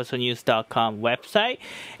the YokosoNews.com website,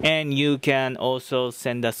 and you can also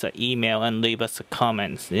send us an email and leave us a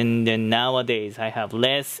comments. And then nowadays I have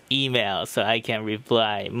less emails, so I can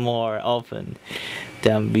reply more often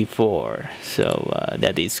than before. So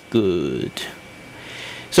that is good.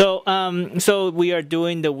 So we are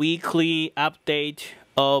doing the weekly update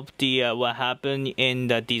of the what happened in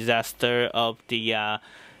the disaster of the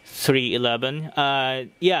 3/11.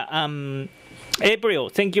 April,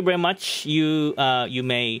 thank you very much. You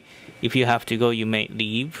may, if you have to go, you may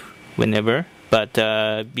leave whenever. But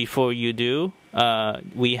before you do,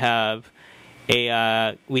 we have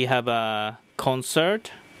a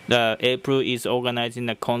concert. April is organizing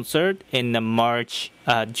a concert in the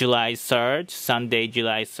July 3rd, Sunday,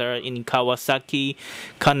 July 3rd in Kawasaki,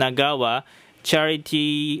 Kanagawa.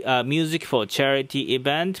 Charity music for charity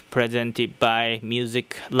event presented by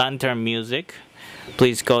Lantern Music.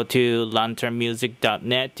 Please go to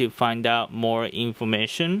lanternmusic.net to find out more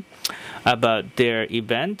information about their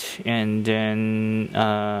event, and then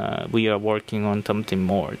we are working on something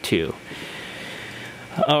more too.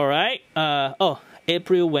 All right.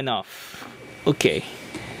 April went off. Okay,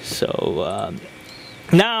 so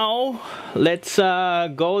now let's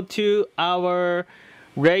go to our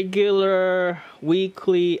regular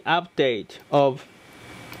weekly update of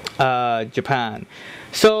Japan.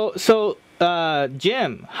 So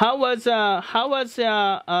Jim, how was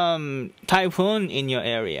typhoon in your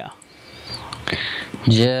area?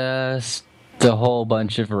 Just a whole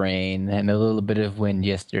bunch of rain and a little bit of wind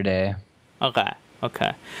yesterday. Okay.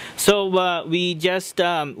 So we just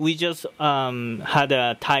had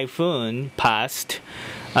a typhoon passed.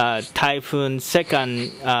 Typhoon second,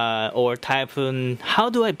 or typhoon, how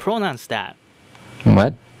do I pronounce that?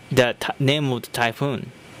 What? The name of the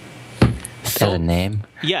typhoon. Is that a name?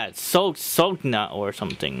 Yeah, Sogna or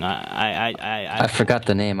something. I forgot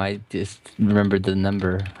the name. I just remembered the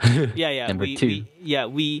number. Yeah. Number 2.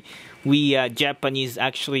 We Japanese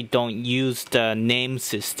actually don't use the name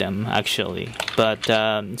system actually, but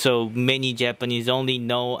so many Japanese only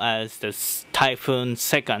know as the typhoon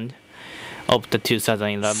second of the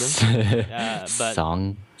 2011.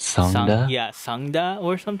 Songda? Songda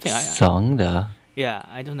or something. Songda? Yeah,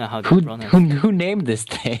 I don't know how to Who, pronounce. who named this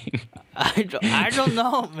thing? I don't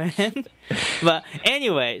know, man. But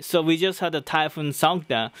anyway, so we just had a typhoon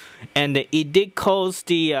Songda, and it did cause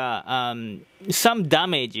the some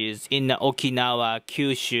damages in Okinawa,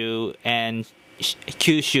 Kyushu, and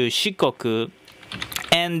Kyushu, Shikoku,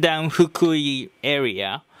 and then Fukui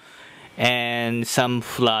area, and some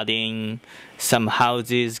flooding, some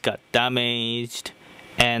houses got damaged.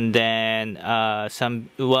 And then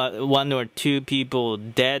one or two people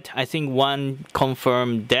dead. I think one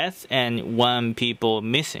confirmed death and one people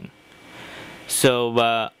missing. So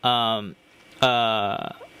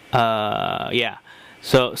yeah.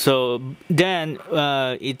 So then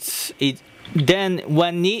then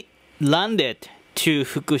when it landed to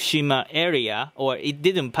Fukushima area, or it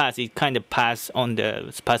didn't pass, it kind of passed on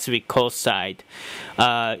the Pacific coast side.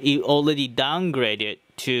 It already downgraded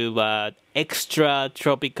to extra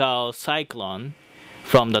tropical cyclone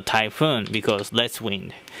from the typhoon because less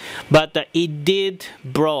wind. But it did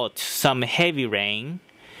brought some heavy rain.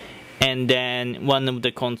 And then one of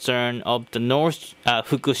the concern of the North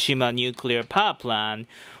Fukushima nuclear power plant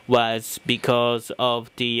was because of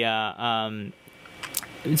the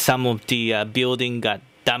some of the building got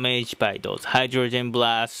damaged by those hydrogen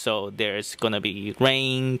blasts, so there's gonna be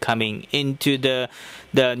rain coming into the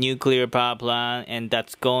nuclear power plant, and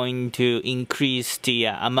that's going to increase the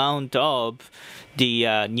amount of the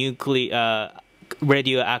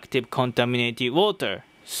radioactive contaminated water.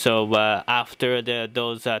 So after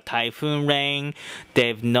those typhoon rain,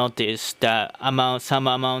 they've noticed that some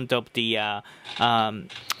amount of the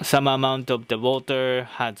water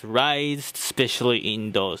has rised, especially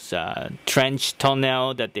in those trench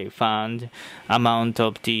tunnel that they found. Amount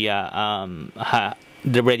of the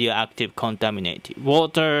radioactive contaminated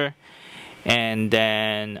water, and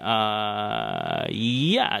then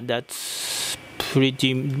yeah, that's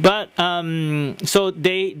pretty. But so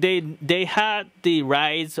they had the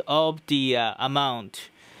rise of the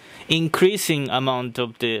increasing amount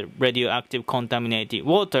of the radioactive contaminated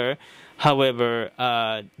water. However,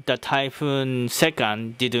 the typhoon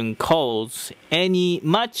second didn't cause any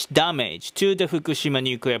much damage to the Fukushima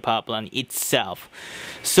nuclear power plant itself.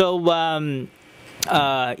 So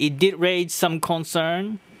it did raise some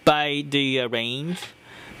concern by the rain,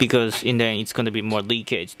 because in the end it's going to be more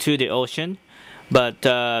leakage to the ocean. But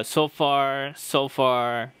so far,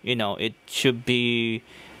 you know, it should be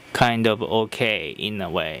kind of okay in a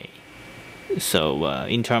way. So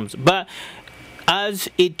in terms, but as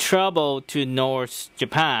it traveled to North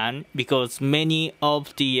Japan, because many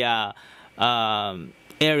of the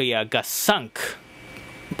area got sunk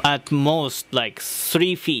at most like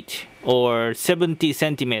 3 feet or 70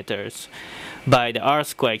 centimeters by the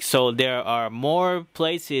earthquake. So there are more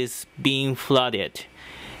places being flooded.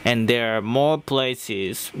 And there are more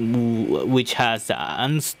places which has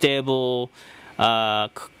unstable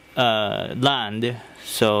land,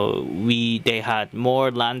 so they had more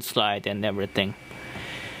landslide and everything.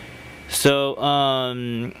 So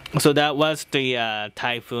so that was the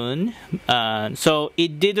typhoon. So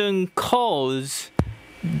it didn't cause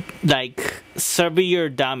like severe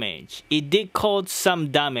damage. It did cause some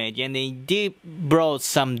damage, and it did brought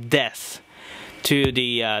some death to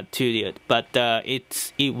the but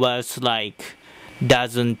it was like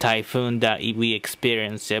dozen typhoon that we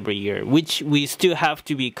experience every year, which we still have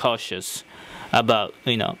to be cautious about,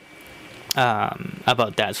 you know,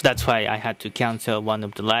 about that. So that's why I had to cancel one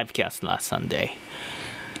of the live casts last Sunday.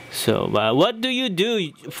 So what do you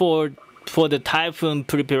do for the typhoon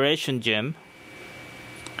preparation, Jim?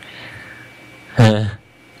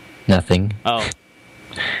 Nothing. Oh,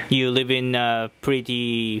 you live in a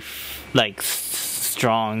pretty like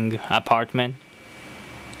strong apartment?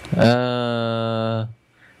 I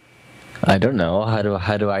don't know.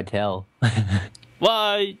 How do I tell?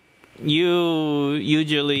 Well,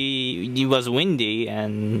 it was windy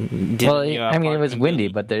and well, I mean, it was windy,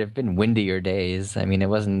 but there have been windier days. I mean, it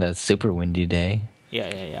wasn't a super windy day.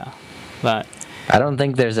 Yeah. But I don't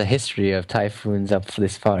think there's a history of typhoons up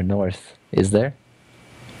this far north. Is there?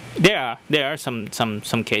 There are some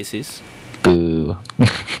cases. Boo.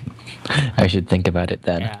 I should think about it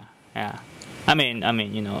then. Yeah. I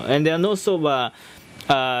mean, you know, and then also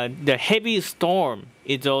the heavy storm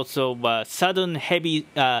is also sudden heavy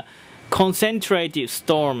concentrated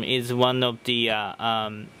storm is one of the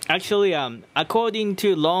actually according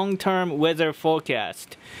to long-term weather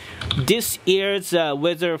forecast, this year's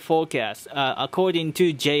weather forecast according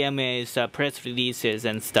to JMA's press releases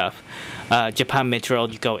and stuff, Japan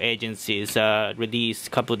Meteorological Agency's released a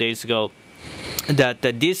couple days ago. that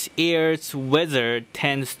this year's weather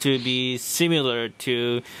tends to be similar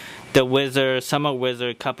to the summer weather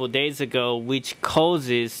a couple days ago, which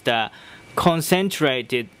causes the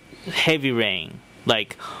concentrated heavy rain.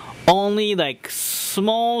 Like only like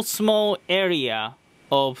small area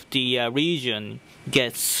of the region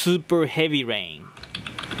gets super heavy rain,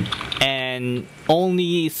 and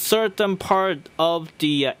only certain part of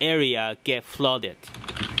the area get flooded,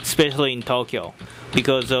 especially in Tokyo,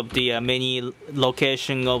 because of the many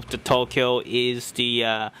location of the Tokyo is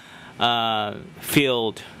the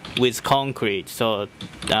filled with concrete, so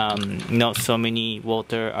not so many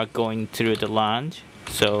water are going through the land,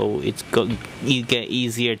 so you get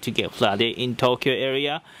easier to get flooded in Tokyo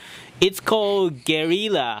area. It's called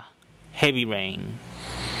guerrilla heavy rain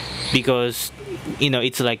because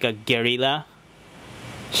it's like a guerrilla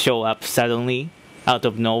show up suddenly out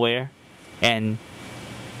of nowhere and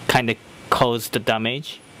kind of cause the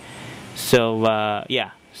damage. So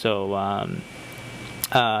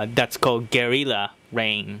that's called guerrilla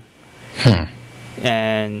rain.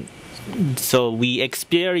 And so we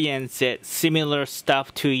experienced it similar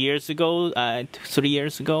stuff 2 years ago, 3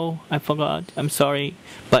 years ago, I forgot, I'm sorry,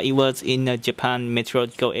 but it was in Japan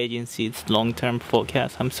Meteorological Agency's long-term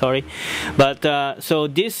forecast, I'm sorry. But so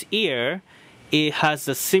this year it has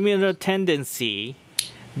a similar tendency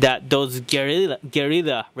that those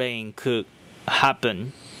guerrilla rain could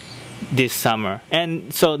happen this summer.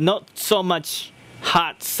 And so not so much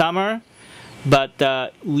hot summer, but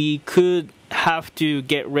we could have to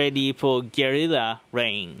get ready for guerrilla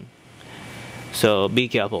rain. So be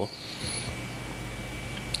careful.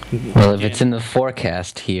 Well, if it's in the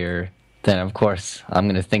forecast here, then of course I'm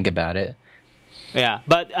gonna think about it. Yeah,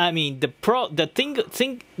 but I mean the problem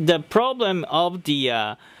of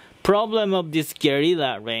this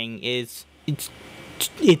guerrilla rain is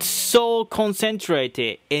it's so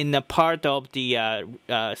concentrated in a part of the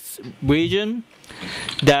region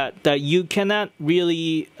that you cannot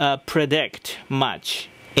really predict much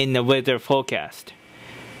in the weather forecast,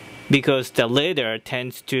 because the radar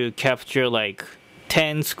tends to capture like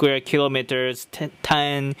 10 square kilometers,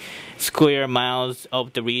 10 square miles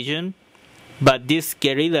of the region, but this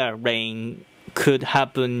guerrilla rain could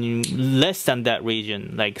happen less than that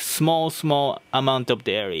region, like small amount of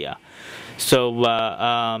the area. So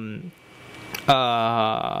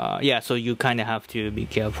so you kind of have to be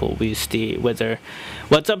careful with the weather.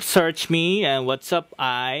 What's up, Search Me, and what's up,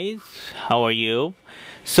 Eyes? How are you?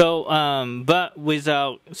 So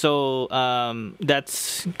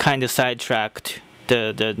that's kind of sidetracked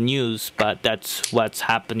the news, but that's what's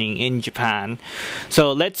happening in Japan.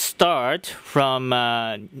 So let's start from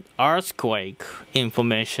earthquake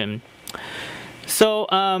information. So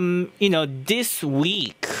this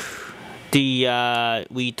week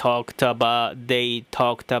they talked about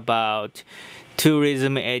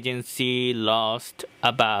tourism agency lost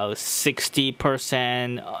about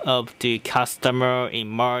 60% of the customer in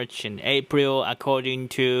March and April, according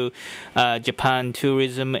to Japan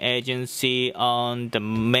Tourism Agency on the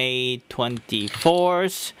May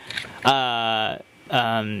 24th.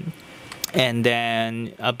 And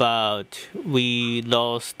then we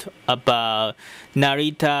lost about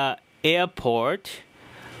Narita Airport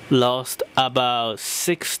lost about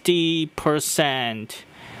 63%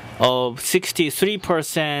 of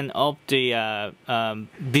the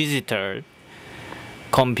visitor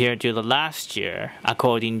compared to the last year,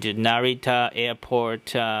 according to Narita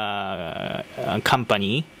Airport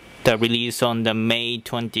company, the release on the May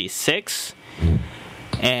 26th.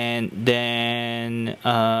 And then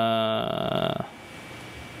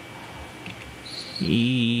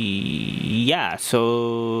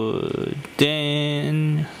so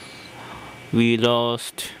then we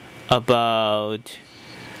lost about,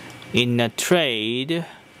 in a trade,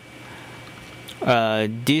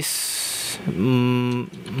 this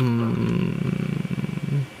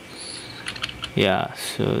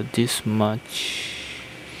so this much,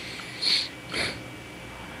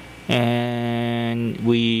 and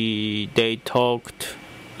they talked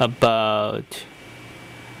about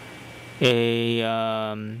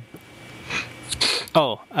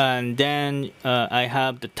and then I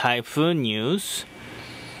have the typhoon news.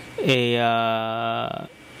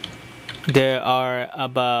 There are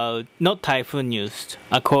about, not typhoon news,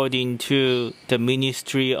 according to the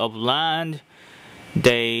Ministry of Land,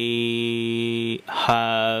 they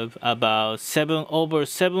have about over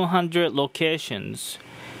 700 locations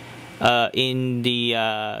in the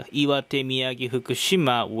Iwate, Miyagi,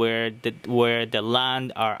 Fukushima, where the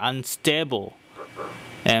land are unstable,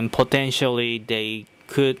 and potentially they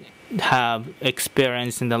could have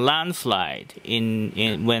experienced in the landslide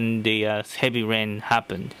when the heavy rain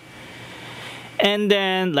happened. And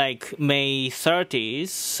then like May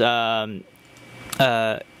 30th,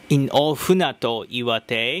 in Ofunato,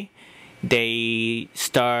 Iwate,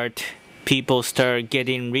 people start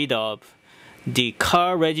getting rid of the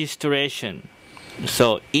car registration.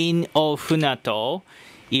 So in Ofunato,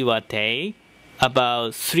 Iwate,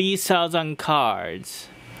 about 3,000 cars,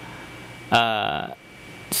 the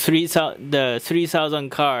 3,000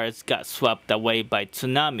 cars got swept away by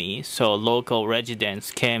tsunami. So local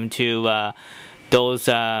residents came to the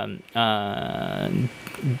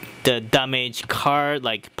damaged car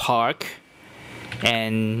like park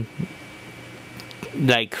and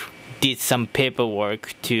like did some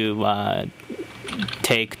paperwork to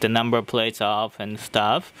take the number plates off and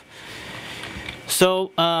stuff.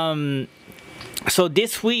 So so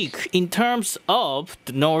this week, in terms of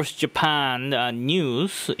the North Japan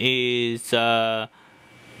news, is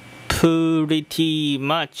pretty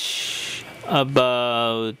much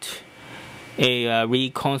about a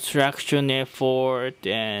reconstruction effort,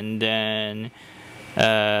 and then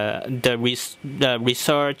the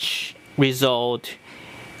research result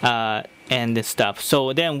and stuff.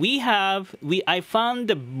 So then I found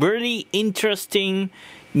a very interesting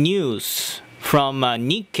news from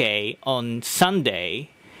Nikkei on Sunday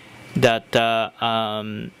that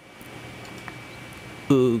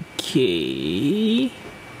okay.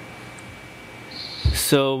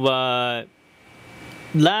 So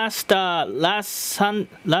last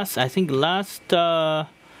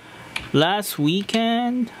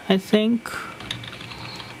weekend, I think.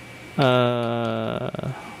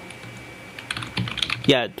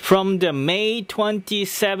 Yeah, from the May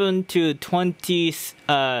 27 to 20, from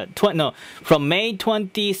May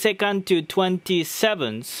 22nd to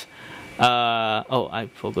 27th. Oh, I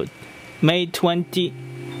forgot. May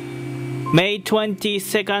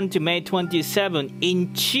 22nd to May 27 in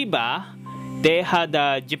Chiba, they had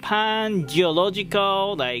a Japan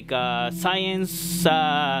geological science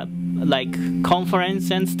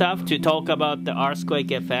conference and stuff to talk about the earthquake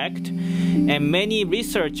effect, and many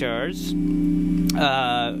researchers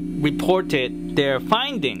reported their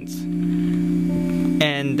findings,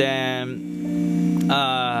 and then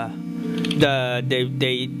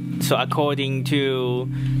so according to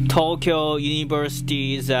Tokyo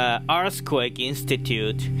University's Earthquake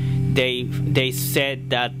Institute, they said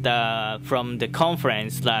that from the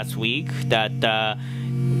conference last week that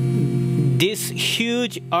this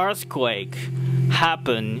huge earthquake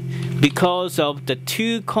happened because of the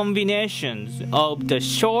two combinations of the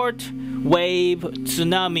short wave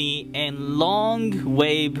tsunami and long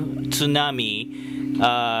wave tsunami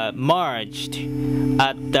merged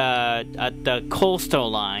at the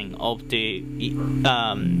coastal line of the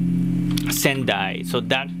Sendai. So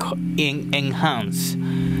that enhanced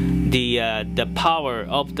the power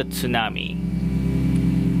of the tsunami.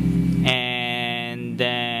 And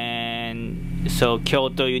then so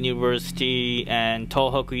Kyoto University and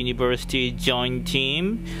Tohoku University joint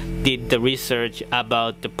team did the research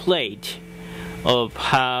about the plate, of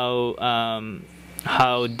how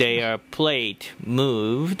their plate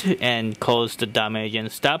moved and caused the damage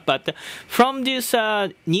and stuff. But from this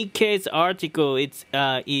Nikkei's article, it's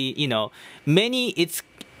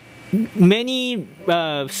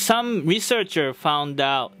some researcher found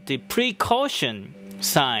out the precaution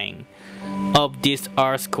sign of this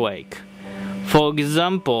earthquake. For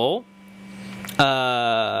example,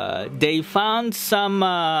 they found some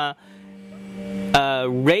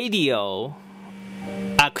radio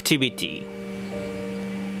activity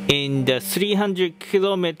in the 300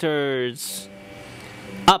 kilometers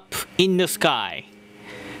up in the sky.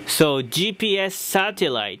 So GPS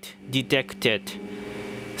satellite detected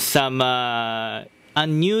some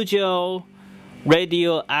unusual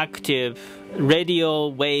radio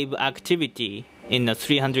wave activity in the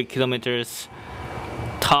 300 kilometers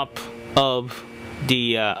top of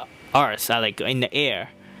the Earth, like in the air.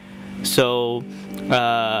 So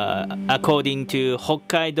according to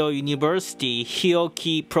Hokkaido University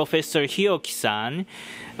Professor Hioki-san,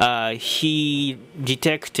 he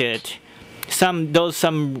detected some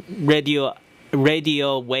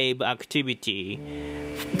radio wave activity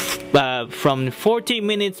from 40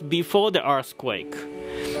 minutes before the earthquake,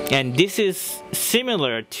 and this is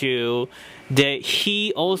similar to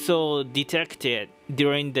he also detected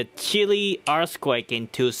during the Chile earthquake in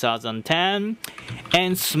 2010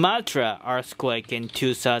 and Sumatra earthquake in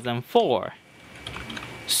 2004.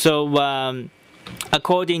 So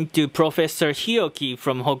according to Professor Hioki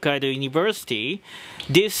from Hokkaido University,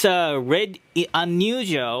 this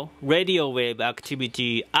unusual radio wave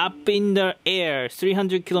activity up in the air,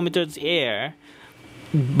 300 kilometers air,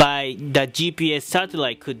 by the GPS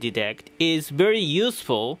satellite could detect, is very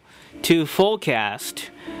useful to forecast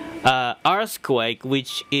earthquake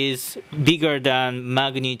which is bigger than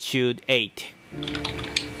magnitude 8.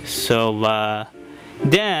 So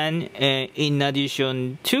then in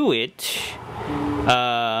addition to it,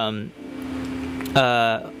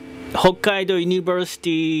 Hokkaido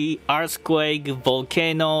University Earthquake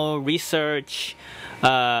Volcano Research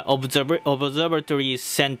Observatory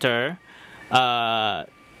Center,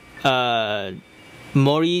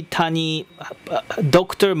 Moritani,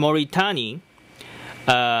 Dr. Moritani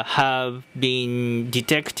have been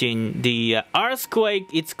detecting the earthquake.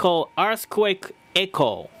 It's called earthquake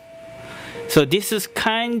echo. So this is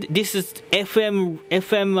FM,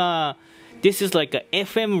 this is like a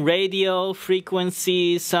FM radio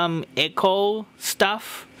frequency, some echo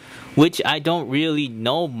stuff, which I don't really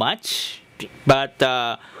know much, but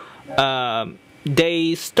so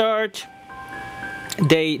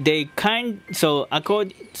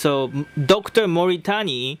Dr.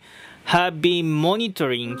 Moritani have been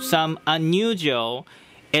monitoring some unusual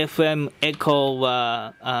FM echo,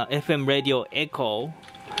 FM radio echo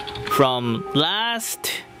from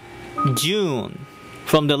last June,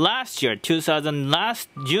 from the last year, last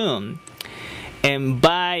June, and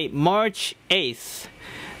by March 8th,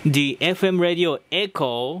 the FM radio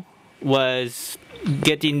echo was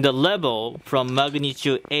getting the level from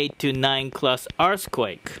magnitude 8 to 9 class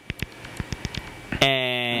earthquake.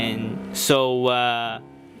 And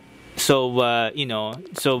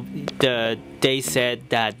they said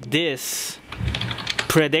that this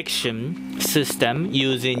prediction system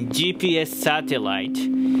using GPS satellite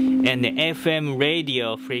and the FM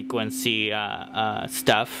radio frequency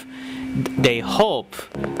stuff, they hope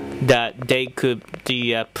that they could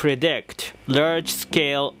predict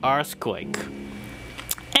large-scale earthquake.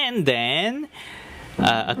 And then,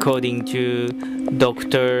 according to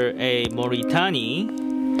Dr. Moritani,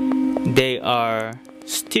 they are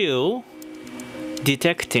still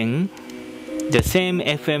detecting the same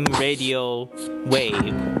FM radio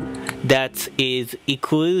wave that is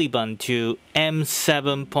equivalent to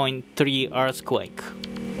M7.3 earthquake.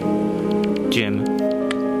 Jim?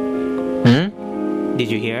 Did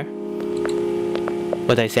you hear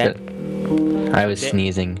what I said? I was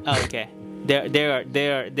sneezing. Okay.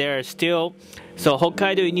 There are still. So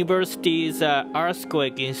Hokkaido University's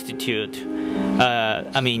Earthquake Institute.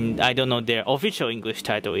 I mean, I don't know their official English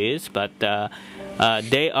title is, but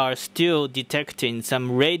they are still detecting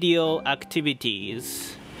some radio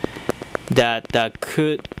activities that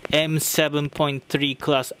could M7.3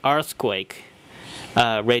 class earthquake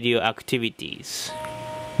radio activities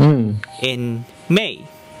in May.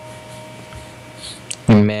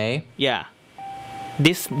 In May? Yeah,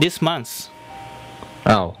 this month.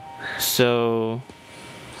 Oh. So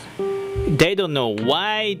they don't know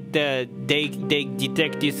why they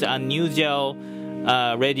detect this unusual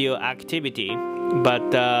radio activity, but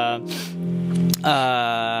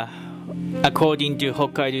according to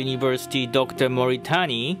Hokkaido University Dr.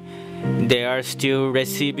 Moritani, they are still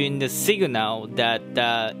receiving the signal that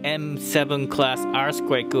M7 class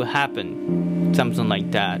earthquake could happen, something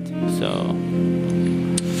like that. So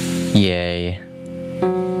yay.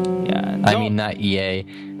 Yeah. I mean, not yay.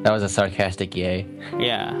 That was a sarcastic yay.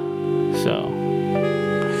 Yeah. So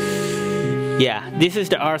yeah, this is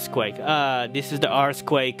the earthquake. This is the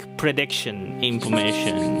earthquake prediction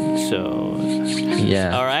information. So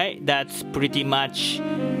yeah. All right, that's pretty much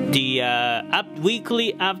the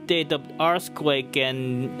weekly update of earthquake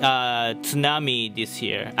and tsunami this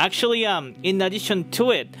year. Actually, in addition to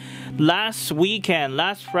it, last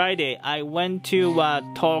Friday, I went to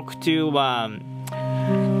talk to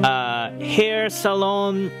hair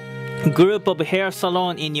salon. Group of hair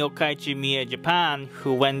salon in Yokkaichi, Mie, Japan,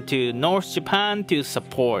 who went to North Japan to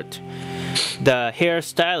support the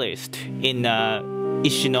hairstylist in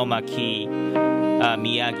Ishinomaki,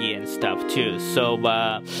 Miyagi and stuff too. So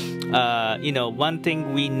one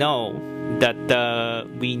thing we know that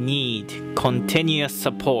we need continuous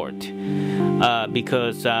support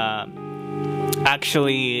because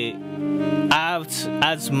actually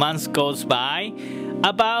as months goes by,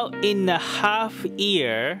 about in a half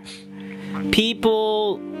year,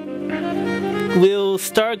 people will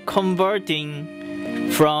start converting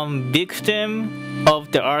from victim of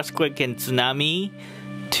the earthquake and tsunami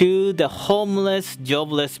to the homeless,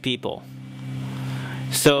 jobless people.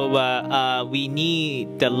 So we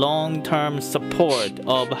need the long-term support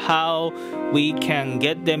of how we can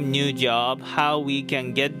get them new job, how we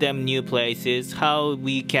can get them new places, how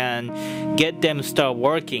we can get them start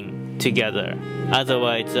working together.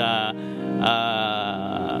 Otherwise,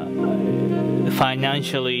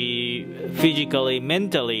 financially, physically,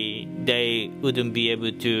 mentally, they wouldn't be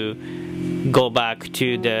able to go back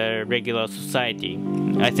to the regular society.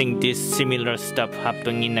 I think this similar stuff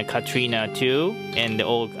happened in the Katrina too, and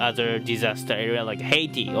all other disaster area like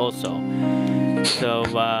Haiti also. So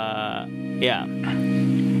yeah.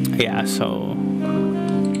 So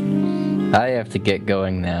I have to get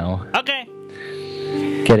going now. okay.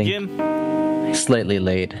 Getting Jim. slightly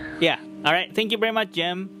late. Yeah. All right. Thank you very much,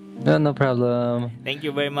 Jim. No problem. Thank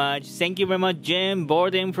you very much. Thank you very much, Jim.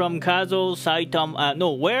 Borden from Kazo, Saitama.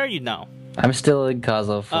 No, where are you now? I'm still in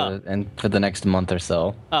Kazo for the next month or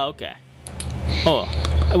so. Oh, okay. Oh,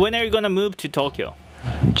 when are you gonna move to Tokyo?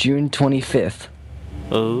 June 25th.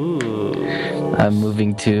 Oh. I'm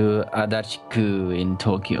moving to Adachiku in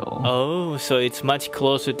Tokyo. Oh, so it's much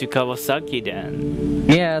closer to Kawasaki then.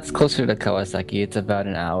 Yeah, it's closer to Kawasaki. It's about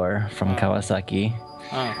an hour from Kawasaki.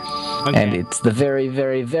 Oh, okay. And it's the very,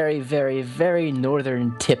 very, very, very, very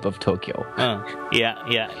northern tip of Tokyo. Yeah.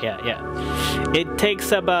 It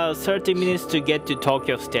takes about 30 minutes to get to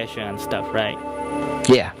Tokyo Station and stuff, right?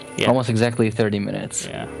 Yeah. Almost exactly 30 minutes.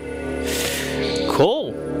 Yeah.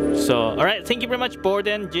 Cool. So, all right. Thank you very much,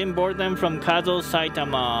 Borden. Jim Borden from Kazo,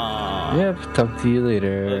 Saitama. Yep. Talk to you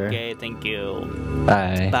later. Okay. Thank you.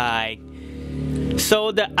 Bye. Bye.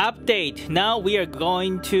 So the update. Now we are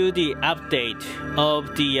going to the update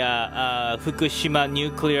of the Fukushima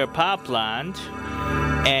nuclear power plant,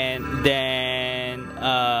 and then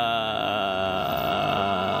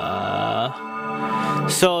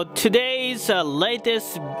so today's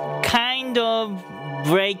latest kind of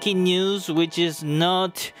breaking news, which is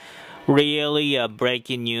not really a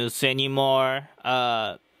breaking news anymore.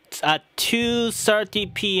 At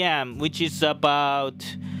 2:30 p.m., which is about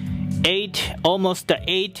almost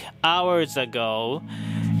 8 hours ago,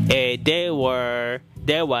 there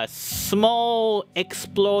was small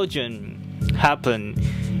explosion happened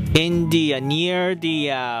in the near the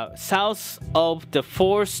south of the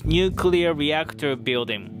 4th nuclear reactor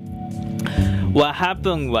building. What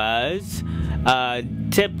happened was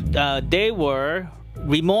they were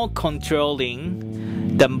remote controlling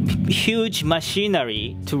the huge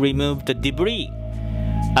machinery to remove the debris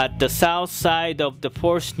at the south side of the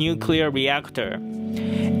 4th nuclear reactor,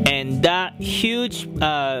 and that huge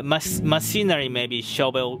machinery, maybe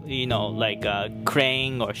shovel, like a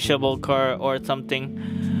crane or shovel car or something,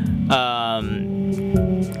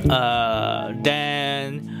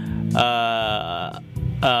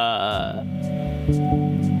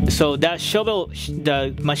 so that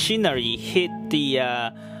the machinery hit the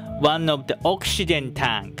one of the oxygen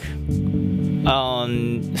tank.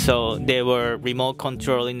 So they were remote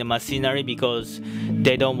controlling the machinery because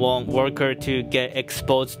they don't want worker to get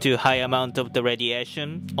exposed to high amount of the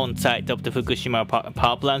radiation on site of the Fukushima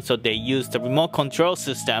power plant. So they used the remote control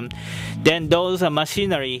system. Then those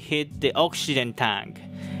machinery hit the oxygen tank,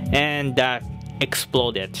 and that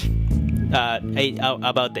exploded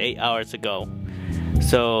about 8 hours ago.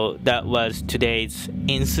 So that was today's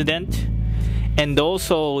incident. And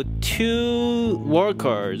also two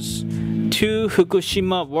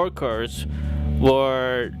Fukushima workers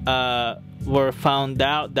were found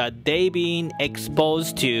out that they've been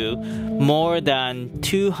exposed to more than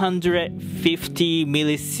 250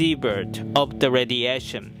 millisievert of the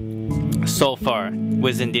radiation so far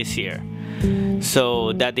within this year.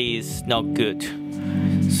 So that is not good.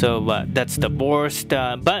 So that's the worst.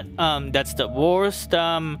 That's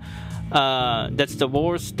the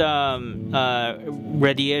worst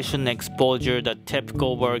radiation exposure that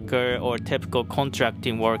typical worker or typical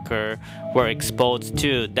contracting worker were exposed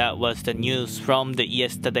to. That was the news from the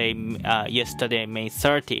yesterday May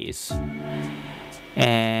 30th.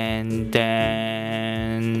 And then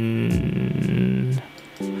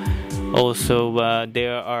also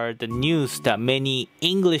there are the news that many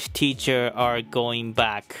English teachers are going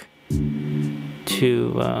back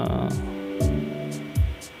to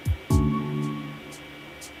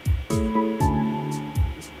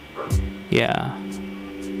yeah.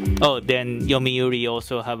 Oh, then Yomiuri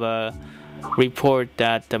also have a report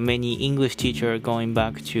that many English teachers are going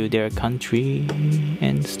back to their country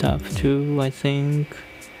and stuff too, I think.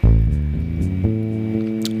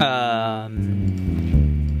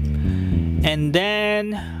 And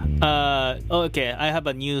then okay, I have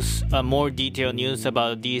a more detailed news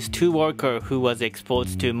about these two workers who was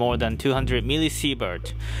exposed to more than 200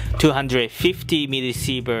 millisievert, 250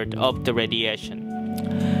 millisievert of the radiation.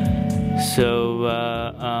 So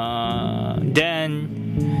then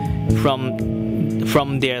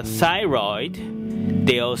from their thyroid,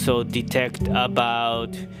 they also detect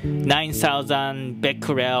about 9,000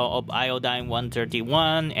 becquerel of iodine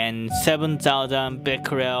 131 and 7,000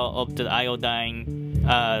 becquerel of the iodine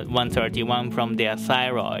 131 from their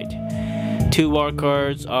thyroid. 2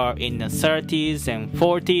 workers are in the 30s and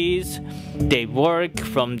 40s. They work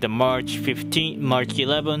from the March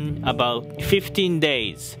 11, about 15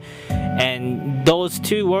 days. And those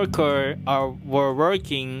 2 workers were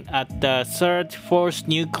working at the 3rd Force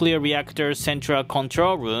Nuclear Reactor Central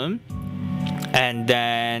Control Room. And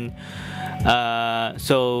then,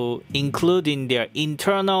 so including their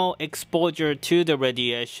internal exposure to the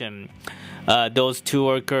radiation, those 2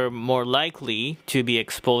 workers more likely to be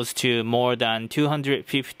exposed to more than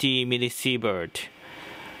 250 millisievert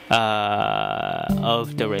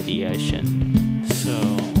of the radiation. So,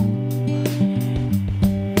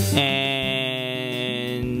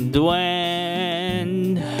 and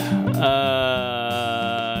when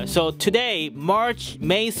so today,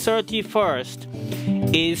 May 31st,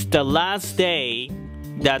 is the last day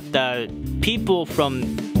that the people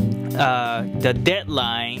from the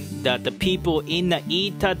deadline that the people in the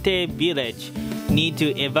Iitate village need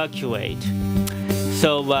to evacuate.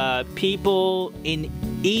 So people in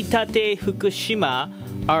Iitate, Fukushima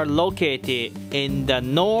are located in the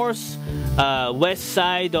north west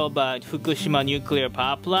side of Fukushima nuclear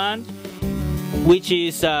power plant, which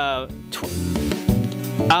is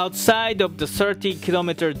outside of the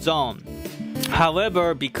 30-kilometer zone.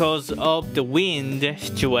 However, because of the wind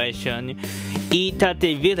situation,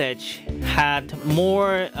 Iitate village had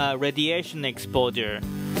more radiation exposure.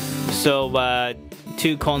 So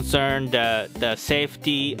to concern the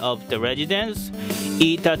safety of the residents,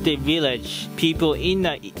 Iitate village, people in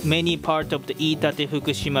many parts of the Iitate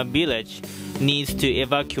Fukushima village needs to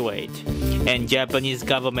evacuate. And Japanese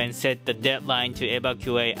government set the deadline to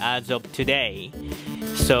evacuate as of today.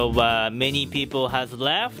 So many people has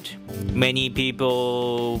left. Many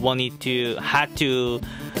people had to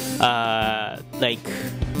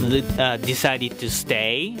decided to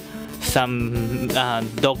stay. Some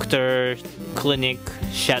doctor clinic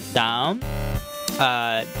shut down.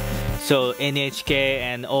 So NHK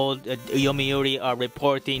and all Yomiuri are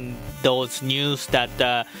reporting those news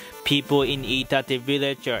that people in Iitate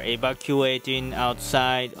village are evacuating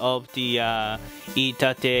outside of the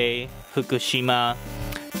Iitate Fukushima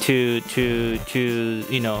to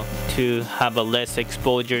have a less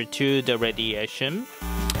exposure to the radiation.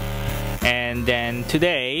 And then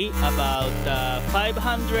today, about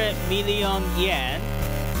 500 million yen,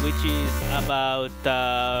 which is about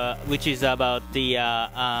the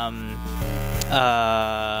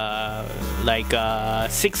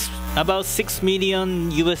about $6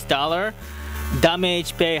 million US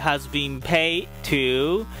damage pay has been paid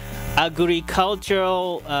to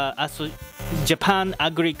agricultural Japan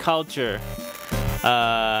agriculture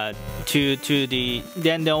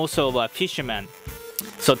then also fishermen.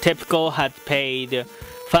 So TEPCO had paid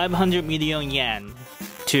 500 million yen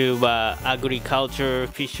to agriculture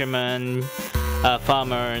fishermen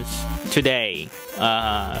farmers today,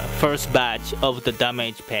 first batch of the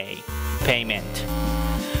damage payment.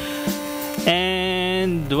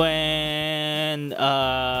 And when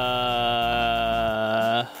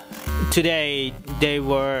today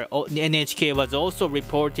NHK was also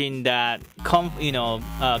reporting that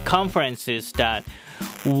conferences that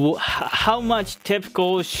how much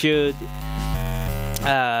TEPCO should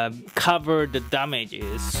cover the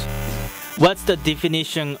damages. What's the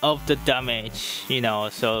definition of the damage?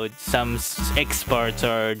 So some experts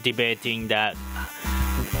are debating that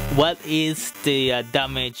what is the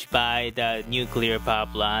damage by the nuclear power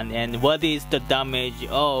plant and what is the damage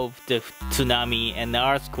of the tsunami and the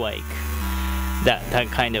earthquake, that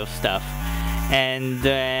kind of stuff. And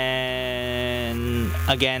then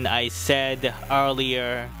again, I said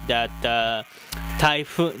earlier that the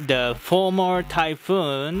former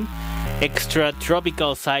typhoon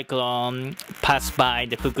extratropical cyclone passed by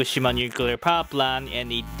the Fukushima nuclear power plant,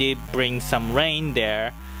 and it did bring some rain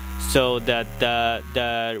there, so that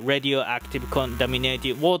the radioactive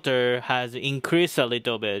contaminated water has increased a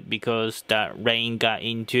little bit because that rain got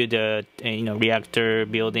into the reactor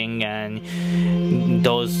building, and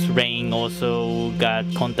those rain also got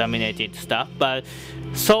contaminated stuff. But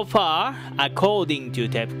so far, according to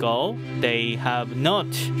TEPCO, they have not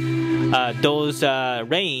those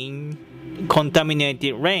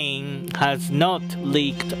contaminated rain has not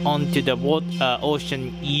leaked onto the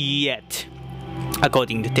ocean yet,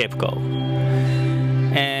 according to TEPCO.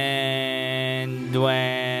 And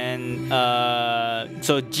when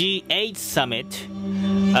so G8 summit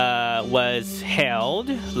was held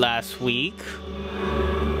last week.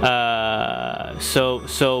 So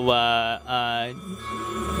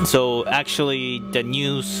actually the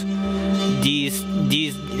news, these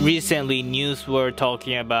recently news were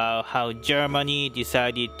talking about how Germany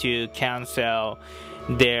decided to cancel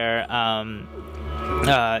their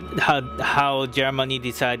how Germany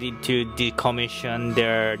decided to decommission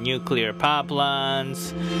their nuclear power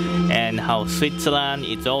plants, and how Switzerland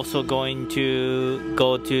is also going to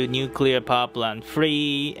go to nuclear power plant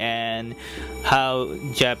free, and how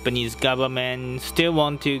Japanese government still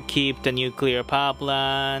want to keep the nuclear power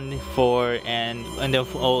plant but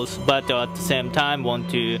at the same time want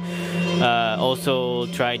to also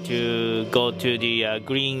try to go to the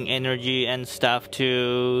green energy and stuff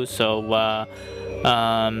too. So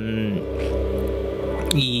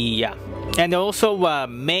yeah, and also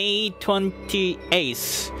May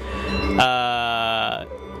 28th,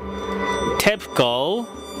 TEPCO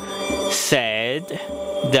said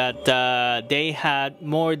that they had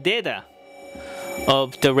more data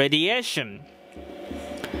of the radiation.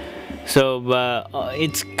 So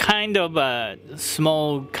it's kind of a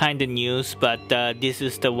small kind of news, but this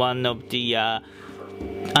is the one of the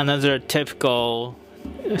another TEPCO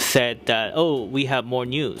said that, oh, we have more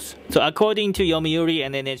news. So according to Yomiuri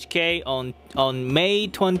and NHK, on May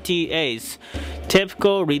 28th,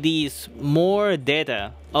 TEPCO released more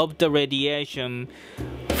data of the radiation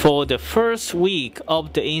for the first week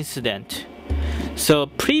of the incident. So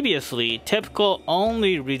previously, TEPCO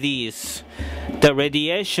only released the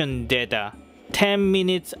radiation data 10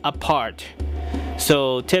 minutes apart.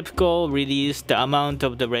 So TEPCO released the amount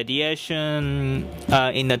of the radiation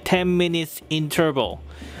in a 10 minutes interval.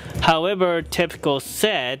 However, TEPCO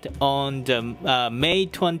said on the May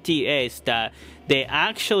 28th that they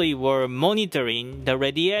actually were monitoring the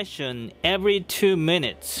radiation every 2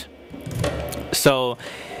 minutes. So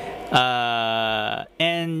then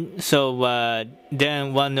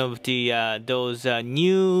one of the those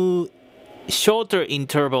new shorter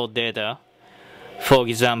interval data, for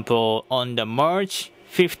example, on the March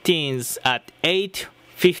 15th at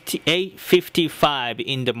 8:55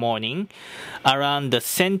 in the morning, around the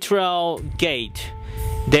central gate,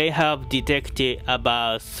 they have detected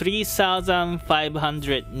about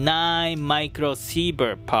 3,509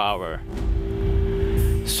 microsievert power.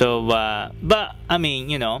 So, but I mean,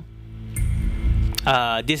 you know,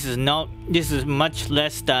 this is much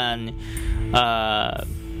less than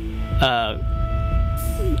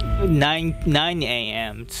 9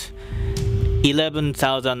 a.m.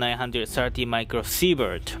 11,930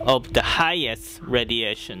 microsievert of the highest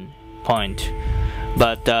radiation point.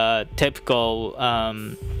 But TEPCO,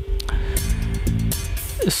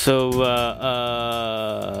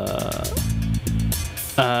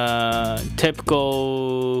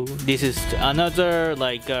 TEPCO, this is another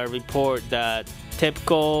like report that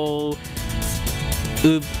TEPCO,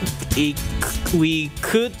 we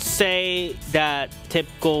could say that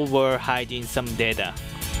TEPCO were hiding some data,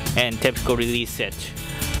 and TEPCO released it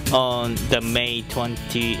on the May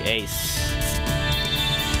 28th.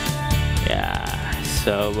 Yeah,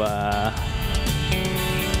 so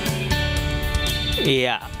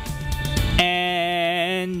yeah,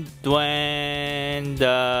 and when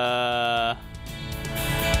the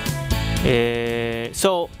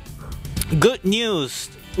so good news,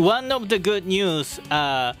 one of the good news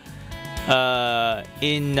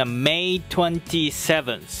in May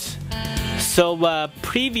 27th. So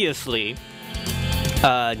previously,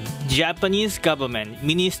 Japanese government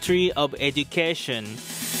Ministry of Education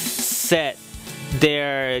set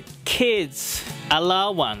their kids'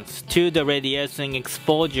 allowance to the radiation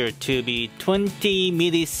exposure to be 20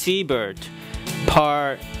 millisievert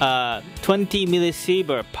per 20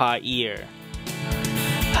 millisievert per year.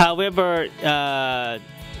 However,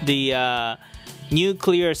 the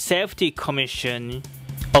Nuclear Safety Commission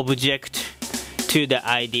object to the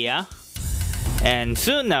idea, and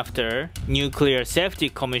soon after, Nuclear Safety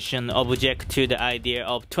Commission object to the idea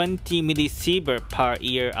of 20 millisievert per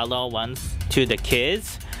year allowance to the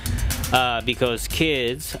kids, because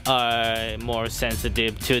kids are more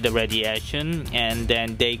sensitive to the radiation, and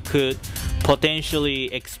then they could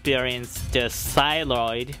potentially experience the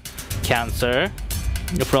thyroid cancer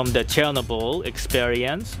from the Chernobyl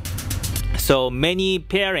experience. So many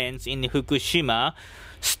parents in Fukushima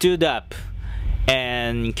stood up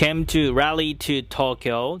and came to rally to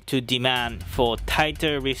Tokyo to demand for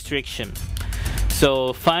tighter restriction.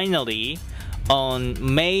 So finally, on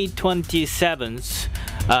May 27th,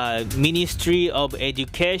 Ministry of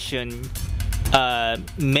Education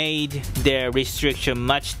made their restriction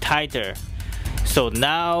much tighter. So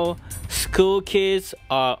now school kids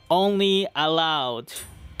are only allowed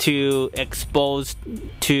to expose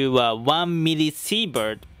to 1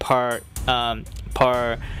 millisievert per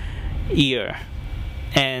year,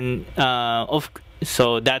 and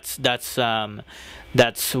so that's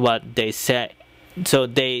what they said. So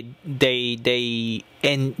they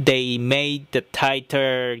made the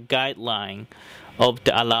tighter guideline of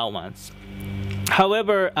the allowance.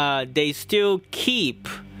 However, they still keep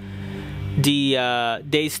the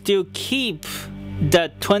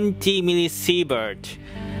 20 millisievert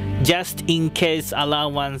just in case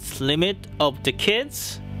allowance limit of the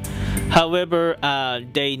kids. However,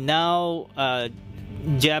 they now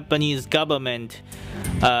Japanese government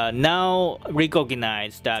now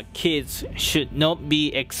recognize that kids should not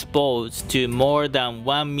be exposed to more than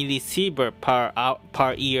 1 millisievert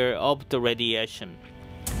per year of the radiation.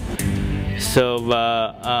 So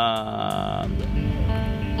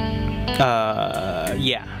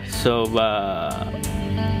yeah, so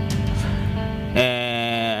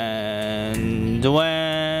and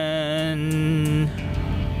when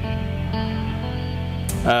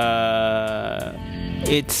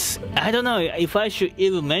it's, I don't know if I should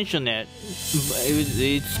even mention it.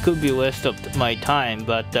 It could be waste of my time,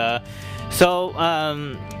 but so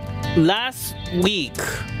last week,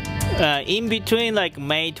 in between like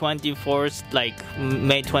May 24th, like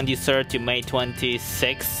May 23rd to May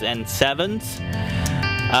 26th and 7th,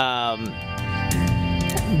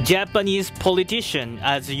 Japanese politician,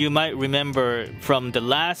 as you might remember from the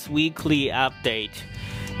last weekly update,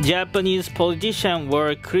 Japanese politicians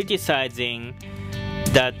were criticizing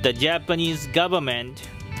that the Japanese government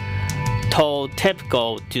told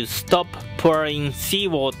TEPCO to stop pouring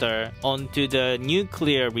seawater onto the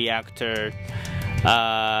nuclear reactor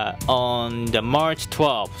on the March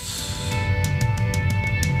 12th.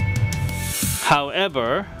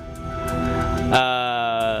 However,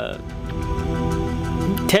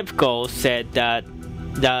 TEPCO said that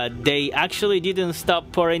they actually didn't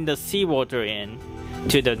stop pouring the seawater in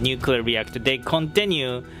to the nuclear reactor. They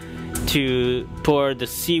continue to pour the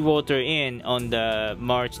seawater in on the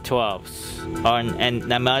March 12th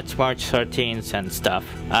and March 13th and stuff.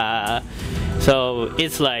 So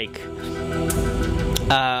it's like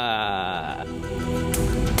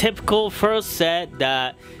TEPCO first said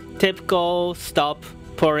that TEPCO stopped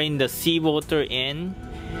pouring the seawater in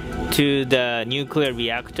to the nuclear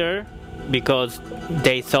reactor because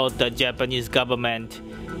they thought the Japanese government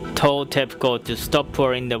told TEPCO to stop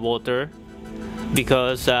pouring the water,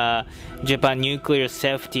 because Japan Nuclear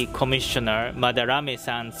Safety Commissioner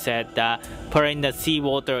Madarame-san said that pouring the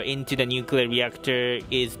seawater into the nuclear reactor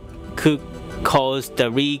could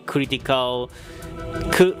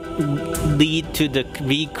lead to the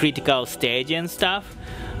critical stage and stuff.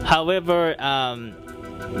 However,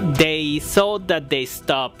 they thought that they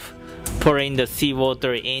stopped pouring the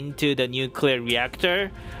seawater into the nuclear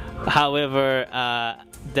reactor. However,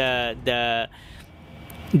 the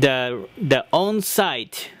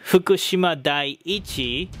on-site Fukushima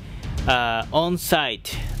Daiichi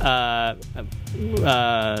on-site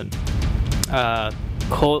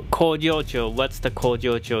Kojocho, what's the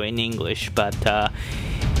Kojocho in English? But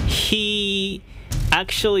he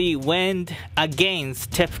actually went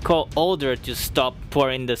against TEPCO order to stop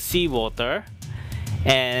pouring the seawater,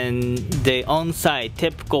 and the on-site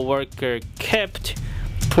TEPCO worker kept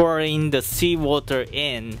pouring the seawater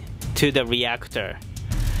in to the reactor.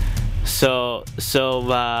 So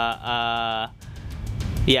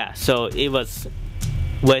yeah, so it was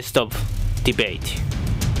waste of debate.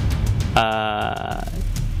 But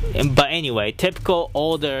anyway, TEPCO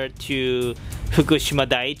ordered to Fukushima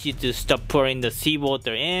Daiichi to stop pouring the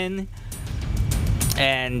seawater in,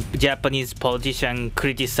 and Japanese politicians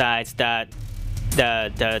criticized that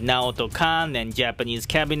the Naoto Kan and Japanese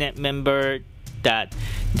cabinet member that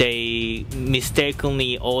they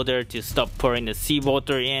mistakenly ordered to stop pouring the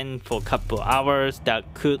seawater in for a couple hours. That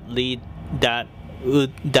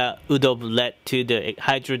would have led to the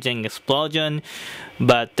hydrogen explosion.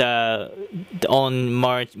 But on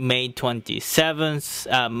May 26th,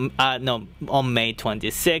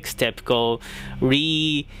 TEPCO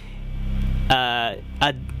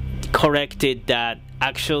corrected that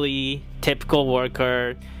actually TEPCO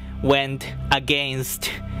worker went against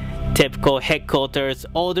TEPCO headquarters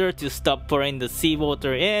order to stop pouring the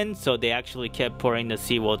seawater in, so they actually kept pouring the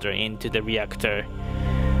seawater into the reactor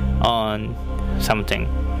on something.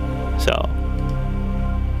 So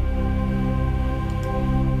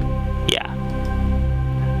yeah,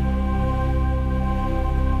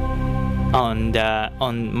 on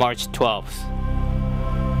March 12th.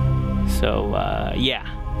 So yeah,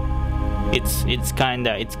 it's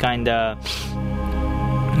kinda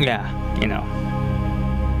yeah, you know.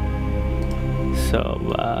 So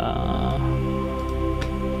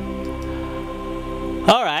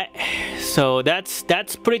all right, so that's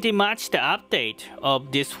pretty much the update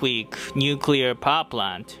of this week nuclear power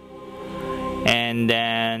plant. And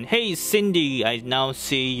then, hey Cindy, I now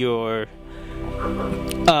see your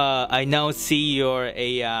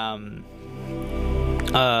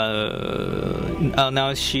I'll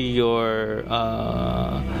now see your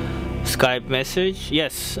Skype message.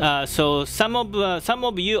 Yes. So some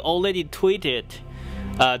of you already tweeted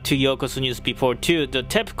to Yokoso News before too. The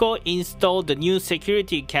TEPCO installed the new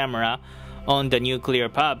security camera on the nuclear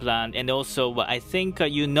power plant, and also I think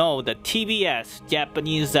you know the TBS,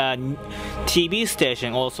 Japanese TV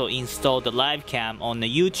station, also installed the live cam on the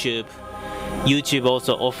YouTube. YouTube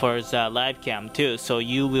also offers live cam too, so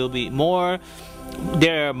you will be more.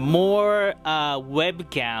 There are more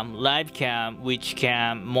webcam, live cam, which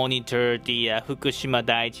can monitor the Fukushima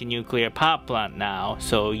Daiichi nuclear power plant now.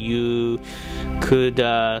 So you could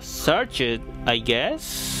search it, I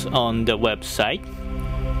guess, on the website.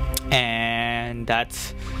 And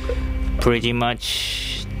that's pretty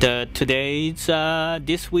much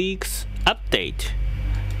this week's update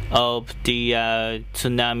of the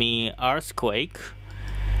tsunami earthquake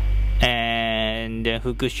and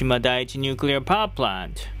Fukushima Daiichi nuclear power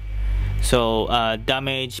plant. So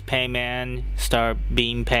damage payment start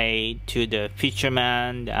being paid to the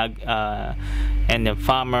fishermen and the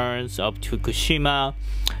farmers of Fukushima,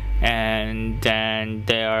 and then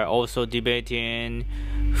they are also debating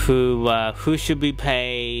who should be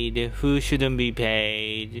paid, who shouldn't be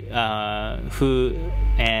paid, who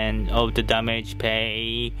and of the damage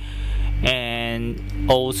pay, and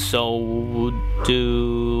also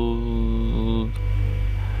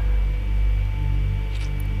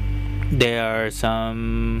there are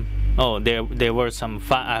some there were some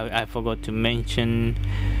I forgot to mention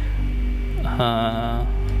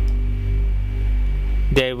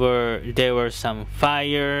there were some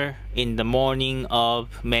fire in the morning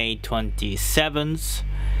of May 27th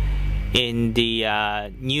in the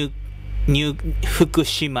new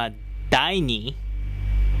Fukushima Daiichi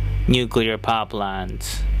nuclear power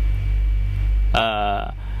plant.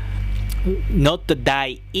 Not the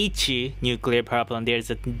Daiichi nuclear power plant,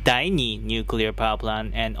 there's a Daiichi nuclear power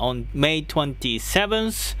plant, and on May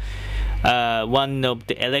 27th one of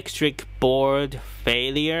the electric board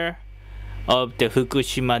failure of the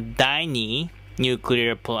Fukushima Daiichi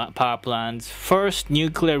nuclear power plant's first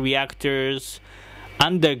nuclear reactors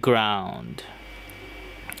underground.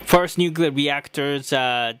 First nuclear reactors,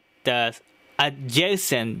 the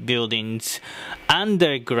adjacent buildings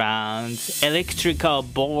underground electrical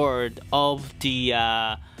board of the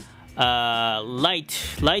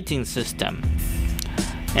lighting system,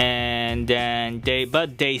 and then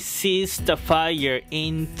they ceased the fire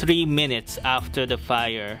in 3 minutes after the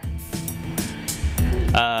fire.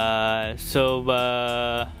 On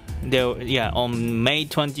May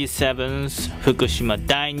 27th, Fukushima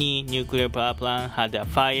Daiichi nuclear power plant had a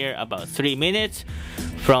fire about 3 minutes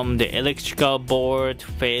from the electrical board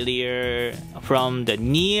failure from the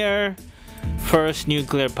near first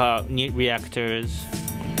nuclear power reactors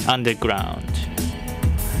underground.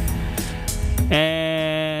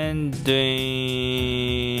 And then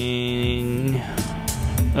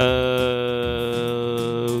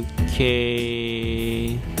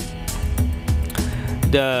okay,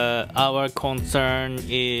 our concern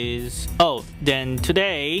is then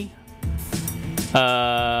today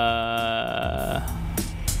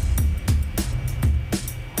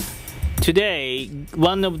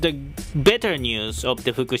one of the better news of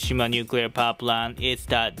the Fukushima nuclear power plant is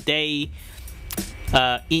that they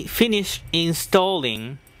finished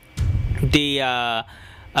installing the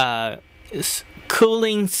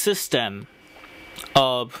cooling system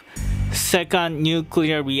of second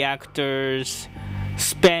nuclear reactor's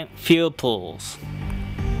spent fuel pools.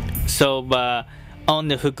 So on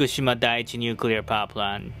the Fukushima Daiichi nuclear power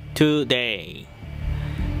plant today.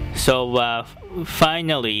 So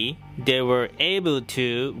finally they were able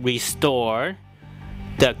to restore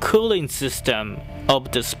the cooling system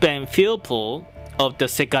of the spent fuel pool of the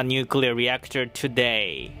second nuclear reactor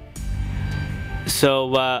today. So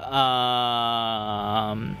what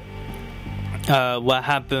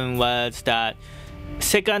happened was that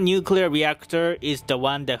second nuclear reactor is the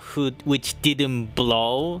one that which didn't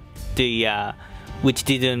blow, which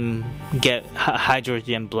didn't get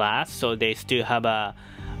hydrogen blast, so they still have a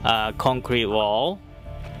concrete wall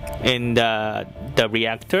in the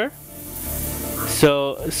reactor.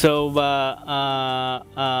 So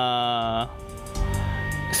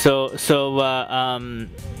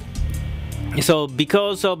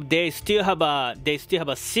because of they still have a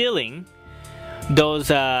ceiling, those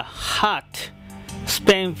hot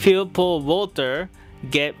spent fuel pool water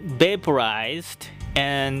get vaporized,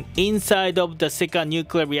 and inside of the second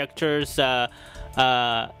nuclear reactor's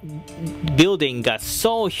building got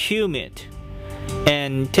so humid,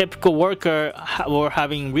 and typical workers were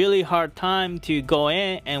having really hard time to go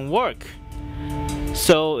in and work.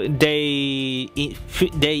 So they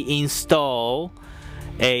they install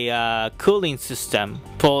a cooling system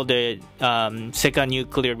for the second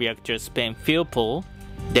nuclear reactor spent fuel pool.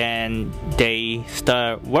 Then they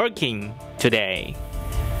start working today.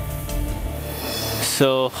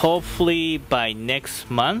 So hopefully by next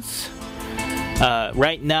month.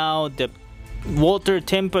 Right now the water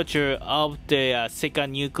temperature of the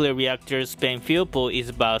second nuclear reactor spent fuel pool is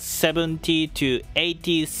about 70 to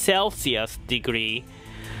 80 Celsius degree,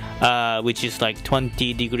 which is like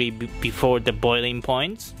 20 degree before the boiling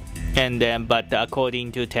points. And then, but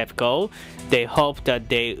according to TEPCO, they hope that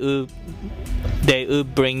they would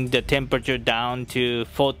bring the temperature down to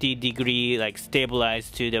 40 degree, like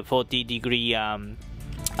stabilize to the 40 degree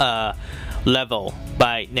level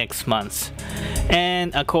by next month.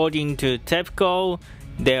 And according to TEPCO,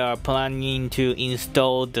 they are planning to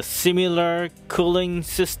install the similar cooling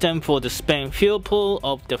system for the spent fuel pool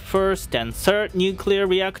of the first and third nuclear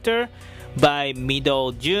reactor by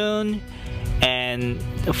middle June. And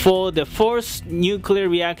for the fourth nuclear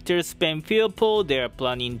reactor spent fuel pool, they are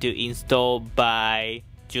planning to install by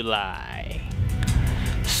July.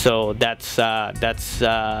 So that's what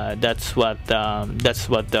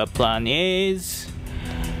the plan is.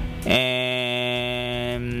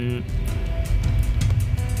 And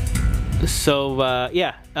so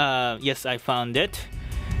yes, I found it.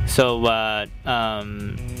 So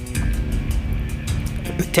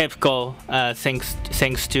TEPCO,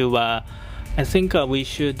 thanks to I think we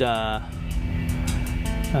should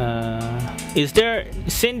is there,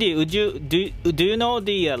 Cindy, would you do you know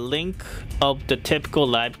the link of the TEPCO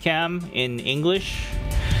live cam in English?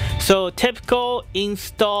 So TEPCO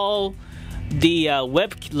install the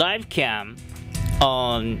web live cam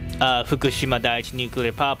on Fukushima Daiichi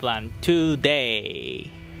nuclear power plant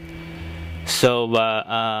today. So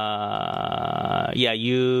yeah,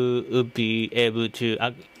 you will be able to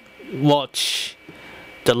watch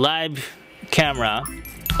the live camera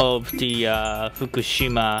of the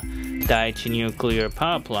Fukushima Daiichi nuclear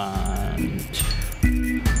power plant.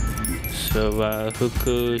 So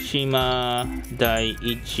Fukushima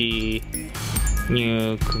Daiichi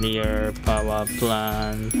nuclear power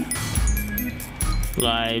plant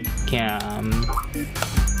live cam.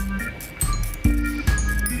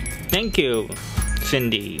 Thank you,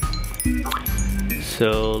 Cindy.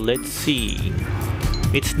 So let's see.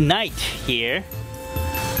 It's night here,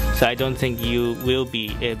 so I don't think you will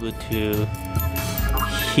be able to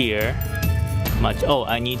hear much. Oh,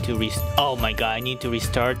 I need to oh my god, I need to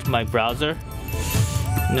restart my browser.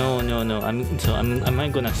 No. Am I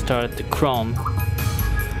gonna start the Chrome?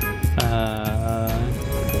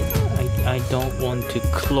 I don't want to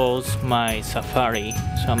close my Safari,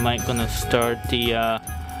 so am I gonna start the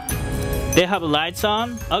they have lights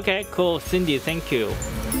on? Okay, cool, Cindy, thank you.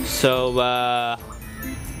 So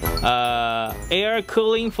air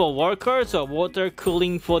cooling for workers or water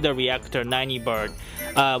cooling for the reactor? 90 bird.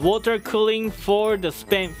 Water cooling for the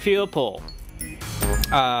spent fuel pool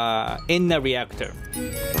in the reactor.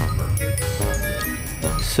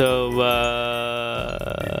 So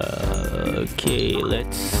okay,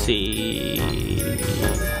 let's see.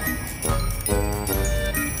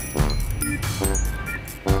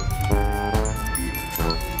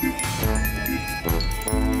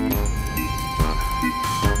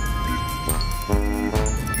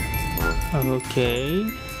 Okay.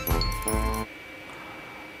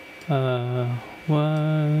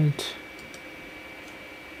 What?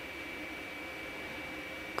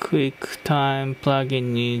 Quick time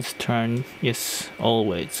plugin needs turn. Yes,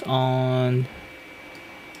 always on.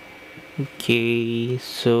 Okay,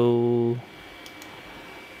 so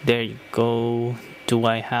there you go. Do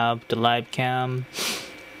I have the live cam?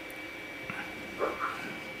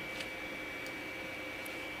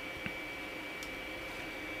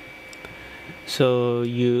 So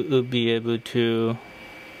you will be able to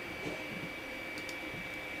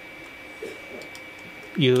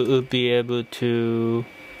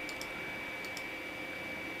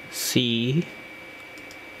see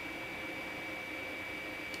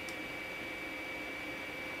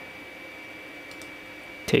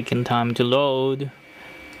taking time to load.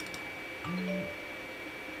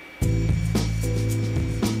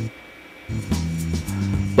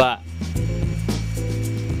 But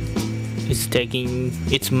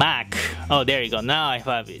it's Mac. Oh, there you go. Now I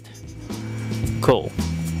have it. Cool.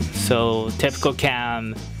 So TEPCO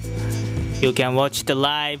cam, you can watch the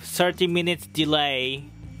live 30 minutes delay,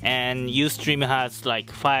 and Ustream has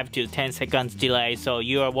like 5 to 10 seconds delay, so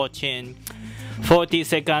you are watching 40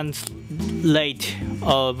 seconds late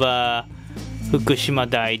of Fukushima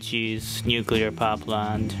Daiichi's nuclear power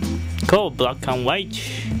plant. Cool, black and white.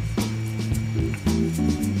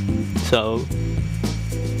 So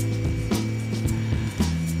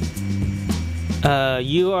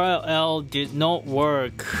URL did not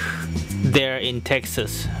work there in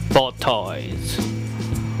Texas. Bought toys.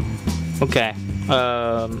 Okay.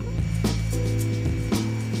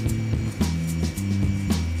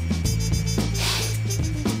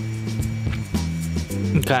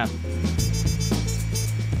 Okay.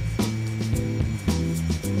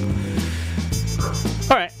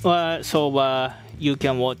 All right. So you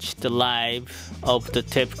can watch the live of the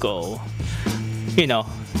TEPCO. You know,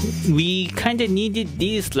 we kind of needed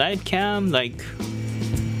this live cam like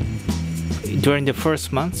during the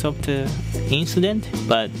first months of the incident,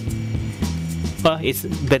 but well, it's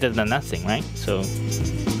better than nothing, right?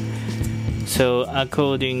 So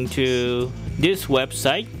according to this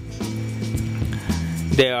website,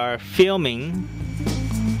 they are filming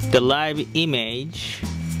the live image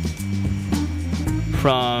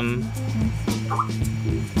from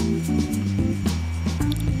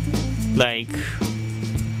like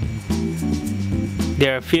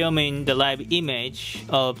they're filming the live image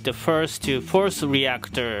of the first to fourth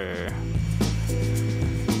reactor.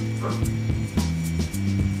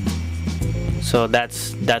 So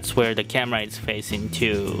that's where the camera is facing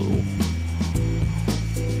to.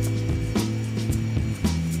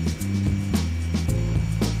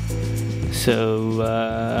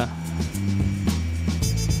 So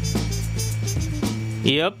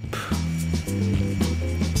yep.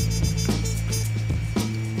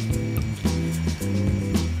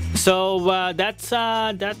 So that's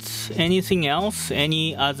anything else?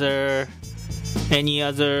 Any other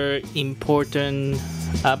important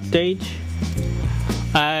update?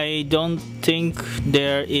 I don't think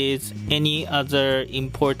there is any other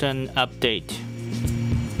important update.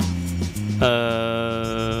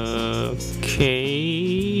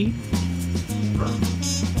 Okay.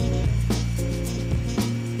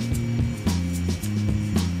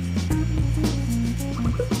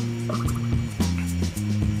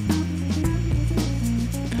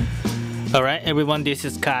 Alright everyone, this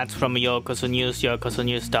is Kat from Yokoso News,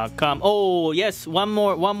 YokosoNews.com. Oh yes, one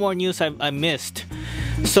more news I missed.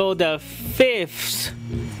 So the fifth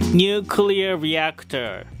nuclear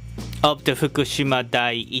reactor of the Fukushima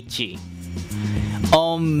Daiichi.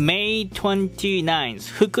 On May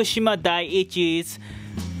 29th, Fukushima Daiichi's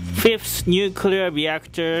fifth nuclear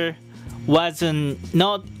reactor was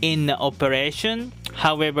not in operation.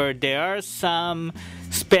 However, there are some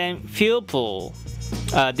spent fuel pool.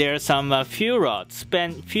 There are some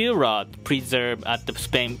spent fuel rod preserved at the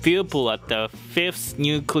spent fuel pool at the fifth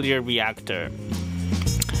nuclear reactor.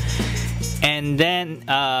 And then,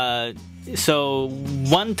 so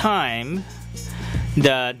one time,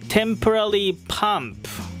 the temporary pump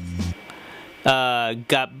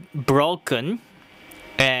got broken,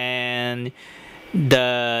 and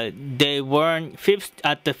they weren't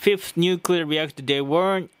at the fifth nuclear reactor. They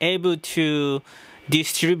weren't able to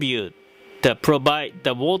provide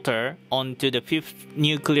the water onto the fifth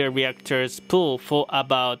nuclear reactor's pool for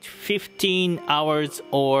about 15 hours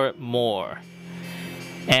or more.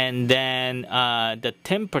 And then the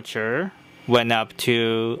temperature went up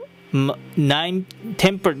to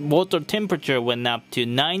water temperature went up to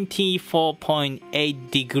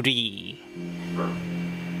 94.8 degrees.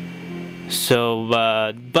 So,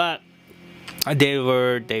 but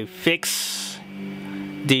they fixed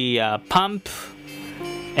the pump,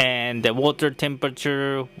 and the water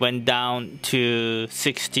temperature went down to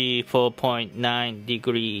 64.9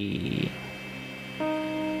 degrees.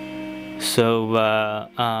 So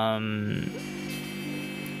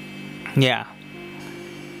yeah.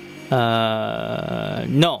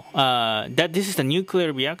 No, this is the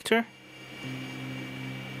nuclear reactor.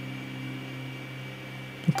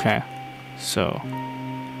 Okay, so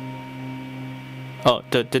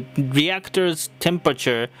the reactor's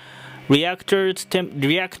temperature, reactor's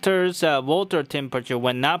water temperature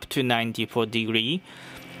went up to 94 degrees,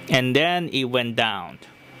 and then it went down.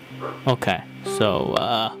 Okay, so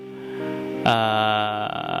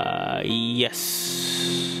yes.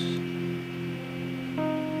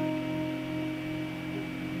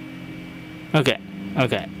 Okay.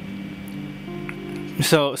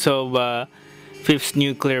 So fifth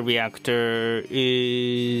nuclear reactor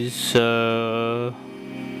is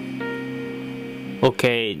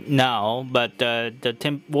okay now, but the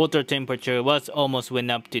water temperature was almost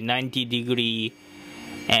went up to 90 degrees,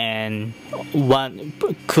 and one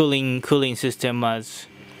cooling system was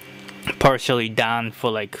partially down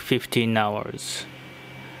for like 15 hours.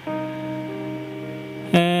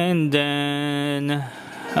 And then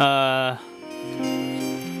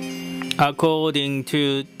according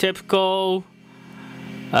to TEPCO,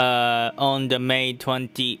 on the May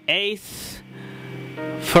 28th.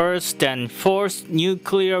 First and fourth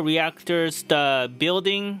nuclear reactors, the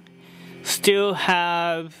building still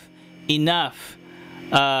have enough,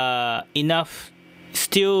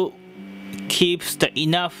 still keeps the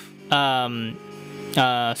enough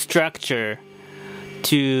structure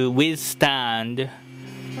to withstand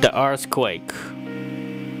the earthquake.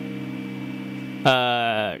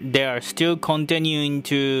 They are still continuing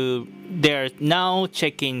to. They are now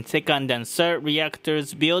checking second and third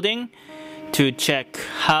reactors building to check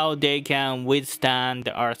how they can withstand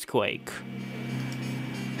the earthquake.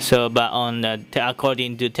 So, but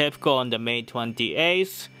according to TEPCO on the May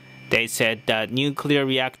 28th, they said that nuclear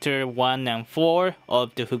reactor 1 and 4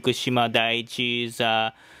 of the Fukushima Daiichi's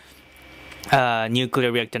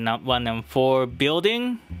nuclear reactor 1 and 4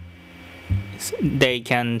 building, they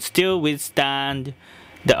can still withstand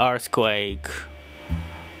the earthquake,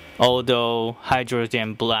 although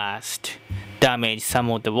hydrogen blast damaged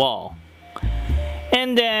some of the wall.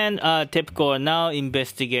 And then TEPCO are now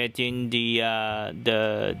investigating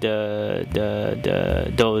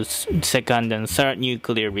those second and third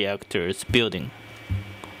nuclear reactors building.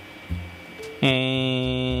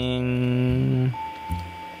 And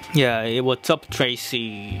yeah, what's up,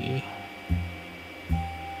 Tracy?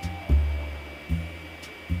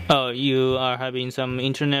 Oh, you are having some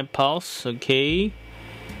internet pulse, okay?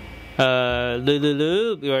 Where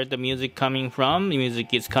the music coming from? The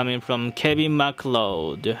music is coming from Kevin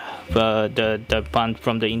MacLeod, the band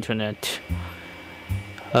from the internet.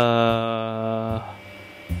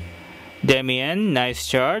 Damien, nice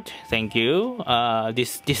chart, thank you.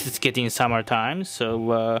 This is getting summertime,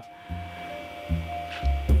 so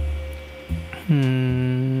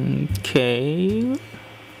okay.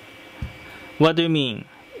 What do you mean?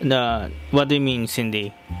 What do you mean,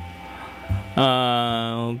 Cindy?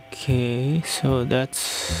 Okay, so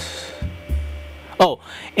that's. Oh,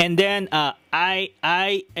 and then IAEA,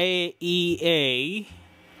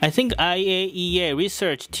 I think IAEA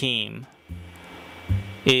research team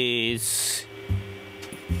is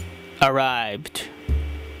arrived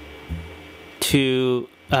to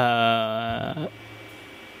I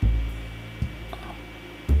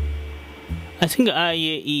think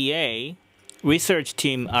IAEA research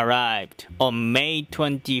team arrived on May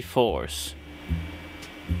 24th.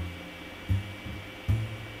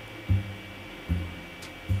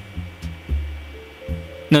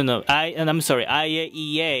 I'm sorry.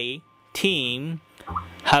 IAEA team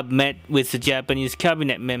have met with the Japanese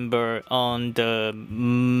cabinet member on the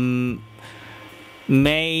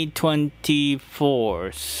May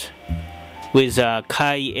 24th with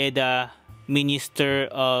Kai-Eda, Minister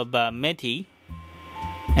of METI,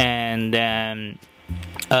 and then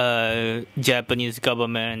Japanese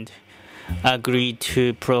government agreed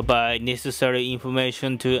to provide necessary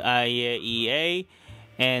information to IAEA,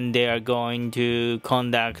 and they are going to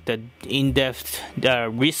conduct in-depth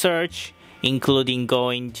research, including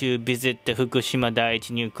going to visit the Fukushima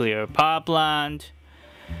Daiichi nuclear power plant,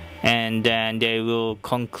 and then they will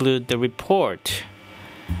conclude the report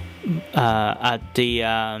at the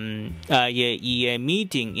IAEA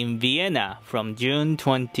meeting in Vienna from June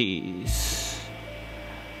 20th.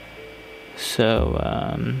 So,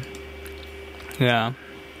 yeah.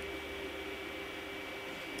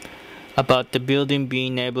 About the building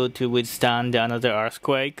being able to withstand another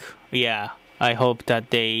earthquake, yeah, I hope that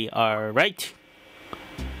they are right.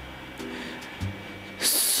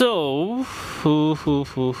 So,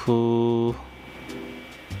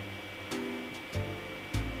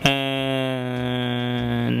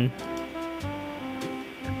 and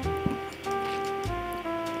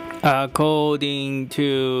according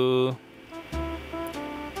to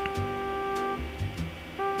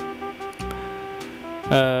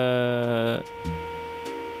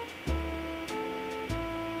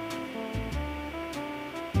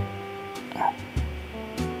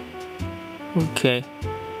okay,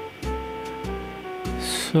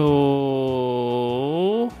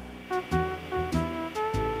 so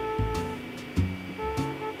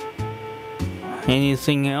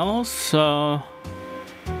anything else? Yeah,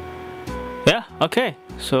 okay,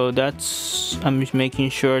 so that's, I'm just making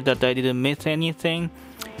sure that I didn't miss anything.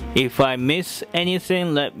 If I miss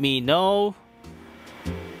anything, let me know.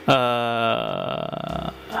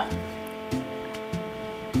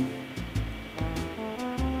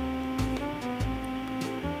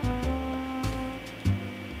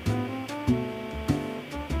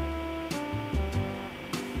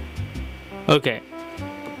 Okay.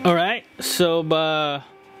 All right. So,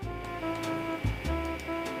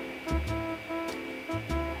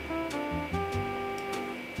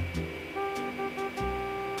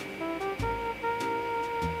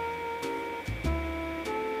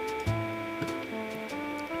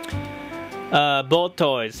 Boat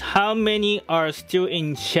toys. How many are still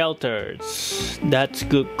in shelters? That's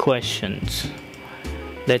good questions.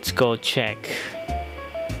 Let's go check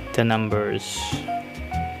the numbers.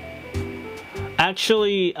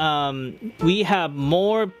 Actually, we have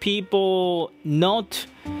more people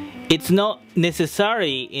it's not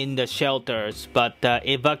necessary in the shelters, but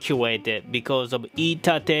evacuated because of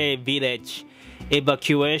Itate village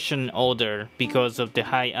evacuation order because of the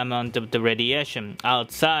high amount of the radiation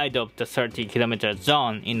outside of the 30-kilometer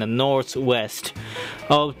zone in the northwest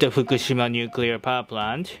of the Fukushima nuclear power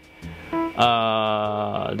plant.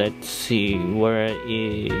 Let's see, where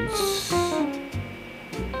is...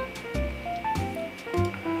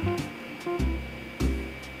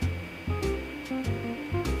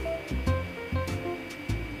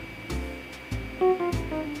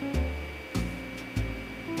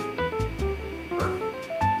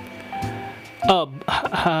 Oh,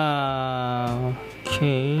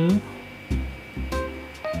 okay.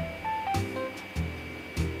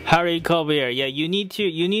 Harry Colbert, yeah, you need to,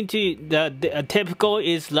 the typical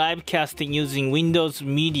is live casting using Windows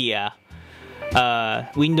Media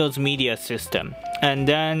system. And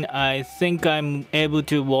then I think I'm able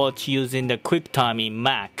to watch using the QuickTime in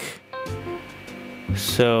Mac.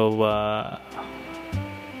 So,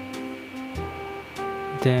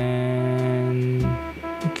 then,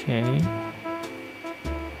 okay.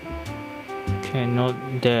 Okay, not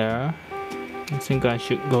there. I think I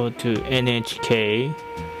should go to NHK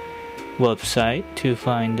website to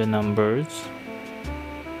find the numbers.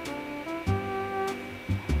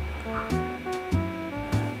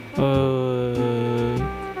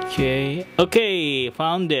 Okay,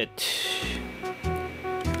 found it.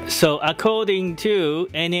 So according to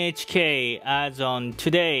NHK, as on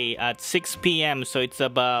today at 6 p.m., so it's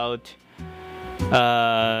about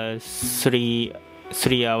 3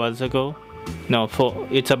 hours ago. No,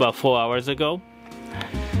 it's about 4 hours ago.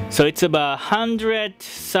 So it's about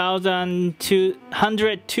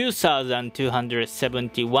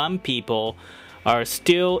 102,271 people are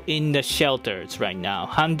still in the shelters right now.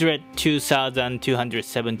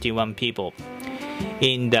 102,271 people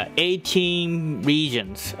in the 18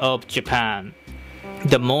 regions of Japan.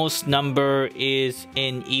 The most number is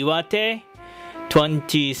in Iwate,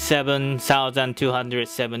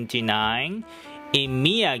 27,279. In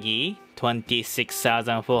Miyagi,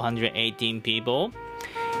 26,418 people.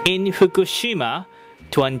 In Fukushima,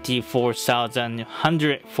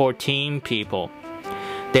 24,114 people.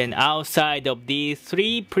 Then outside of these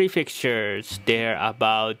three prefectures, there are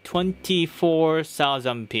about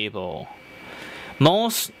 24,000 people.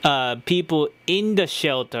 Most people in the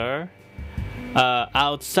shelter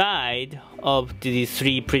outside of the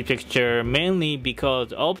three prefectures, mainly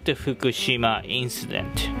because of the Fukushima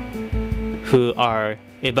incident, who are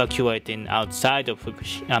evacuating outside of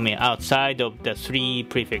Fukushima, outside of the three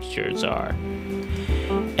prefectures are.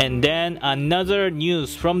 And then another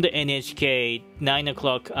news from the NHK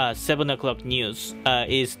 7 o'clock news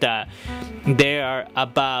is that there are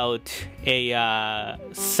about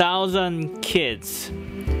 1,000 kids,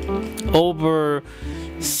 over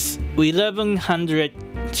 1,100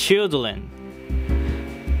 children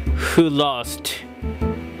who lost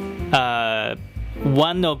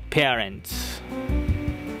one of parents.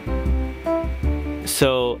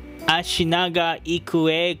 So Ashinaga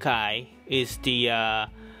Ikueikai is the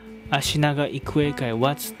Ashinaga Ikueikai.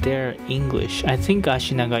 What's their English? I think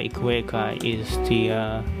Ashinaga Ikueikai is the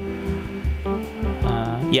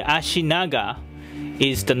Ashinaga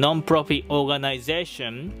is the non-profit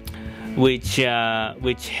organization which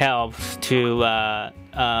helps to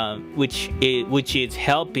which is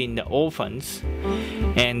helping the orphans.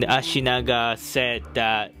 And Ashinaga said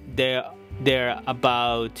that there are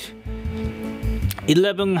about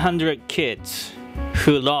 1,100 kids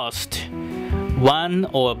who lost one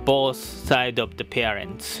or both sides of the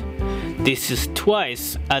parents. This is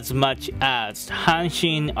twice as much as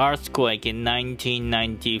Hanshin earthquake in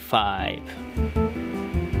 1995.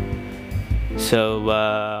 So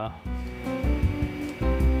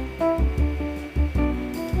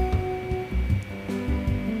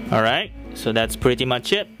alright, so that's pretty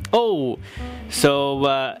much it. Oh,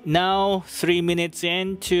 so now 3 minutes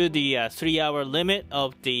into the 3-hour limit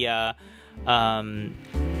of the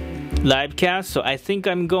live cast, so I think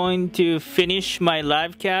I'm going to finish my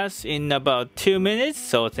live cast in about 2 minutes.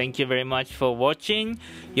 So thank you very much for watching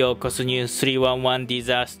Yokoso News 311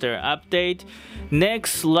 disaster update.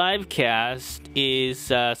 Next live cast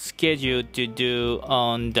is scheduled to do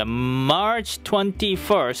on the March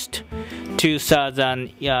 21st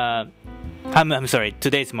 2000 I'm sorry,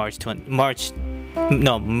 today's March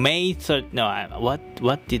no, May 3rd. No,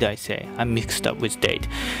 what did I say? I'm mixed up with date.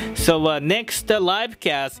 So next live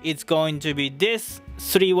cast is going to be this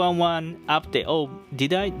 311 update. Oh,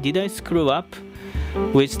 did I screw up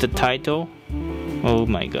with the title? Oh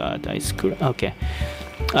my god, I screwed. Okay.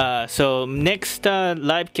 So next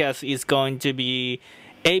live cast is going to be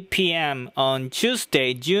 8 p.m. on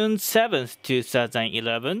Tuesday, June 7th,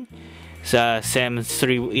 2011. The same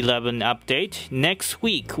 311 update. Next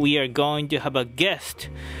week we are going to have a guest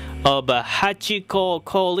of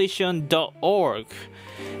hachikocoalition.org,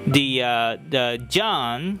 the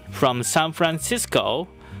John from San Francisco.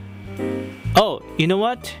 Oh, you know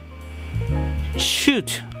what?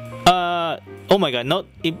 Shoot. Oh my god,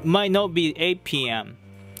 it might not be 8 p.m.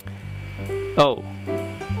 Oh.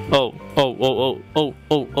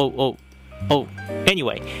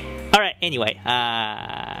 Anyway. Alright, anyway.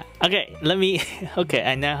 Okay, let me okay,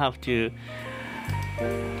 I now have to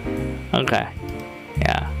okay.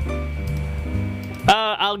 Yeah.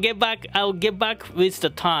 I'll get back with the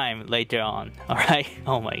time later on. Alright.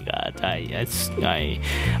 Oh my god. Alright,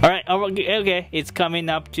 okay, it's coming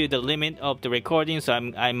up to the limit of the recording, so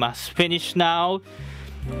I must finish now.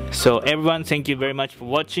 So everyone, thank you very much for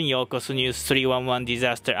watching Yokoso News 311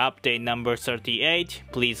 Disaster Update number 38.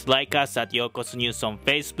 Please like us at Yokoso News on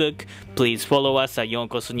Facebook. Please follow us at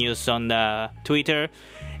Yokoso News on Twitter.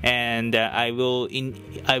 And I will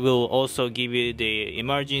also give you the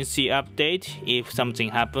emergency update if something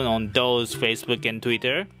happened on those Facebook and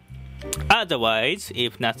Twitter. Otherwise,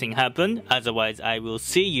 if nothing happened, I will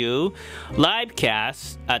see you live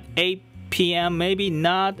cast at 8 p.m. maybe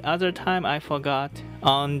not other time, I forgot,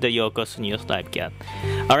 on the Yokoso News live cast.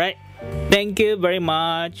 Alright, thank you very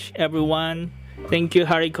much everyone. Thank you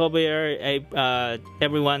Harry Kober,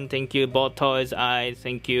 everyone, thank you Both Toys,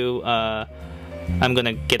 thank you. I'm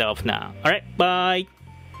gonna get off now. Alright, bye.